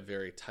a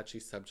very touchy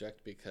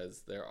subject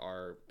because there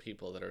are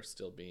people that are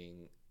still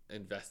being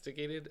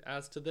investigated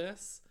as to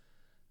this,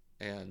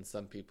 and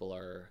some people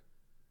are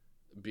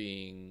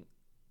being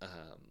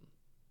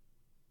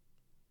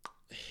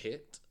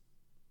hit.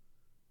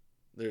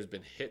 There's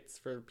been hits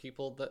for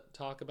people that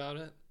talk about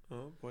it.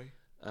 Oh boy.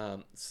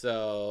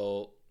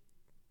 So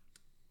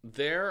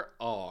there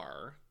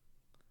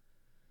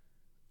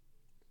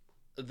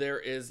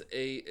is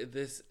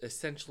this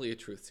essentially a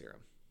truth serum.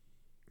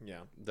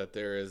 Yeah. That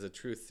there is a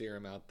truth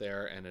serum out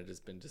there, and it has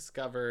been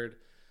discovered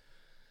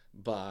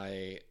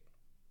by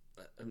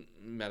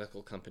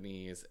medical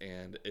companies,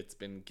 and it's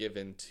been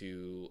given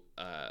to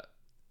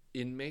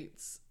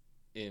inmates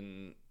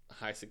in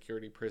high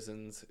security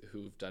prisons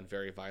who've done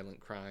very violent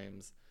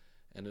crimes,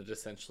 and it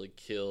essentially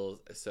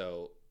kills.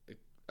 So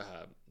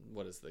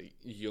what is the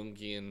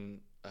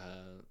Jungian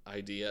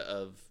idea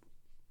of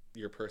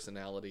your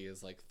personality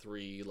is like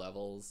 3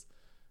 levels: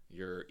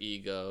 your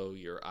ego,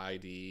 your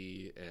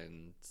ID,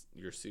 and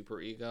your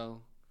super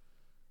ego.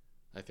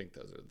 I think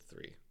those are the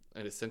 3.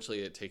 And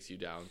essentially it takes you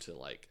down to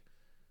like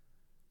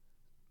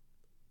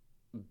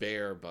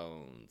bare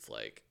bones,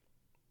 like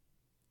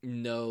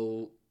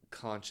no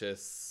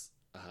conscious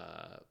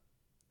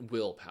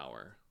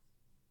willpower.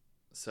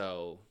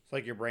 So it's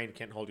like your brain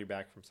can't hold you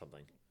back from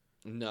something.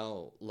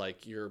 No,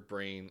 like your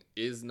brain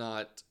is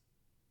not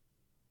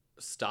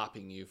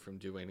stopping you from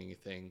doing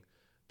anything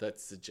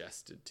that's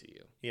suggested to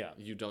you. Yeah.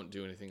 You don't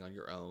do anything on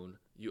your own.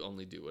 You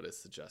only do what is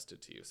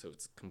suggested to you. So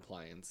it's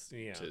compliance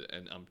to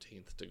an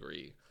umpteenth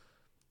degree.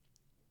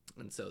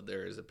 And so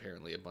there is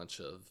apparently a bunch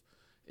of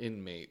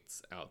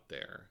inmates out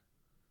there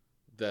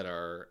that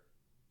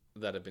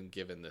have been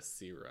given this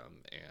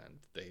serum, and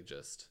they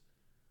just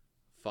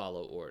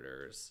follow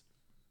orders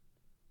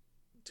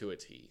to a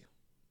T.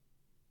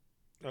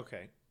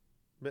 Okay.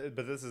 But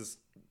this is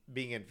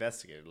being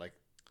investigated, like,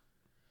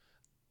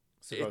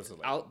 supposedly.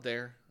 It's out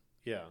there.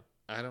 Yeah.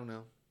 I don't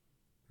know.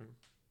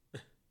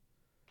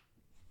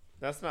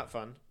 That's not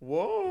fun.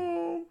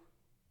 Whoa.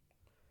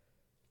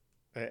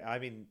 I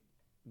mean,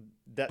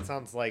 that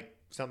sounds like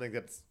something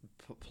that's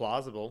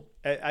plausible.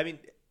 I mean,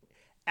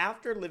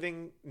 after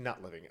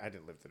not living, I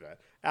didn't live through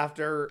that.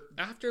 After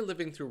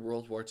living through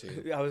World War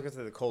II. I was going to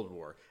say the Cold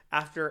War.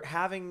 After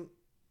having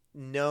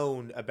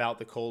known about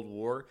the Cold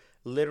War,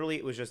 literally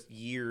it was just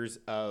years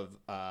of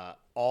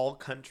all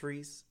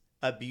countries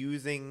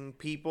abusing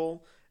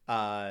people,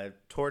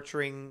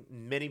 torturing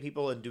many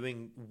people, and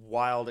doing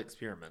wild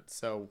experiments.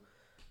 So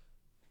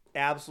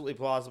absolutely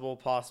plausible,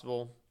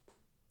 possible.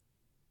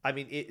 I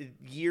mean,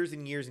 years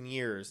and years and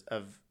years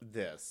of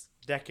this,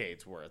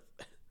 decades worth.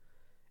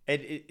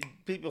 And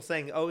people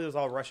saying, oh, it was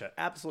all Russia.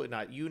 Absolutely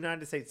not.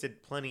 United States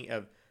did plenty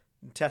of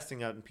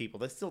testing on people.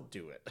 They still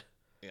do it.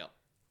 Yeah.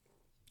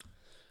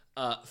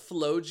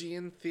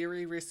 Phlogian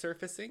theory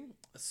resurfacing.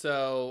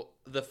 So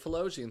the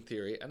Phlogian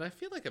theory, and I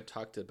feel like I've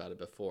talked about it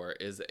before,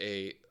 is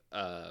a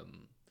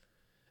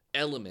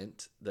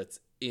element that's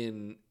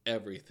in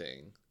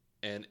everything,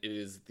 and it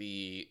is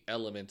the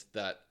element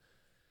that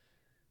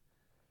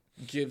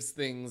gives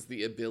things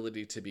the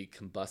ability to be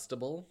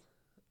combustible.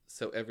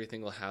 So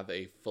everything will have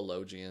a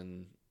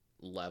Phlogian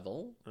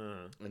level.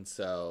 And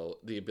so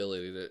the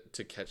ability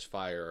to catch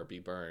fire or be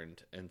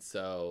burned. And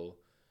so,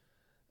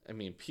 I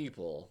mean,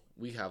 people,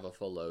 we have a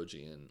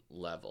Phologian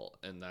level,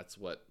 and that's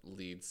what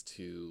leads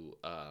to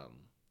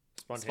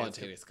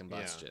spontaneous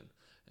combustion.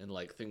 Yeah. And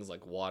like things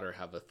like water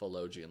have a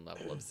Phologian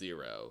level of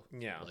 0.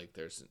 Yeah. Like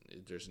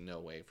there's no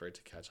way for it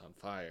to catch on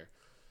fire.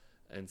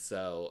 And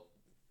so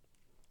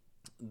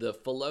the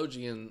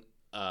Phologian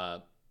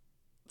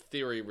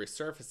theory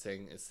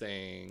resurfacing is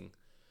saying,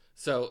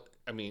 so,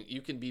 I mean,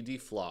 you can be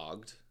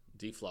deflogged.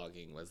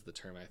 Deflogging was the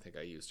term I think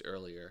I used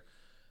earlier.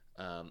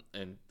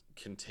 And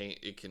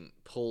it can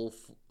pull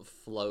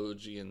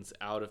Phologians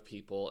out of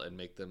people and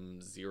make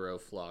them zero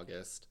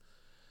floggist.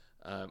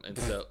 And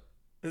so...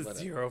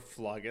 Zero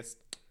floggist.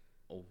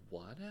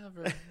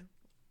 Whatever.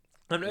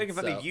 I'm not making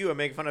fun of you. I'm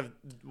making fun of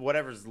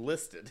whatever's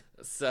listed.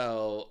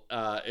 So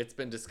it's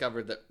been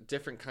discovered that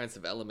different kinds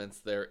of elements.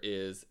 There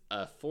is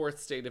a fourth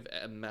state of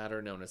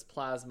matter known as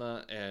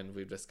plasma, and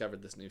we've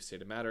discovered this new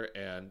state of matter,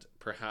 and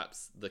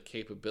perhaps the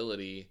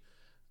capability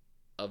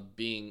of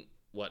being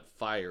what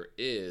fire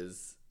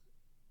is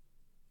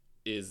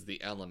the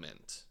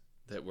element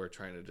that we're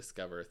trying to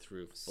discover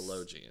through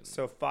Phologian.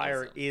 So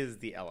fire is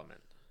the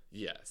element.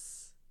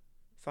 Yes.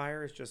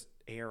 Fire is just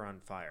air on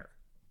fire.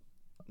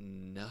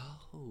 No.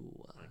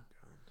 Oh my God.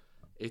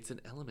 It's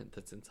an element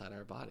that's inside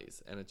our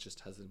bodies, and it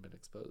just hasn't been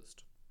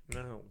exposed.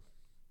 No.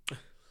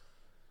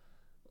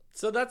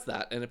 So that's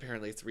that, and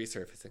apparently it's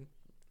resurfacing.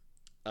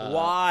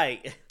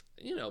 Why?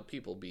 You know,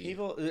 people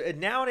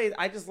nowadays.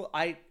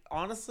 I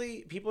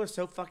honestly, people are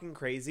so fucking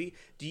crazy.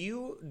 Do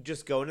you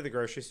just go into the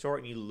grocery store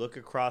and you look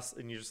across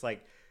and you're just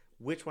like,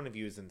 which one of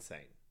you is insane?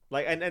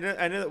 Like, I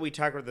know that we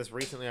talked about this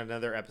recently on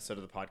another episode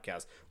of the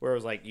podcast, where it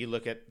was like you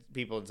look at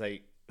people and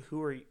say,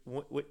 who are you?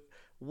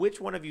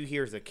 Which one of you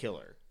here is a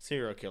killer,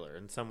 serial killer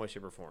in some way,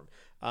 shape, or form?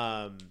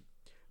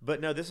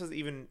 But no, this is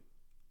even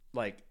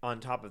like on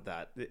top of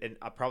that, and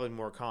probably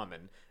more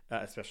common,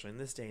 especially in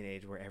this day and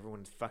age where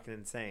everyone's fucking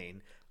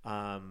insane.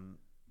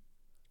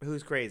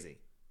 Who's crazy?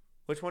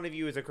 Which one of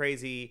you is a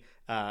crazy?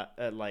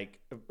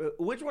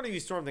 Which one of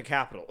you stormed the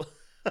Capitol?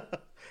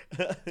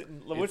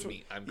 It's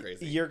me. I'm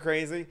crazy. You're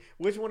crazy.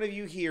 Which one of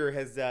you here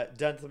has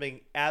done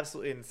something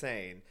absolutely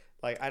insane?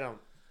 Like, I don't.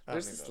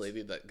 There's this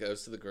lady that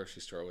goes to the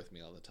grocery store with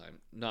me all the time.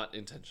 Not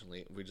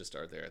intentionally. We just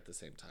are there at the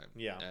same time.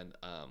 Yeah. And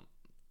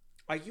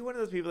are you one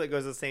of those people that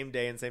goes the same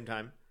day and same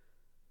time?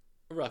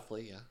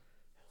 Roughly, yeah.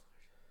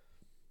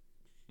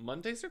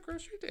 Mondays are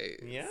grocery days.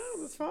 Yeah,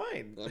 that's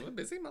fine. I'm a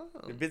busy mom.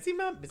 Busy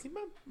mom.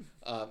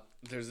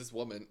 There's this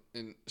woman,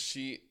 and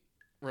she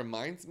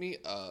reminds me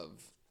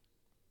of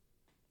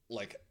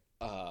like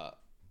a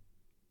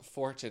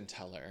fortune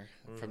teller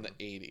from the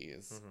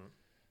 80s. Mm-hmm.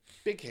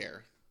 Big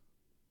hair.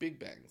 Big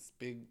bangs,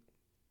 big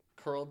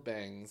curled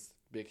bangs,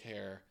 big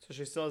hair. So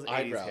she still has 80s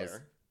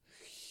eyebrows.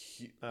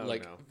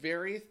 Hair.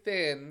 Very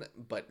thin,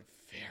 but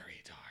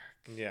very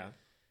dark. Yeah.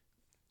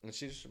 And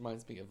she just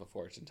reminds me of a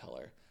fortune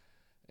teller.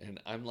 And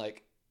I'm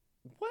like,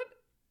 what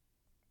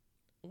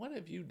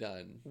have you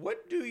done?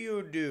 What do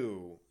you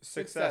do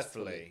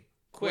successfully?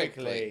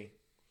 Quickly.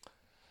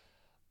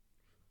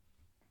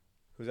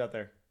 Who's out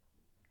there?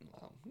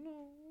 No.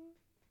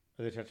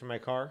 Are they touching my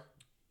car?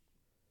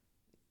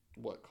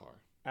 What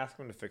car? Ask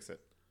them to fix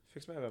it.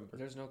 Fix my bumper.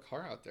 There's no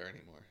car out there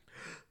anymore.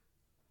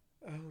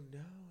 Oh no,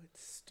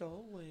 it's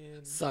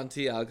stolen.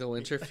 Santiago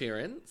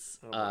interference.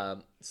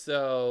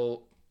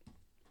 So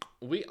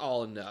we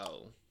all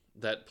know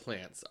that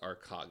plants are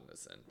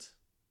cognizant.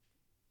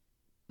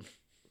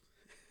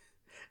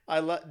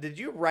 Did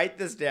you write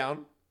this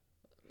down?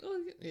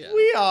 Yeah.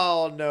 We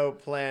all know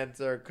plants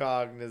are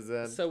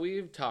cognizant. So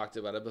we've talked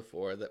about it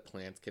before that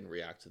plants can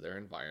react to their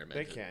environment.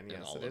 They can,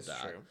 yes, it is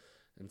true.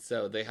 And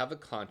so they have a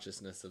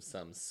consciousness of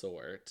some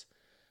sort.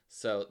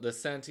 So the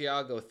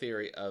Santiago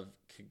theory of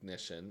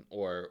cognition,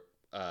 or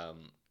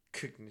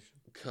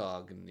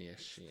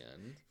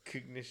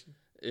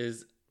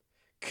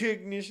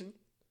cognition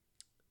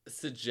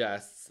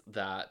suggests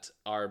that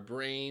our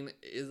brain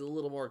is a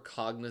little more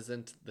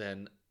cognizant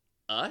than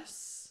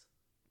us.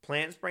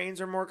 Plants'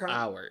 brains are more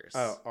ours.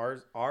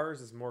 Oh,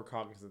 ours is more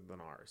cognizant than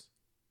ours.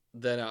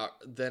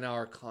 Than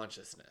our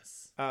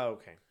consciousness. Oh,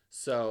 okay.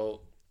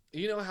 So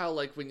you know how,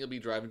 like, when you'll be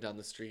driving down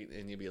the street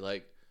and you'll be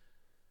like,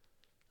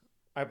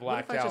 I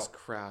blacked out. What if I just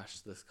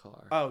crashed this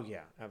car? Oh,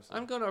 yeah,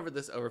 absolutely. I'm going over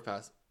this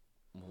overpass.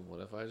 Well,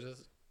 what if I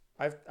just...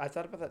 I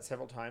thought about that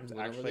several times,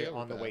 actually,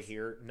 on the way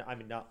here. No, I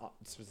mean, not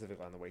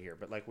specifically on the way here,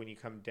 but, like, when you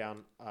come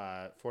down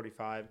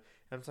 45,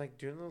 and it's like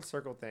doing a little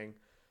circle thing.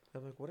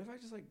 I'm like, what if I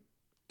just, like,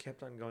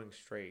 kept on going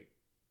straight?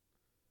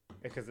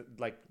 Because,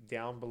 like,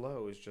 down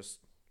below is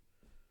just...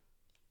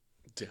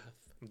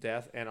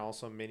 Death, and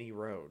also many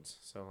roads.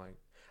 So, like...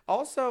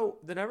 Also,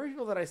 the number of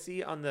people that I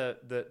see on the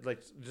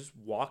like, just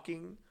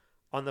walking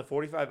on the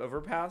 45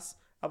 overpass,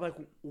 I'm like,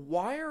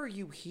 why are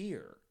you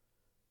here?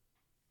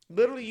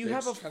 Literally, They're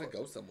just trying to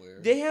go somewhere.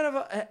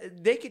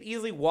 They could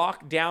easily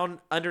walk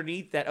down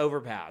underneath that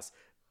overpass.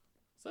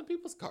 Some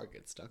people's car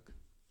gets stuck.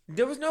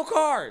 There was no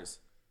cars.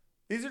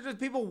 These are just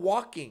people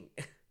walking.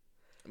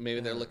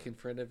 Maybe they're looking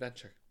for an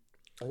adventure.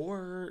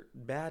 Or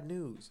bad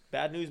news.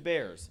 Bad news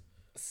bears.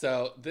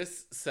 So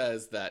this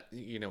says that,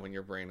 when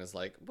your brain is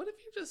like, what if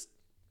you just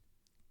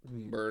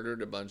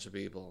murdered a bunch of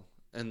people?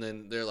 And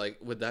then they're like,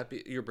 would that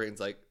be, your brain's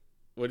like,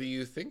 what do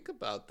you think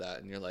about that?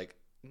 And you're like,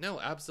 no,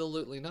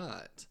 absolutely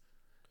not.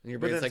 And your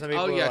brain's like,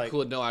 oh yeah,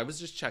 cool. No, I was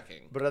just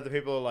checking. But other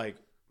people are like,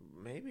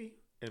 maybe.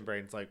 And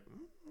brain's like,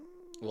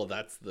 well,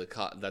 that's the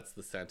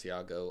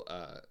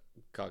Santiago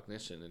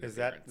cognition. Is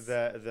that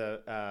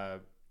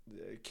the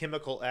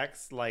chemical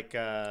X like?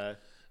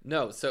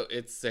 No, so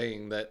it's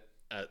saying that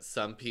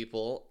some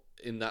people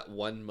in that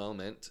one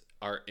moment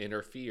are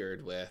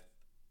interfered with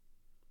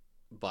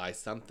by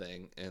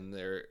something, and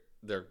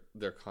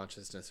their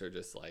consciousness are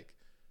just like,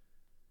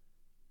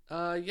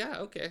 yeah,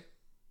 okay.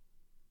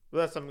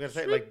 Well, that's what I'm gonna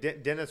say.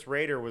 Like Dennis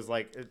Rader was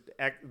like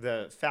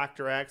the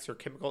factor X or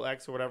chemical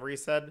X or whatever he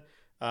said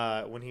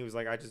when he was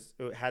like, I just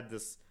had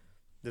this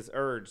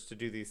urge to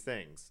do these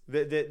things.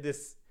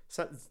 This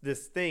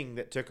thing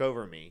that took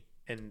over me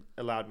and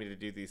allowed me to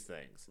do these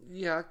things.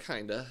 Yeah,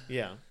 kinda.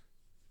 Yeah.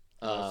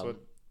 That's what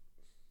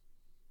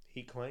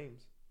he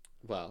claims.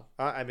 Well,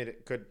 I mean,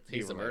 it could be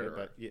he's a murderer,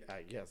 but yeah,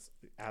 yes,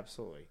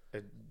 absolutely, a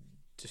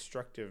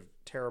destructive,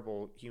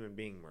 terrible human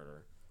being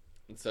murderer.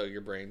 And so your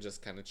brain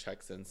just kind of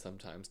checks in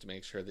sometimes to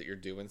make sure that you're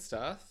doing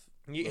stuff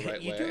the right way.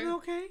 You doing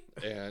okay?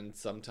 And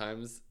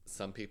sometimes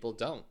some people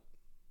don't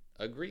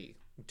agree.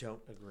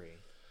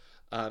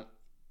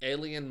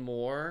 Alien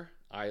Moor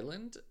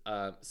Island.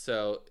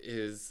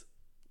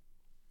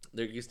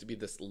 There used to be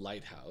this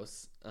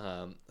lighthouse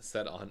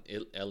set on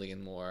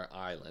Alien Moor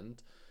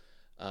Island.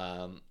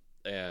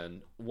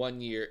 And one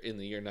year, in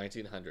the year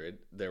 1900,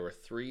 there were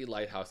 3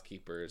 lighthouse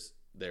keepers.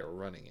 They were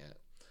running it.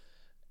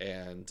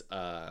 And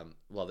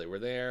while they were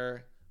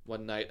there,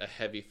 one night a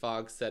heavy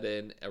fog set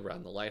in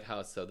around the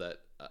lighthouse,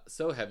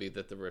 so heavy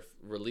that the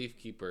relief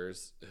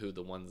keepers,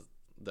 the ones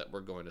that were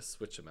going to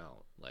switch them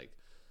out, like,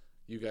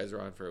 you guys are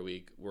on for a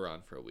week, we're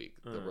on for a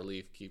week. The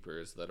relief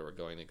keepers that were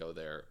going to go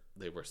there,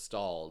 they were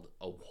stalled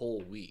a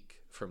whole week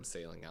from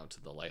sailing out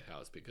to the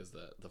lighthouse because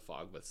the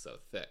fog was so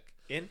thick.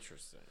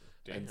 Interesting.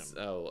 Damn. And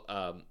so,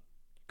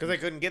 because they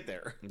couldn't get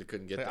there. They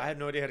couldn't get there. I have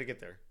no idea how to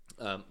get there.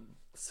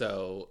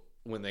 So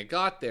when they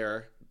got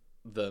there,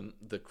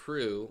 the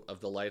crew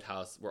of the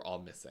lighthouse were all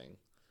missing.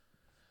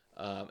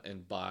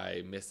 And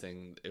by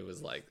missing, it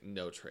was like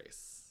no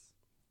trace.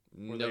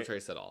 No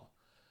trace at all.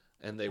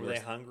 And were they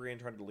hungry and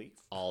tried to leave?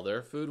 All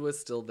their food was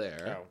still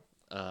there.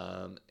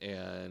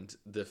 And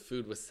the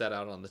food was set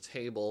out on the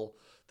table.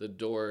 The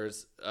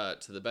doors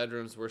to the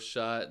bedrooms were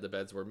shut. The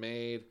beds were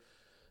made.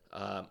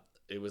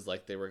 It was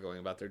like they were going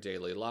about their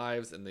daily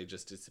lives, and they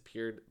just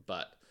disappeared.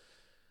 But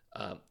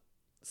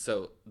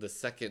so the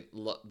second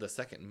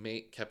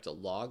mate kept a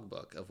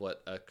logbook of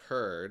what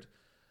occurred.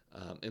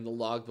 In the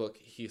logbook,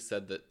 he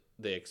said that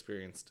they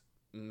experienced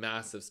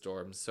massive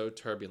storms so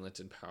turbulent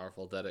and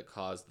powerful that it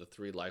caused the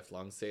 3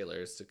 lifelong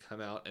sailors to come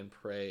out and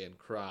pray and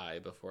cry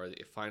before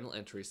the final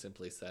entry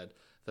simply said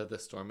that the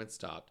storm had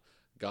stopped,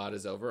 God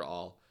is over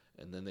all,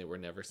 and then they were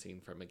never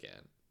seen from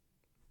again.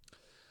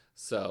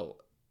 So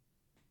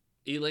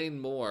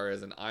Elaine Moor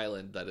is an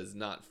island that is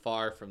not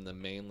far from the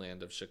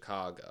mainland of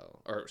Scotland.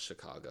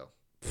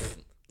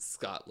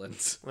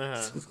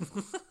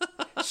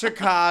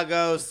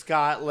 Chicago,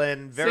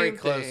 Scotland, very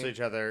close to each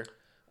other.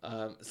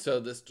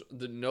 So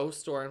no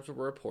storms were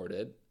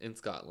reported in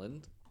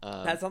Scotland.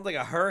 That sounds like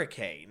a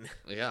hurricane.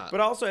 Yeah. But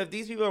also, if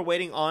these people are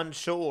waiting on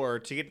shore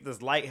to get to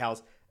this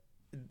lighthouse,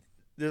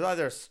 there's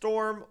either a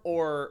storm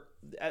or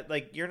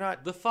you're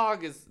not. The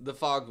fog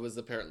was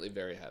apparently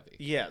very heavy.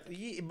 Yeah,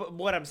 but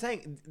what I'm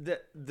saying,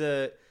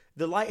 the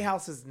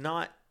lighthouse is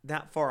not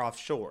that far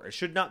offshore. It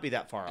should not be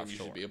that far offshore. You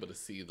should be able to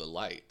see the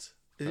light.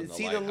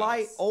 The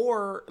light,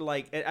 or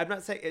I'm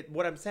not saying it,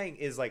 what I'm saying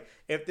is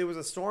if there was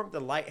a storm at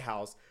the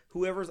lighthouse,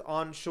 whoever's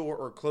on shore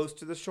or close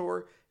to the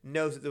shore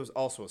knows that there was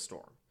also a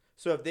storm.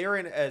 So if they're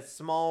in a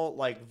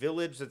small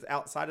village that's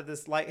outside of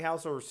this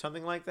lighthouse or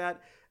something like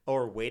that,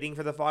 or waiting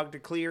for the fog to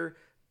clear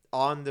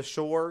on the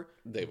shore,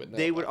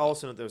 they would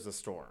also know there was a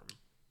storm.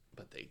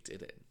 But they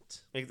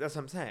didn't. That's what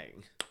I'm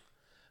saying.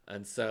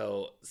 And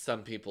so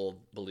some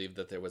people believe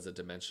that there was a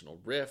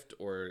dimensional rift,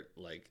 or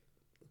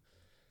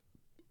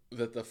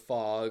that the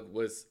fog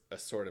was a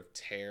sort of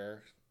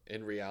tear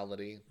in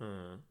reality,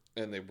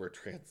 and they were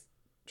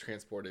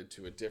transported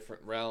to a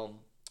different realm.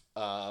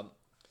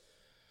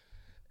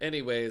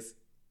 Anyways,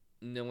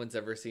 no one's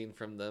ever seen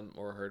from them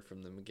or heard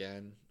from them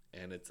again,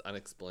 and it's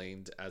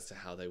unexplained as to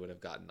how they would have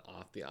gotten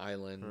off the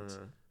island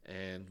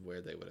and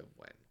where they would have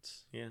went.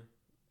 Yeah.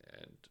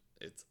 And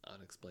it's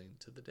unexplained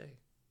to the day.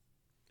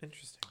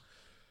 Interesting.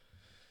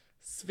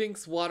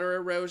 Sphinx water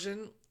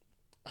erosion,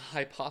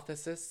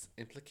 hypothesis,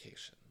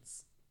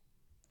 implications.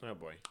 Oh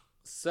boy.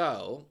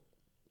 So,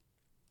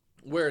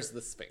 where's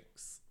the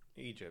Sphinx?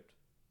 Egypt.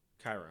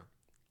 Cairo.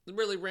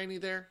 Really rainy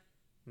there?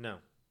 No.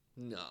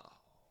 Not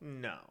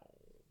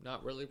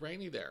really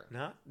rainy there.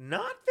 Not very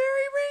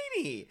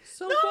rainy.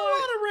 So not a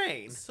lot of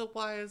rain. So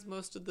why is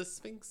most of the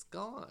Sphinx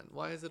gone?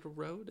 Why is it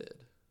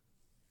eroded?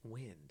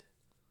 Wind.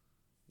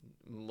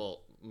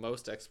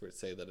 Most experts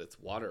say that it's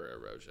water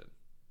erosion.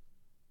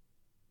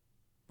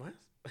 What?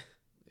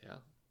 Yeah.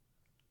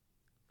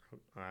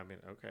 I mean,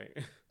 okay.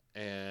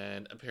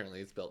 And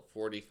apparently it's built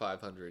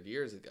 4,500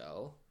 years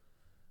ago.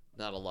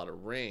 Not a lot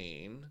of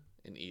rain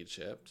in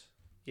Egypt.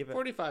 Yeah, but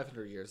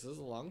 4,500 years is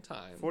a long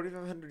time.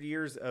 4,500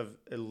 years of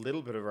a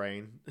little bit of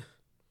rain.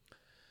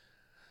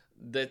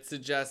 That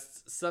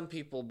suggests some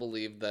people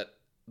believe that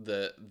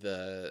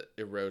the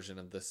erosion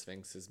of the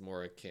Sphinx is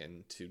more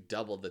akin to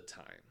double the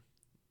time.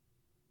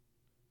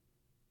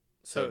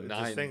 So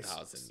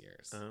 9,000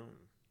 years.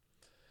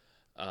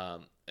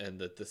 Oh. And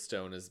that the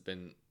stone has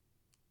been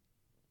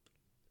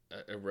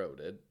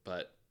eroded,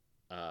 but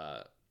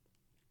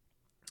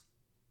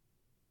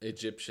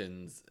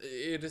Egyptians,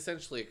 it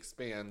essentially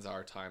expands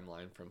our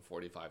timeline from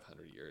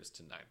 4,500 years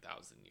to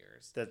 9,000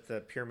 years. That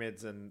the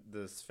pyramids and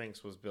the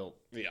Sphinx was built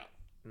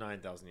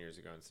 9,000 years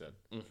ago instead.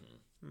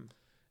 Mm-hmm.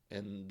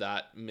 And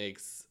that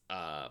makes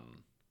a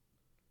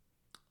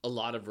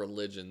lot of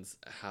religions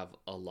have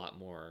a lot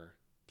more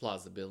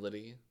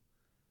plausibility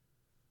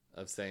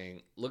of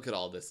saying, look at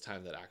all this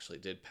time that actually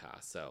did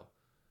pass. So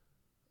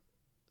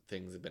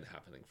things have been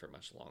happening for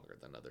much longer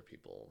than other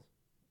people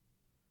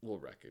will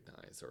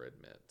recognize or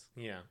admit.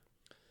 Yeah.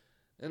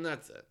 And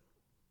that's it.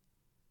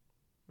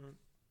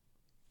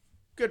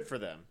 Good for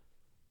them.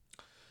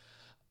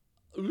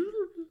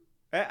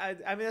 I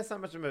mean, that's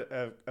not much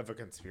of a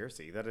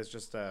conspiracy. That is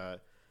just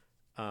a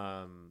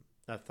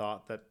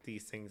thought that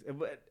these things.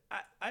 But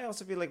I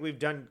also feel like we've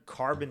done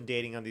carbon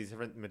dating on these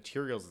different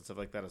materials and stuff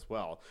like that as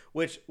well,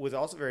 which was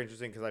also very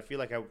interesting because I feel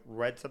like I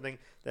read something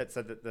that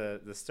said that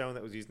the stone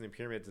that was used in the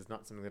pyramids is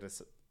not something that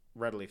is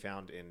readily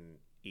found in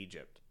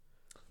Egypt.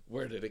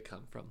 Where did it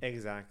come from?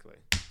 Exactly.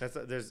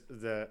 There's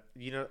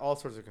all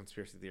sorts of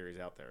conspiracy theories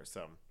out there.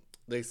 So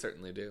they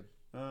certainly do.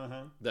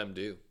 Uh-huh. Them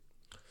do.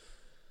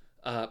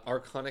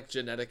 Archonic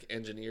genetic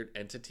engineered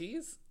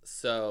entities.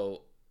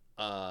 So,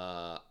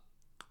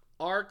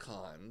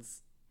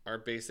 archons are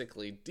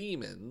basically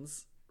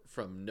demons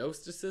from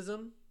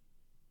Gnosticism,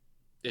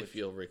 if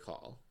you'll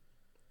recall.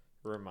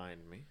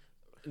 Remind me.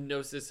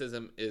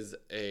 Gnosticism is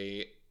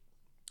a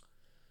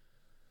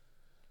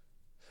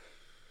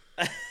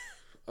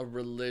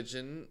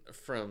religion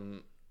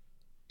from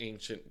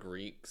ancient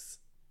Greeks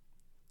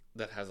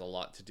that has a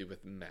lot to do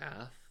with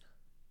math.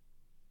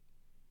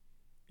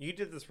 You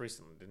did this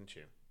recently, didn't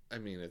you? I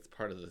mean, it's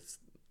part of this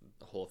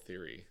whole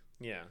theory.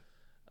 Yeah.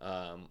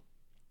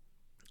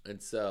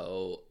 And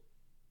so,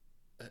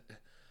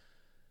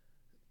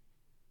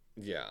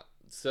 yeah.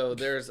 So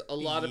there's a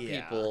lot of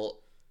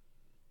people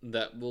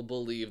that will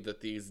believe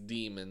that these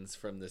demons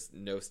from this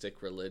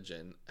Gnostic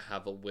religion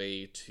have a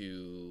way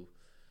to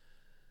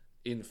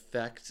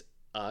infect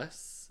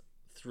us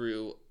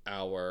through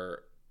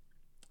our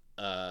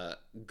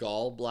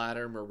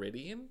gallbladder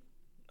meridian,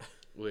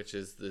 which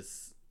is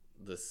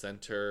the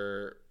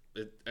center.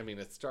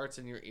 It starts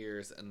in your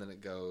ears and then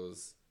it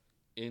goes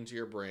into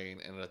your brain,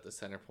 and at the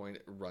center point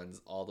it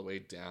runs all the way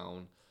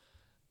down,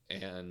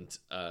 and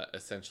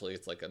essentially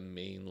it's like a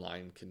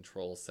mainline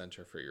control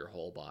center for your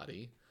whole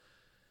body.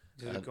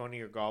 Does it go into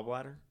your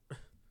gallbladder?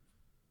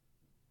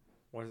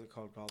 What is it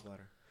called,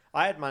 gallbladder?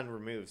 I had mine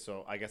removed,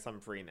 so I guess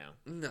I'm free now.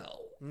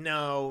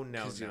 No.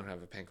 Because you don't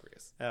have a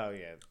pancreas. Oh,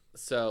 yeah.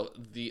 So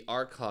the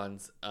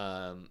archons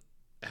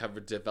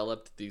have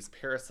developed these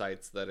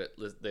parasites that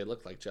they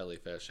look like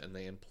jellyfish, and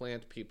they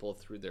implant people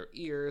through their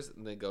ears,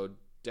 and they go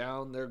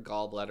down their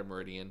gallbladder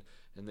meridian,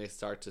 and they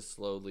start to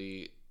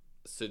slowly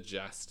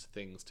suggest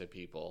things to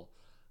people,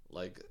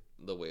 like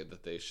the way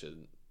that they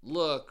should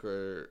look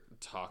or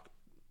talk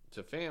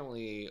to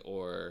family,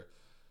 or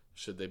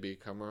should they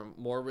become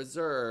more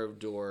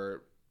reserved,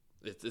 or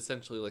it's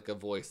essentially like a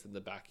voice in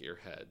the back of your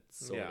head,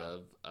 sort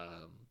of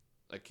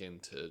akin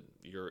to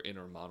your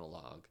inner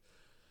monologue.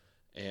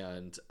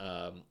 And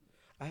I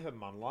have a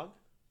monologue?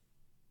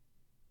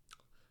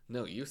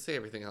 No, you say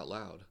everything out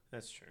loud.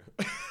 That's true.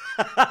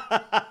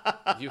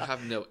 You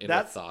have no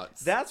inner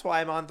thoughts. That's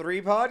why I'm on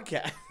 3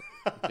 podcasts.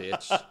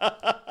 Bitch.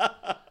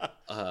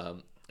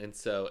 And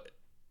so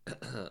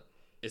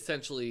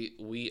essentially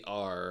we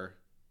are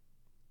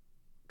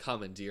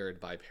commandeered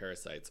by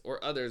parasites,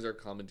 or others are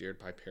commandeered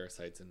by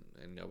parasites,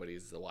 and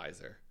nobody's the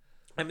wiser.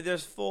 I mean,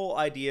 there's full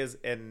ideas,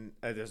 and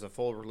there's a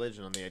full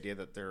religion on the idea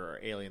that there are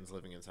aliens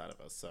living inside of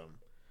us. So,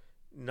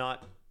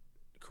 not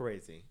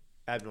crazy,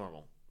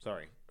 abnormal.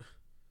 Sorry.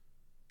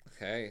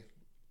 Okay.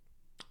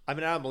 I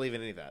mean, I don't believe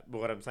in any of that. But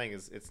what I'm saying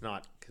is, it's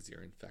not because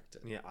you're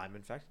infected. Yeah, I'm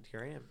infected.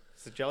 Here I am.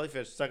 It's a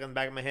jellyfish stuck in the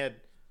back of my head.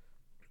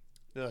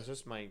 No, it's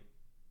just my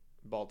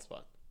bald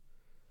spot.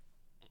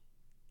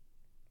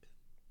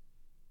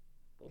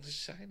 It's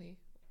shiny.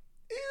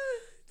 Yeah,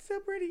 it's so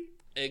pretty.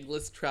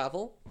 Eggless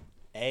travel.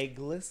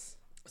 Eggless.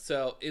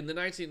 So in the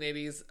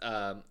 1980s,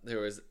 there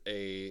was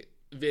a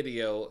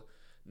video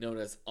known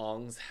as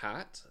Ong's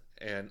Hat,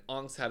 and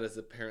Ong's Hat is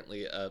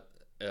apparently an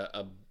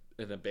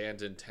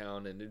abandoned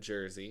town in New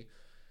Jersey,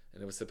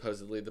 and it was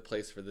supposedly the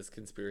place for this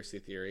conspiracy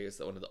theory. It's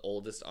one of the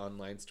oldest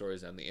online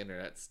stories on the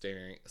internet,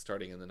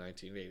 starting in the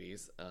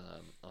 1980s,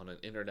 on an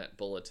internet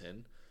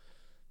bulletin.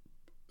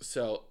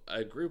 So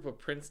a group of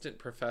Princeton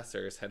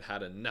professors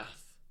had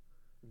enough.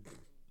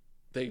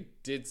 They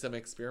did some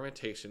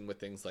experimentation with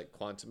things like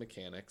quantum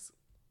mechanics,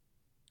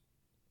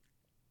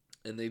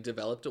 and they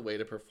developed a way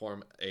to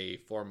perform a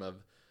form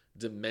of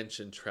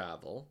dimension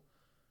travel.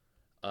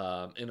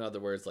 In other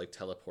words, like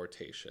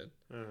teleportation.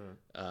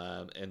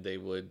 And they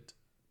would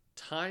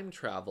time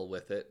travel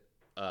with it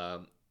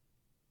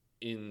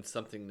in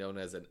something known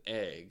as an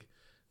egg,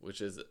 which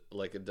is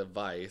like a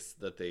device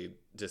that they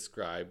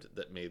described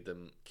that made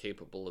them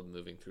capable of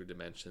moving through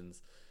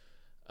dimensions.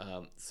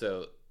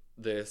 So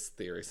this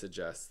theory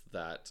suggests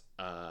that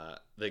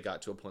they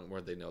got to a point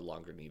where they no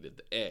longer needed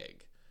the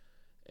egg,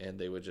 and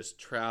they would just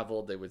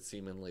travel. They would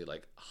seemingly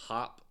like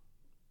hop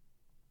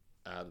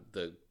at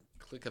the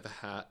click of a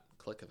hat,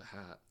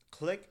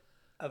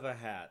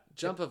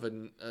 jump of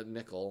a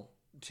nickel,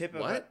 tip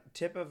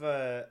of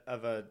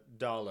a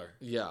dollar.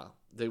 Yeah,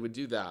 they would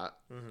do that,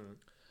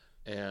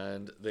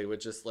 and they would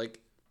just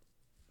like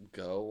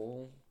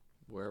go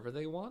wherever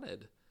they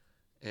wanted,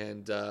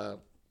 and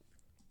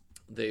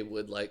they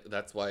would like.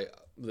 That's why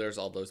there's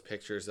all those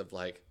pictures of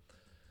like,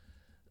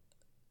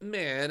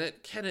 man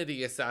at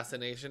Kennedy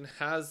assassination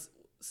has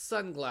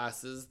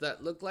sunglasses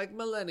that look like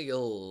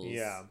millennials.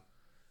 Yeah,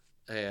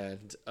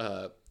 and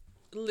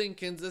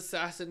Lincoln's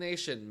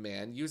assassination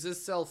man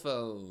uses cell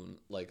phone.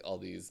 Like all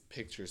these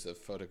pictures of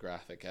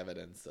photographic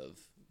evidence of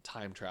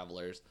time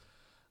travelers.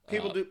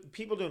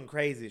 People doing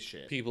crazy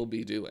shit. People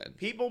be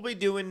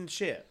doing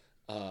shit.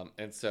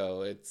 And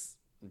so it's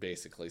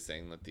basically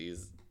saying that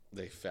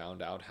they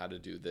found out how to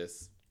do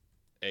this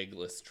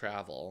eggless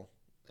travel,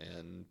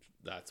 and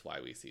that's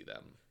why we see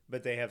them.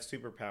 But they have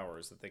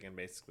superpowers that they can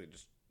basically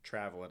just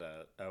travel at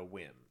a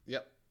whim.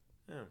 Yep.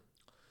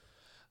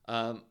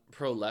 Yeah.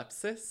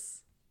 Prolepsis.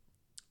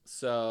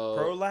 So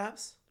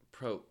prolapse.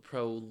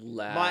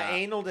 Prolapse. My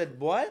anal did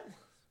what?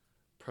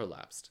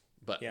 Prolapsed.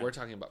 But we're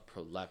talking about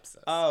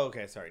prolepsis. Oh,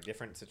 okay. Sorry.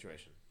 Different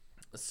situation.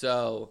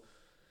 So,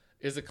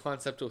 is a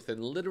concept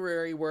within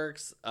literary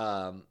works.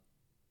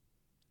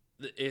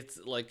 It's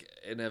like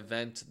an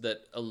event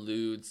that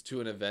alludes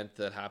to an event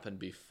that happened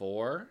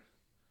before.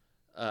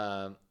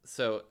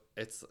 So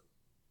it's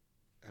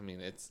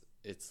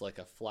like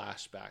a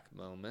flashback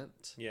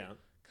moment. Yeah.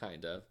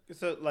 Kind of.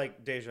 So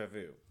like deja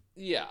vu.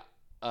 Yeah.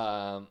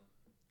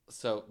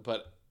 So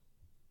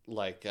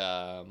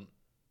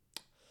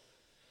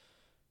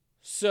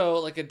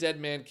a dead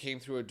man came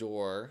through a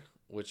door,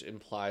 which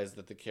implies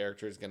that the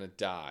character is going to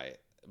die,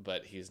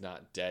 but he's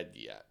not dead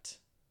yet.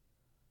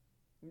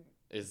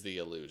 Is the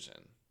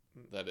illusion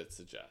that it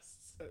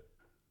suggests.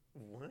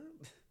 What?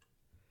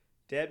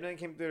 Dead man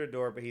came through the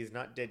door, but he's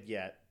not dead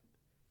yet,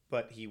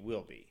 but he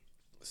will be.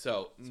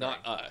 So,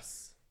 not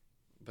us,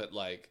 but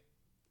like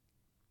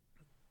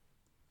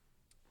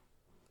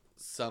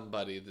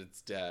somebody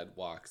that's dead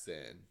walks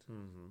in,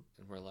 and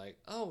we're like,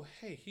 oh,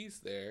 hey, he's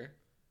there.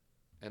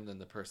 And then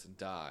the person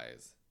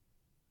dies,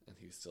 and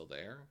he's still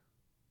there,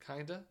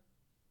 kinda.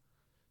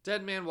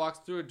 Dead man walks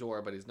through a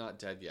door, but he's not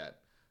dead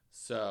yet.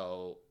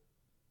 So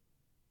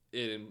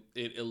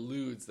it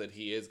alludes that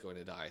he is going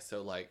to die.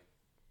 So, like,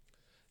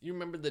 you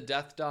remember the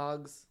death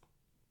dogs?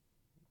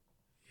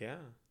 Yeah.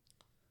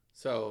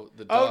 So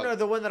the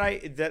the one that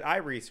I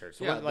researched.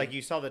 The one, like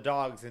you saw the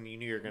dogs and you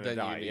knew you were going to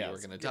die. You were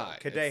going to die.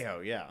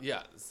 Cadejo, yeah.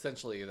 Yeah,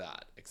 essentially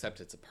that, except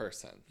it's a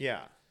person.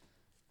 Yeah.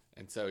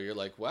 And so you're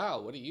like,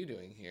 wow, what are you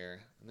doing here?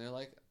 And they're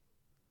like,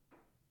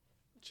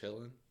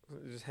 chilling.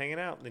 Just hanging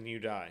out, and then you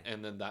die.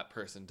 And then that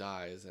person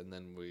dies, and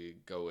then we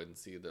go and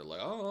see, they're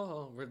like,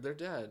 they're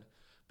dead.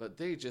 But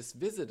they just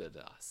visited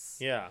us.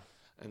 Yeah.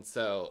 And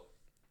so,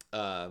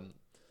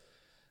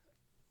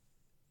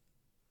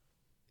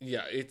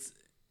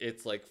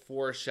 it's like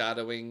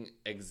foreshadowing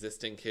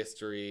existing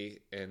history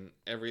and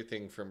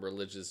everything from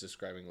religions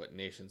describing what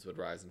nations would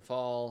rise and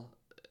fall,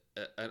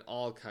 and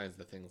all kinds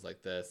of things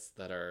like this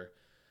that are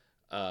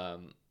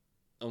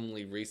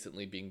only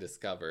recently being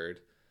discovered.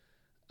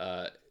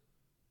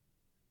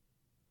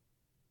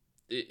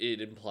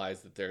 It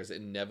implies that there's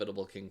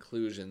inevitable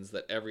conclusions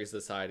that every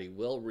society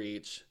will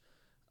reach,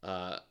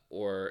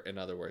 or in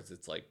other words,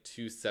 it's like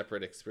two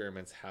separate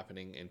experiments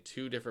happening in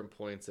two different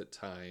points at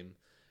time,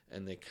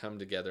 and they come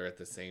together at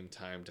the same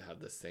time to have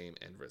the same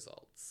end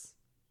results.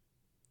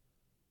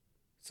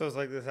 So it's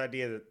like this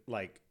idea that,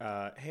 like,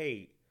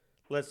 hey,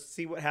 let's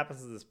see what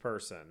happens to this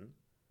person,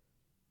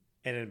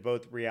 and in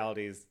both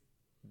realities,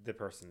 the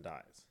person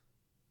dies.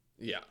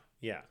 Yeah.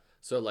 Yeah.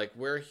 So, like,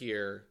 we're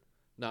here,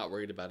 not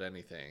worried about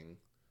anything,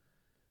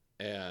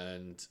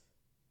 and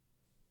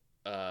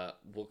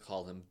we'll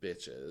call them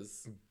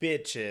bitches.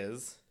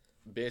 Bitches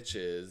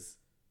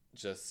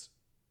just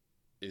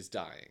is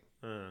dying,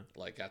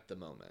 like, at the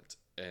moment.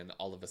 And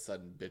all of a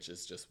sudden,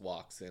 bitches just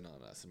walks in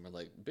on us, and we're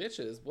like,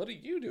 bitches, what are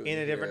you doing in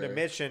a here? different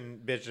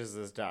dimension? Bitches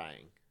is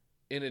dying.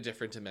 In a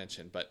different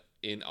dimension, but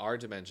in our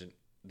dimension,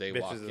 they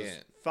bitches walk is in.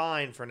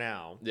 Fine for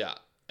now. Yeah,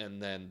 and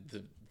then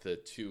the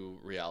two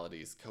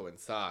realities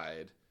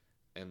coincide,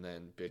 and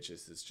then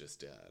bitches is just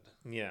dead.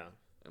 Yeah.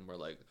 And we're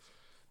like,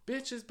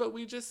 bitches, but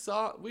we just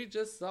saw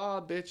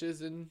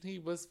bitches and he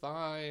was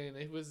fine.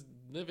 He was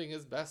living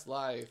his best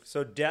life.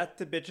 So death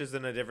to bitches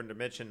in a different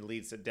dimension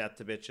leads to death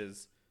to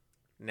bitches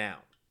now.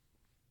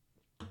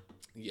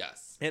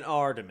 Yes. In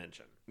our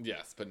dimension.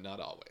 Yes, but not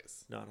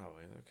always. Not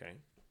always, okay.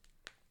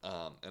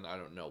 And I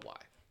don't know why.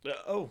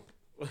 Oh.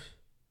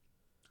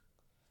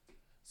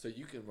 So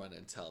you can run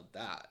and tell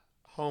that.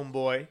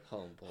 Homeboy.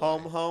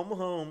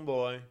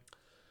 Homeboy.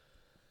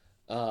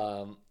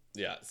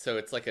 Yeah, so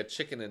it's like a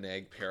chicken and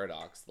egg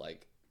paradox,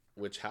 like,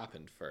 which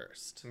happened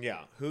first.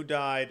 Yeah. Who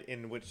died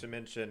in which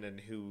dimension and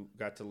who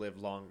got to live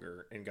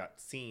longer and got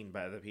seen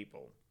by other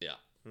people? Yeah.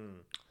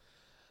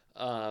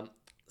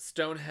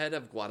 Stonehead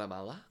of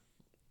Guatemala.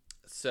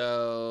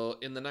 So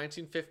in the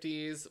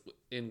 1950s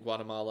in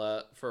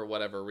Guatemala, for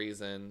whatever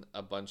reason,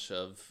 a bunch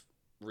of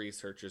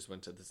researchers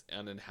went to this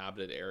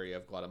uninhabited area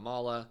of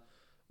Guatemala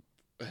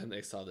and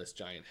they saw this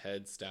giant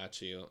head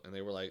statue and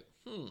they were like,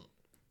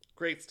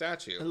 great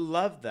statue. I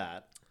love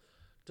that.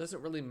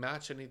 Doesn't really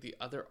match any of the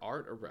other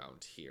art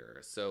around here.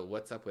 So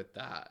what's up with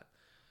that?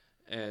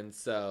 And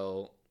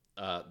so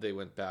they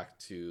went back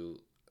to,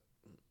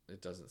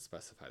 it doesn't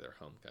specify their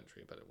home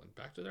country, but it went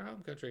back to their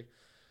home country.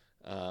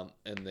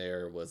 And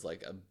there was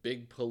like a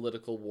big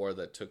political war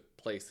that took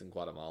place in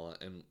Guatemala,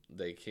 and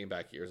they came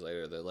back years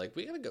later. They're like,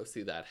 we gotta go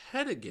see that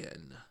head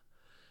again.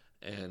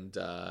 And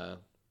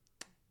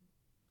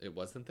it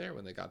wasn't there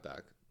when they got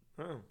back.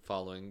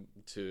 Following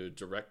to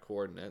direct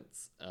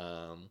coordinates,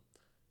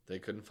 they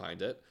couldn't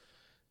find it.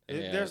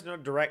 And there's no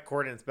direct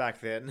coordinates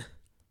back then.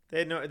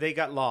 They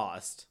got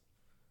lost.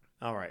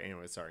 All right.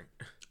 Anyway, sorry.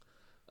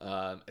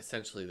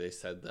 Essentially, they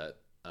said that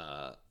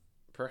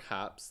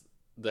perhaps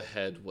the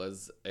head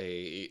was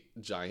a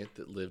giant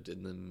that lived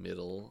in the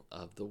middle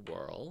of the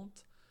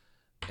world,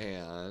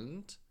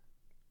 and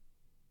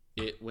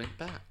it went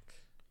back.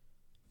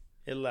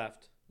 It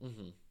left.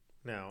 Mm-hmm.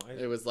 No,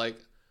 it was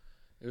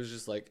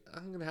just like,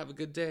 I'm gonna have a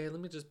good day. Let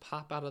me just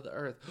pop out of the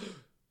earth.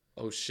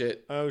 Oh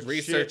shit! Oh,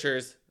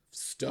 researchers,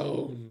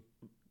 stone.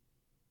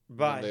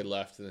 Bye. And they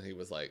left, and he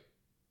was like,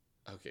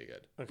 okay,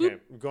 good. Okay,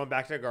 going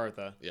back to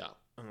Agartha. Yeah.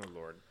 Oh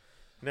Lord.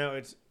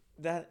 No,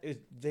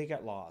 they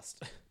got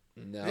lost.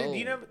 No. Do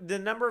you know the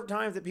number of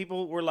times that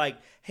people were like,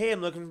 "Hey,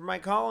 I'm looking for my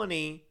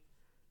colony,"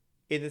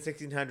 in the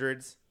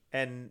 1600s,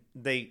 and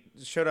they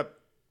showed up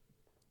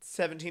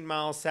 17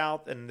 miles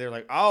south, and they're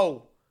like,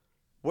 "Oh,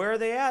 where are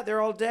they at?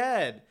 They're all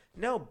dead."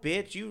 No,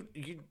 bitch, you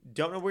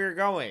don't know where you're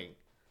going.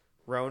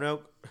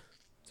 Roanoke.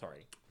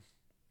 Sorry.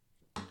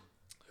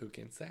 Who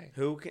can say?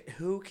 Who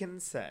can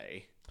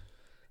say?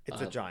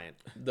 It's a giant.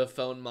 The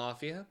phone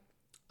mafia.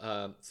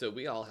 So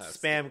we all have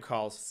spam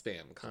calls.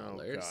 Spam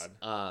callers.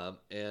 Oh, God.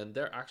 And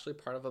they're actually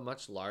part of a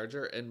much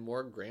larger and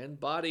more grand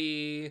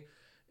body.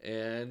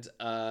 And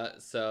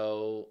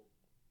so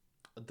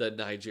the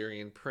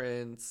Nigerian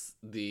prince,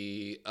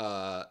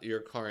 your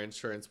car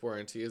insurance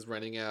warranty is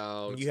running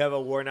out. You have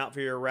a warrant out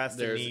for your arrest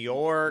in New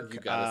York.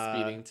 You got a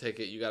speeding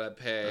ticket you got to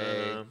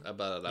pay.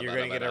 You're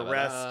going to get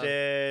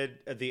arrested.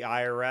 The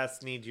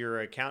IRS needs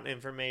your account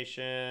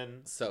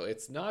information. So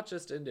it's not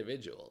just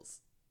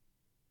individuals.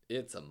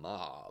 It's a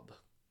mob.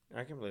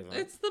 I can believe that.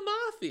 It's the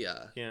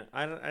mafia. Yeah,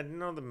 I didn't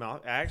know the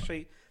mafia.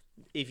 Actually,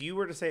 if you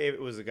were to say it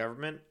was the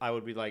government, I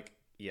would be like,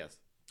 yes.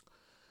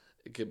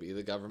 It could be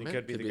the government. It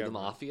could be the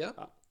mafia.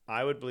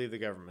 I would believe the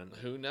government.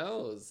 Who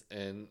knows?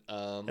 And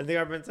the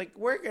government's like,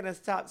 we're gonna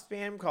stop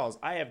spam calls.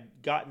 I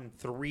have gotten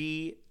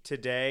 3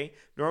 today.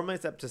 Normally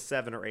it's up to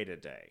 7 or 8 a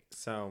day.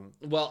 So,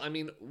 well, I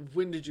mean,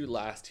 when did you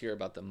last hear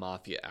about the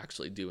mafia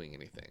actually doing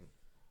anything?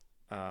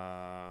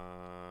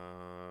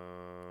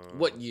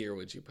 What year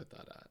would you put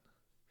that at?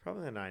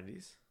 Probably the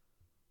 90s.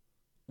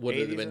 What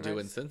have they been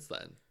doing since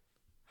then?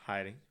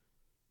 Hiding.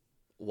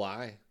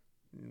 Why?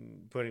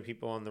 Putting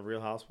people on the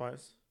Real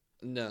Housewives?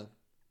 No.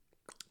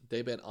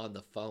 They've been on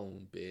the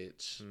phone,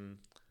 bitch.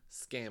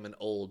 Scamming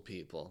old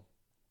people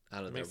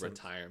out of their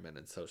retirement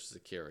and Social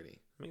Security.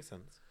 Makes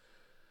sense.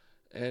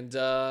 And,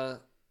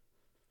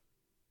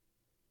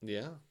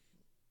 yeah.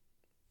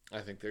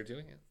 I think they're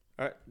doing it.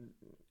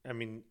 I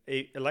mean,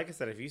 like I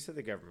said, if you said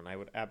the government, I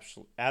would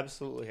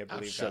absolutely have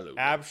believed that.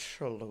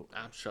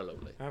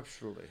 Absolutely.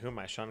 Who am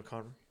I, Sean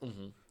Connery?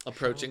 Mm-hmm.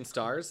 Approaching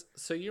stars.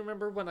 So you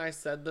remember when I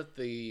said that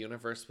the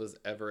universe was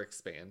ever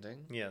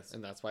expanding? Yes.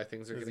 And that's why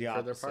things are getting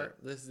further apart?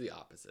 This is the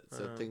opposite.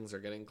 So things are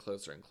getting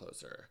closer and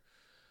closer.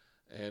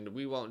 And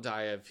we won't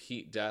die of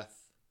heat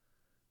death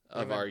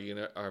of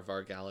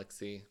our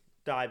galaxy.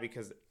 Die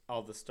because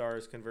all the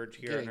stars converge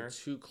here on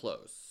Earth? Too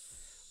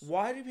close.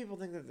 Why do people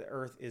think that the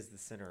Earth is the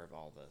center of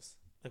all this?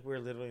 Like, we're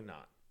literally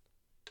not.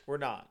 We're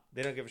not.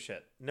 They don't give a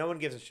shit. No one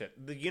gives a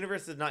shit. The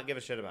universe does not give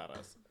a shit about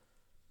us.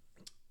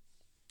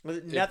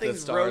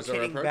 Nothing's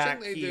rotating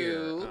back here.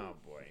 Do. Oh,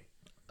 boy.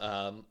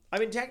 I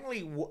mean,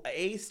 technically,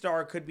 a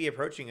star could be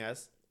approaching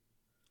us.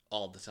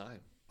 All the time.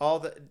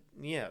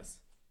 Yes.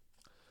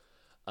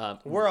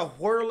 We're a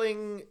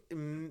whirling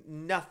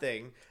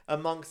nothing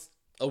amongst...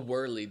 A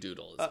whirly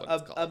doodle is what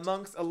it's called.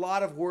 Amongst a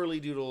lot of whirly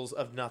doodles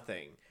of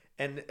nothing.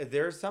 And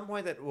there's some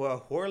point that a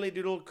whirly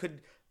doodle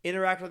could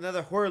interact with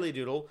another whirly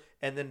doodle,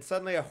 and then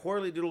suddenly a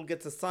whirly doodle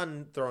gets a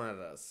sun thrown at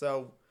us.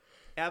 So,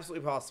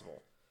 absolutely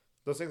possible.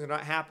 Those things are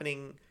not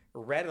happening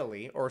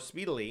readily or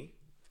speedily,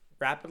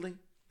 rapidly.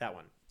 That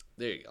one.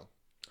 There you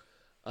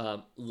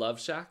go. Love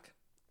Shack.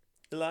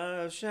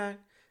 Love Shack,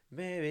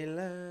 baby,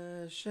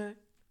 Love Shack.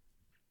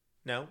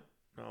 No.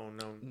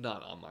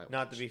 Not on my.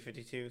 Not the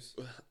B-52s.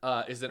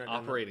 Is an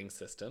operating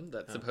system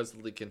that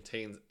supposedly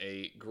contains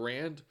a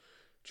grand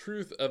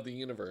truth of the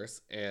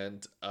universe,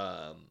 and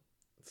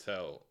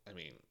so I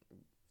mean,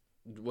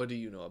 what do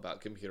you know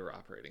about computer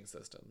operating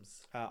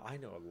systems? I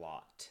know a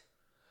lot.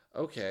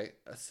 Okay,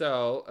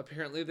 so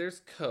apparently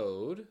there's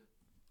code.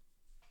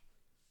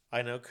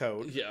 I know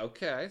code. Yeah,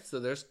 okay. So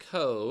there's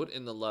code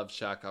in the Love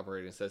Shack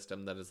operating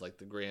system that is like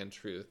the grand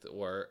truth,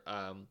 or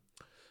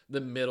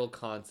the middle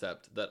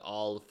concept that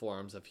all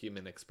forms of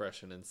human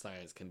expression in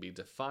science can be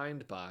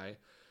defined by.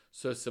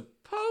 So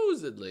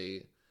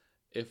supposedly,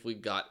 if we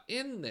got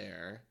in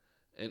there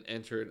and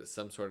entered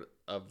some sort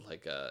of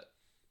like a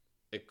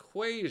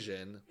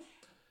equation,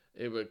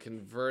 it would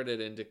convert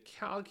it into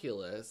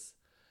calculus,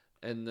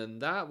 and then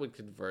that would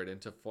convert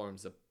into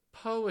forms of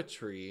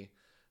poetry,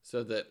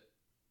 so that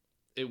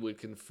it would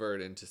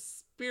convert into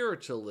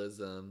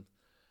spiritualism,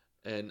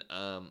 and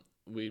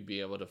we'd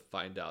be able to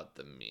find out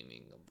the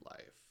meaning of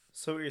life.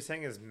 So what you're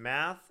saying is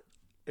math,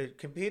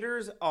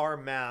 computers are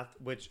math,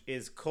 which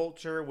is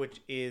culture,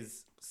 which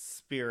is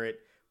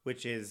spirit,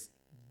 which is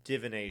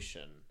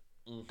divination.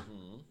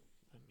 Mm-hmm.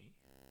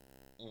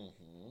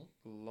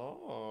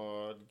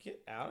 Lord,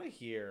 get out of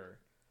here.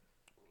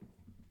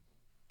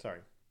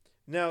 Sorry.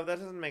 No, that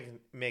doesn't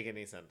make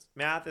any sense.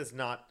 Math is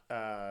not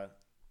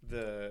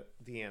the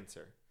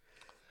answer.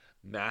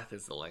 Math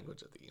is the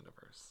language of the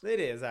universe.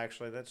 It is,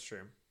 actually. That's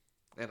true.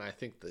 And I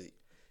think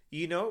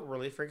You know what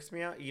really freaks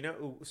me out?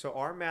 So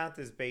our math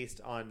is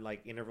based on,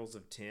 like, intervals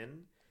of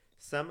 10.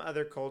 Some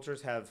other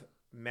cultures have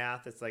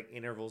math that's, like,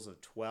 intervals of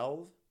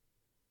 12.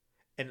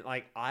 And,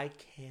 like, I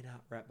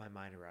cannot wrap my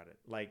mind around it.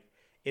 Like,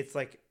 it's,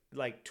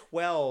 like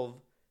 12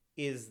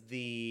 is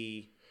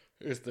the...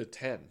 Is the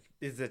 10.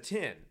 Is the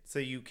 10. So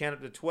you count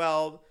up to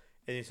 12,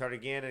 and you start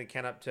again, and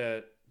count up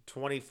to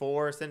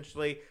 24,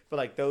 essentially. But,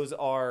 like, those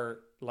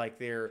are, like,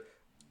 they're...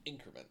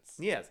 increments.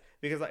 Yes,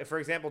 because, like, for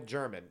example,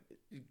 German,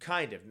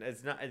 kind of.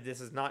 It's not.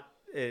 This is not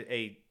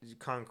a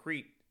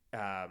concrete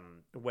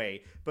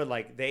way, but,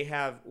 like, they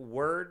have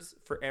words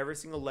for every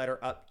single letter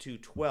up to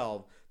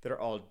 12 that are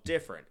all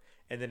different,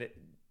 and then it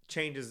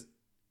changes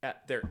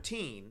at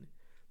 13,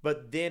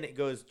 but then it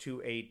goes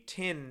to a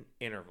 10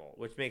 interval,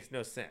 which makes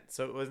no sense.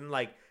 So it wasn't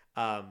like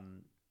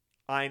ein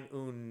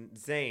und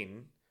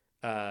sein,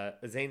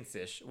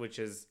 Zainsisch, which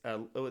is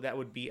that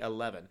would be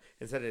 11.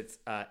 Instead, it's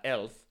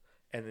elf.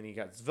 And then you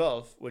got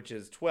Zwölf, which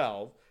is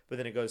 12, but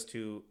then it goes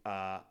to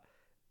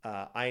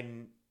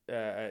ein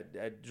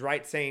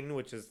Dreizehn,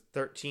 which is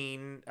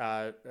 13,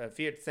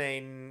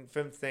 Vierzehn,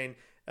 Fünfzehn.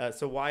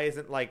 So why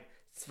isn't, like,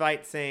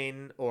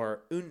 Zweizehn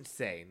or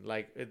Unzehn?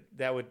 Like,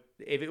 that would,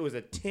 if it was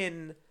a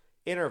 10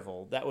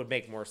 interval, that would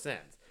make more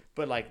sense.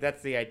 But, like,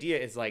 that's the idea,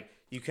 is, like,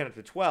 you count up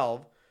to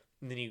 12,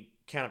 and then you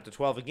count up to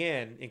 12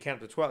 again, and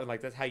count up to 12, and,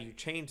 like, that's how you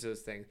change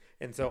those things.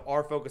 And so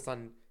our focus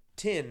on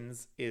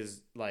tens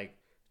is, like,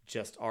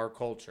 just our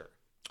culture.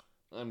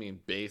 I mean,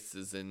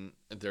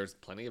 there's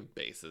plenty of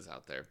bases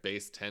out there.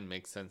 Base 10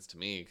 makes sense to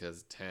me,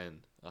 because 10,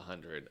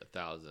 100,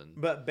 1,000.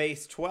 But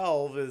base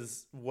 12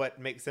 is what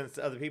makes sense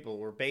to other people,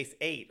 or base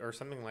 8 or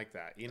something like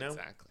that, you know?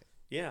 Exactly.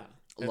 Yeah.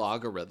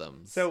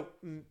 Logarithms. So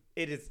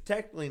it is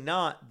technically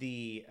not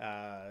the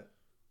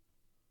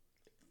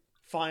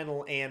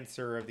final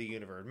answer of the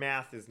universe.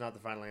 Math is not the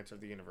final answer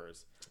of the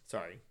universe.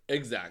 Sorry.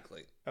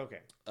 Exactly. Okay.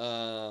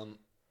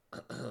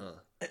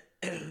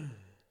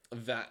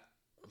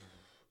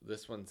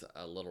 This one's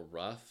a little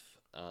rough.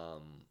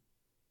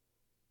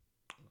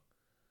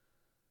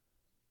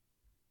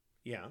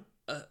 Yeah.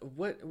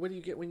 What do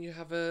you get when you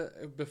have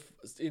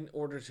in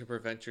order to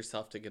prevent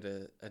yourself to get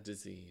a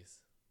disease?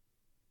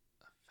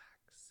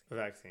 A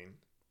vaccine.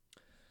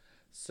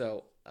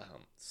 So,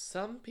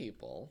 some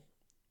people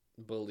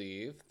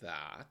believe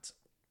that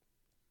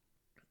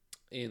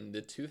in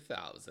the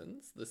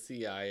 2000s, the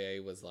CIA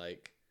was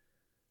like,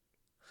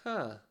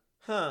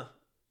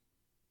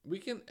 we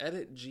can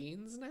edit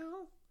genes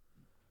now?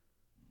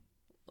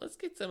 Let's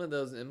get some of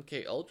those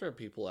MK Ultra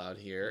people out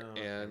here,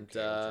 and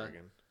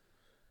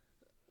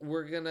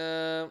we're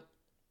gonna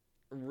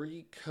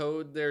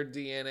recode their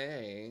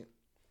DNA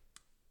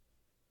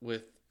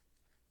with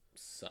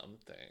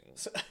something.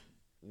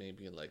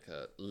 Maybe like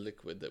a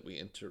liquid that we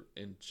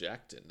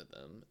inject into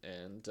them,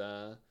 and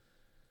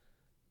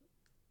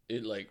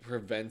it, like,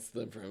 prevents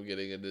them from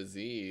getting a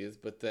disease.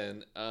 But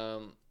then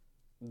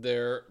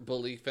their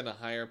belief in a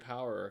higher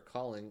power or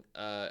calling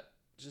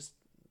just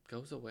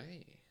goes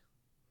away.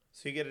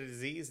 So you get a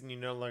disease and you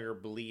no longer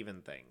believe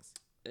in things.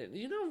 And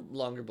you no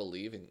longer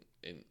believe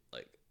in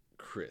like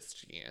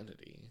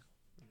Christianity.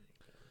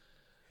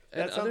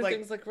 And other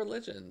things like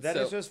religion. That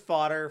is just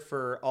fodder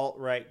for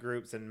alt-right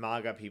groups and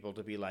MAGA people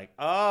to be like,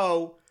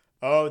 oh,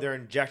 oh, they're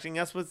injecting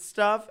us with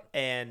stuff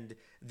and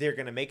they're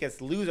going to make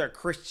us lose our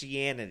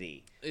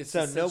Christianity.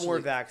 So no more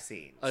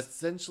vaccines.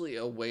 Essentially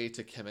a way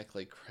to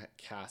chemically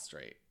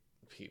castrate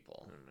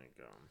people. Oh my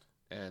God.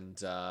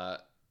 And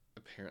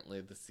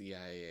apparently the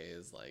CIA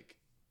is like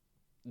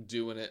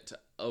doing it to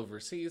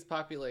overseas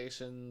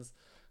populations,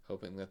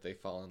 hoping that they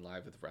fall in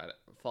line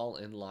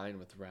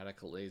with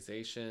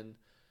radicalization.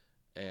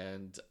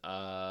 And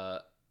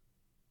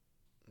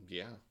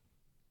yeah,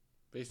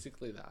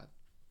 basically that.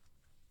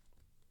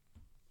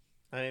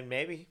 I mean,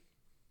 maybe.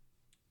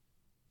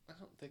 I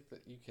don't think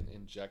that you can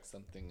inject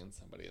something in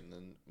somebody and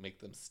then make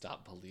them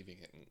stop believing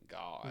it in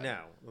God. No,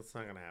 that's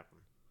not going to happen.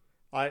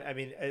 I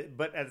mean,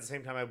 but at the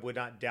same time, I would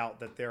not doubt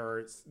that there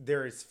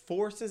is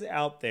forces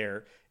out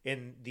there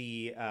in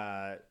the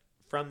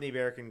from the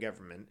American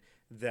government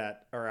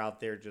that are out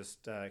there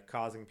just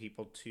causing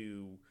people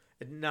to,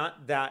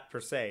 not that per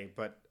se,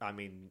 but I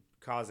mean,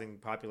 causing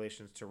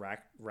populations to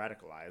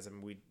radicalize. I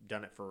mean, we've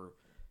done it for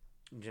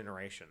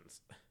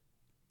generations.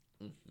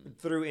 Mm-hmm.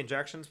 Through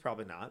injections,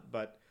 probably not,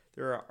 but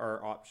there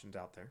are options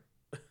out there.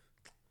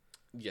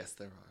 Yes,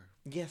 there are.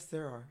 Yes,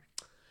 there are.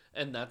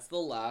 And that's the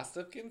last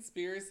of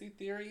Conspiracy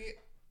Theory.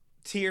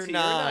 Tier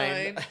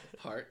 9.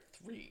 Part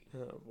 3.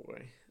 Oh,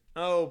 boy.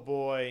 Oh,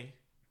 boy.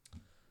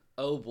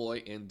 Oh,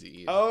 boy,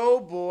 indeed. Oh,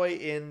 boy,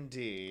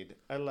 indeed.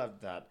 I love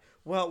that.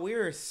 Well, we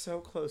are so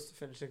close to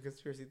finishing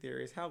Conspiracy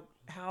Theories.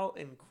 How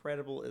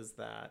incredible is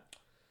that?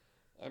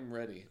 I'm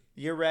ready.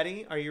 You're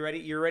ready? Are you ready?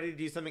 You're ready to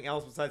do something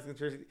else besides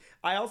Conspiracy?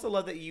 I also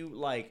love that you,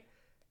 like,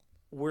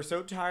 were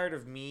so tired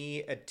of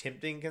me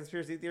attempting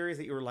conspiracy theories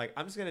that you were like,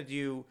 I'm going to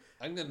do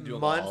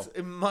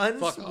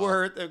months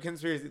worth of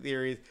conspiracy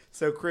theories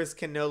so Chris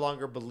can no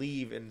longer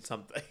believe in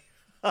something.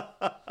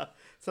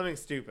 Something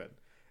stupid.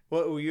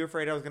 What, were you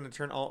afraid I was going to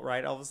turn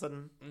alt-right all of a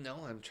sudden?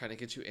 No, I'm trying to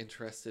get you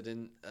interested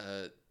in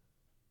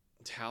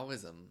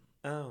Taoism.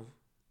 Oh.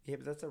 Yeah,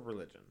 but that's a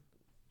religion.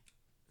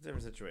 It's a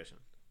different situation.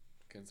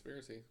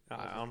 Conspiracy.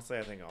 Honestly,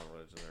 I think all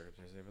religions are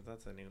conspiracy, but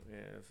that's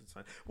if it's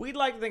fine. We'd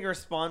like to thank our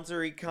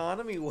sponsor,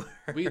 Economy Works.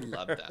 We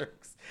love that.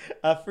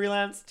 A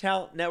freelance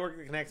talent network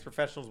that connects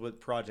professionals with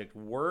project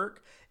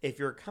work. If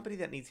you're a company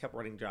that needs help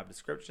writing job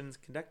descriptions,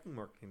 conducting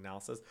marketing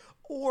analysis,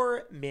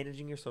 or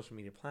managing your social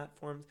media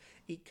platforms,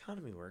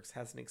 Economy Works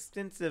has an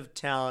extensive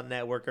talent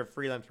network of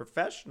freelance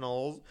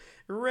professionals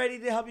ready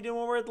to help you do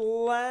more with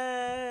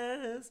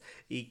less.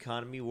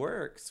 Economy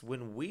Works.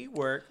 When we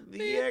work,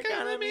 the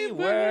economy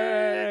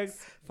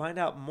works. Find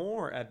out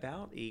more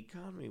about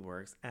Economy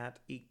Works at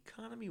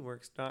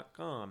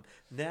economyworks.com.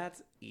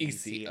 That's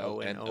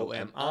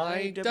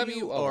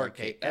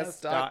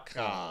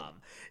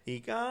ECONOMIWORKS.com.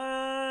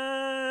 Economy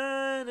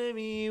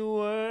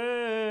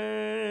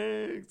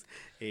Works.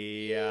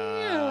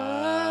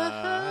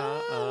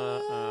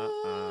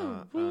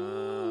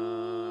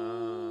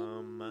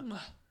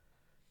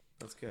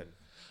 That's good.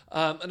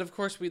 And of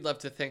course, we'd love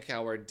to thank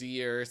our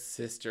dear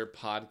sister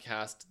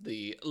podcast,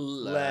 the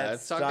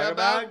Let's Talk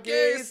About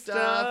Gay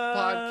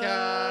Stuff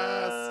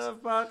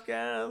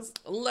podcast.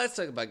 Let's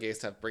Talk About Gay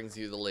Stuff brings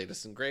you the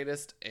latest and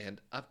greatest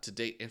and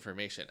up-to-date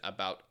information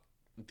about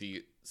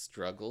the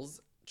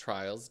struggles,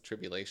 trials,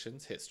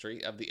 tribulations,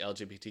 history of the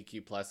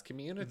LGBTQ plus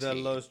community. The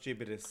Los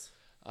Gibitis.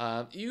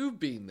 You've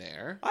been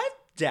there. I've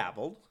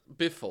dabbled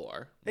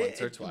before,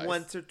 once or twice.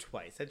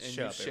 I'd and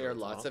you share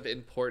lots of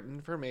important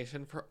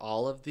information for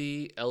all of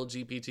the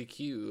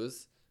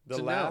LGBTQs.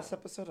 The last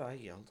episode, I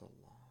yelled a lot.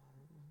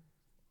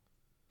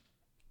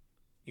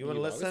 You want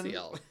to listen?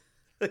 Yell.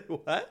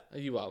 What?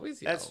 You always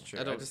yell. That's true.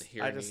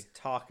 I just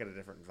talk at a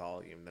different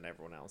volume than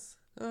everyone else.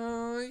 You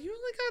only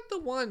got the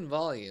one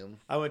volume.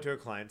 I went to a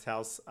client's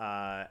house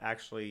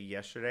actually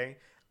yesterday,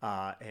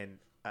 and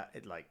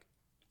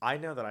I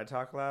know that I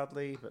talk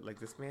loudly, but like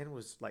this man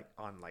was like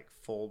on like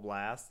full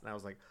blast, and I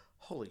was like,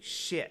 "Holy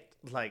shit!"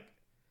 Like,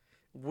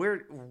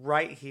 we're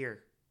right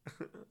here,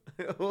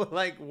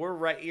 like we're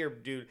right here,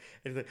 dude.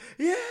 And he's like,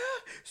 "Yeah,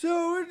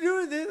 so we're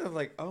doing this." I'm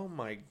like, "Oh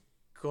my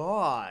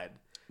god!"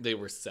 They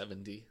were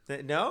 70.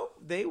 No,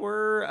 they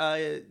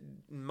were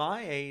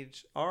my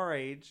age, our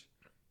age,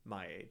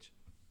 my age.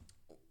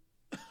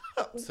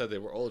 So they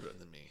were older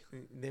than me.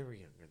 They were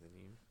younger than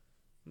you.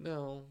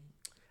 No.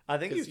 I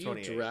think he's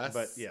 28, dress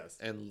but yes.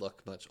 And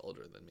look much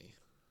older than me.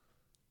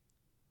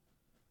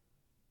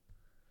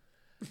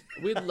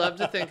 We'd love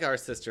to thank our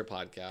sister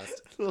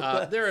podcast.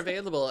 They're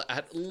available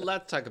at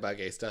Let's Talk About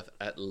Gay Stuff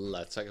at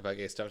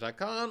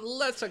letstalkaboutgaystuff.com.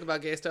 Let's Talk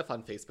About Gay Stuff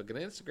on Facebook and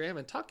Instagram,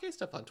 and Talk Gay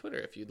Stuff on Twitter.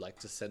 If you'd like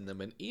to send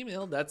them an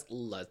email, that's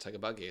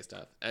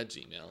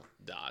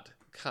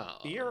letstalkaboutgaystuff@gmail.com.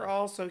 You're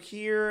also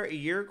here.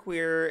 You're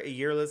queer.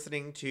 You're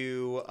listening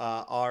to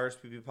our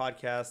Spoopy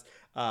podcast.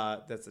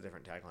 That's a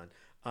different tagline.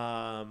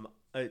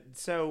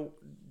 So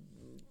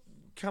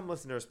come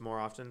listen to us more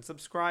often.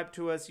 Subscribe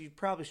to us. You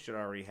probably should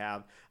already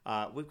have.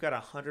 We've got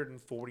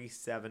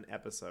 147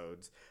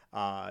 episodes.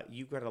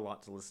 You've got a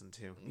lot to listen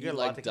to. You got a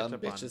lot to dumb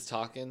bitches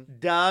talking.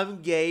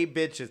 Dumb gay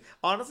bitches.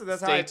 Honestly,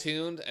 that's Stay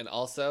tuned, and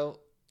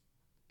also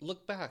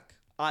look back.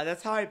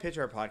 That's how I pitch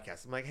our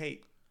podcast. I'm like,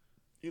 hey,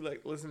 you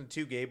like listen to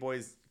two gay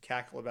boys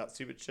cackle about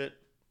stupid shit?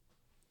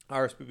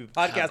 Our Spoopy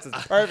Podcast is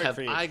perfect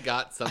for you. I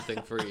got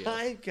something for you.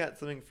 I've got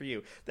something for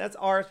you. That's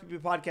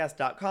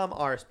ourspoopypodcast.com,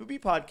 Our Spoopy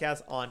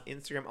Podcast on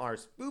Instagram, Our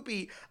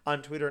Spoopy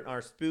on Twitter, and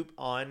Our Spoop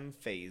on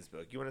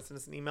Facebook. You want to send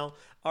us an email?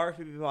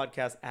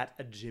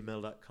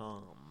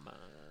 ourspoopypodcast@gmail.com.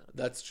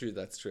 That's true.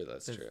 That's true. That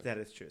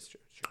is true. It's true.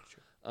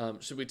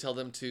 Should we tell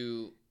them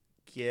to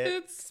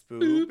get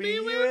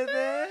spoopy with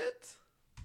it?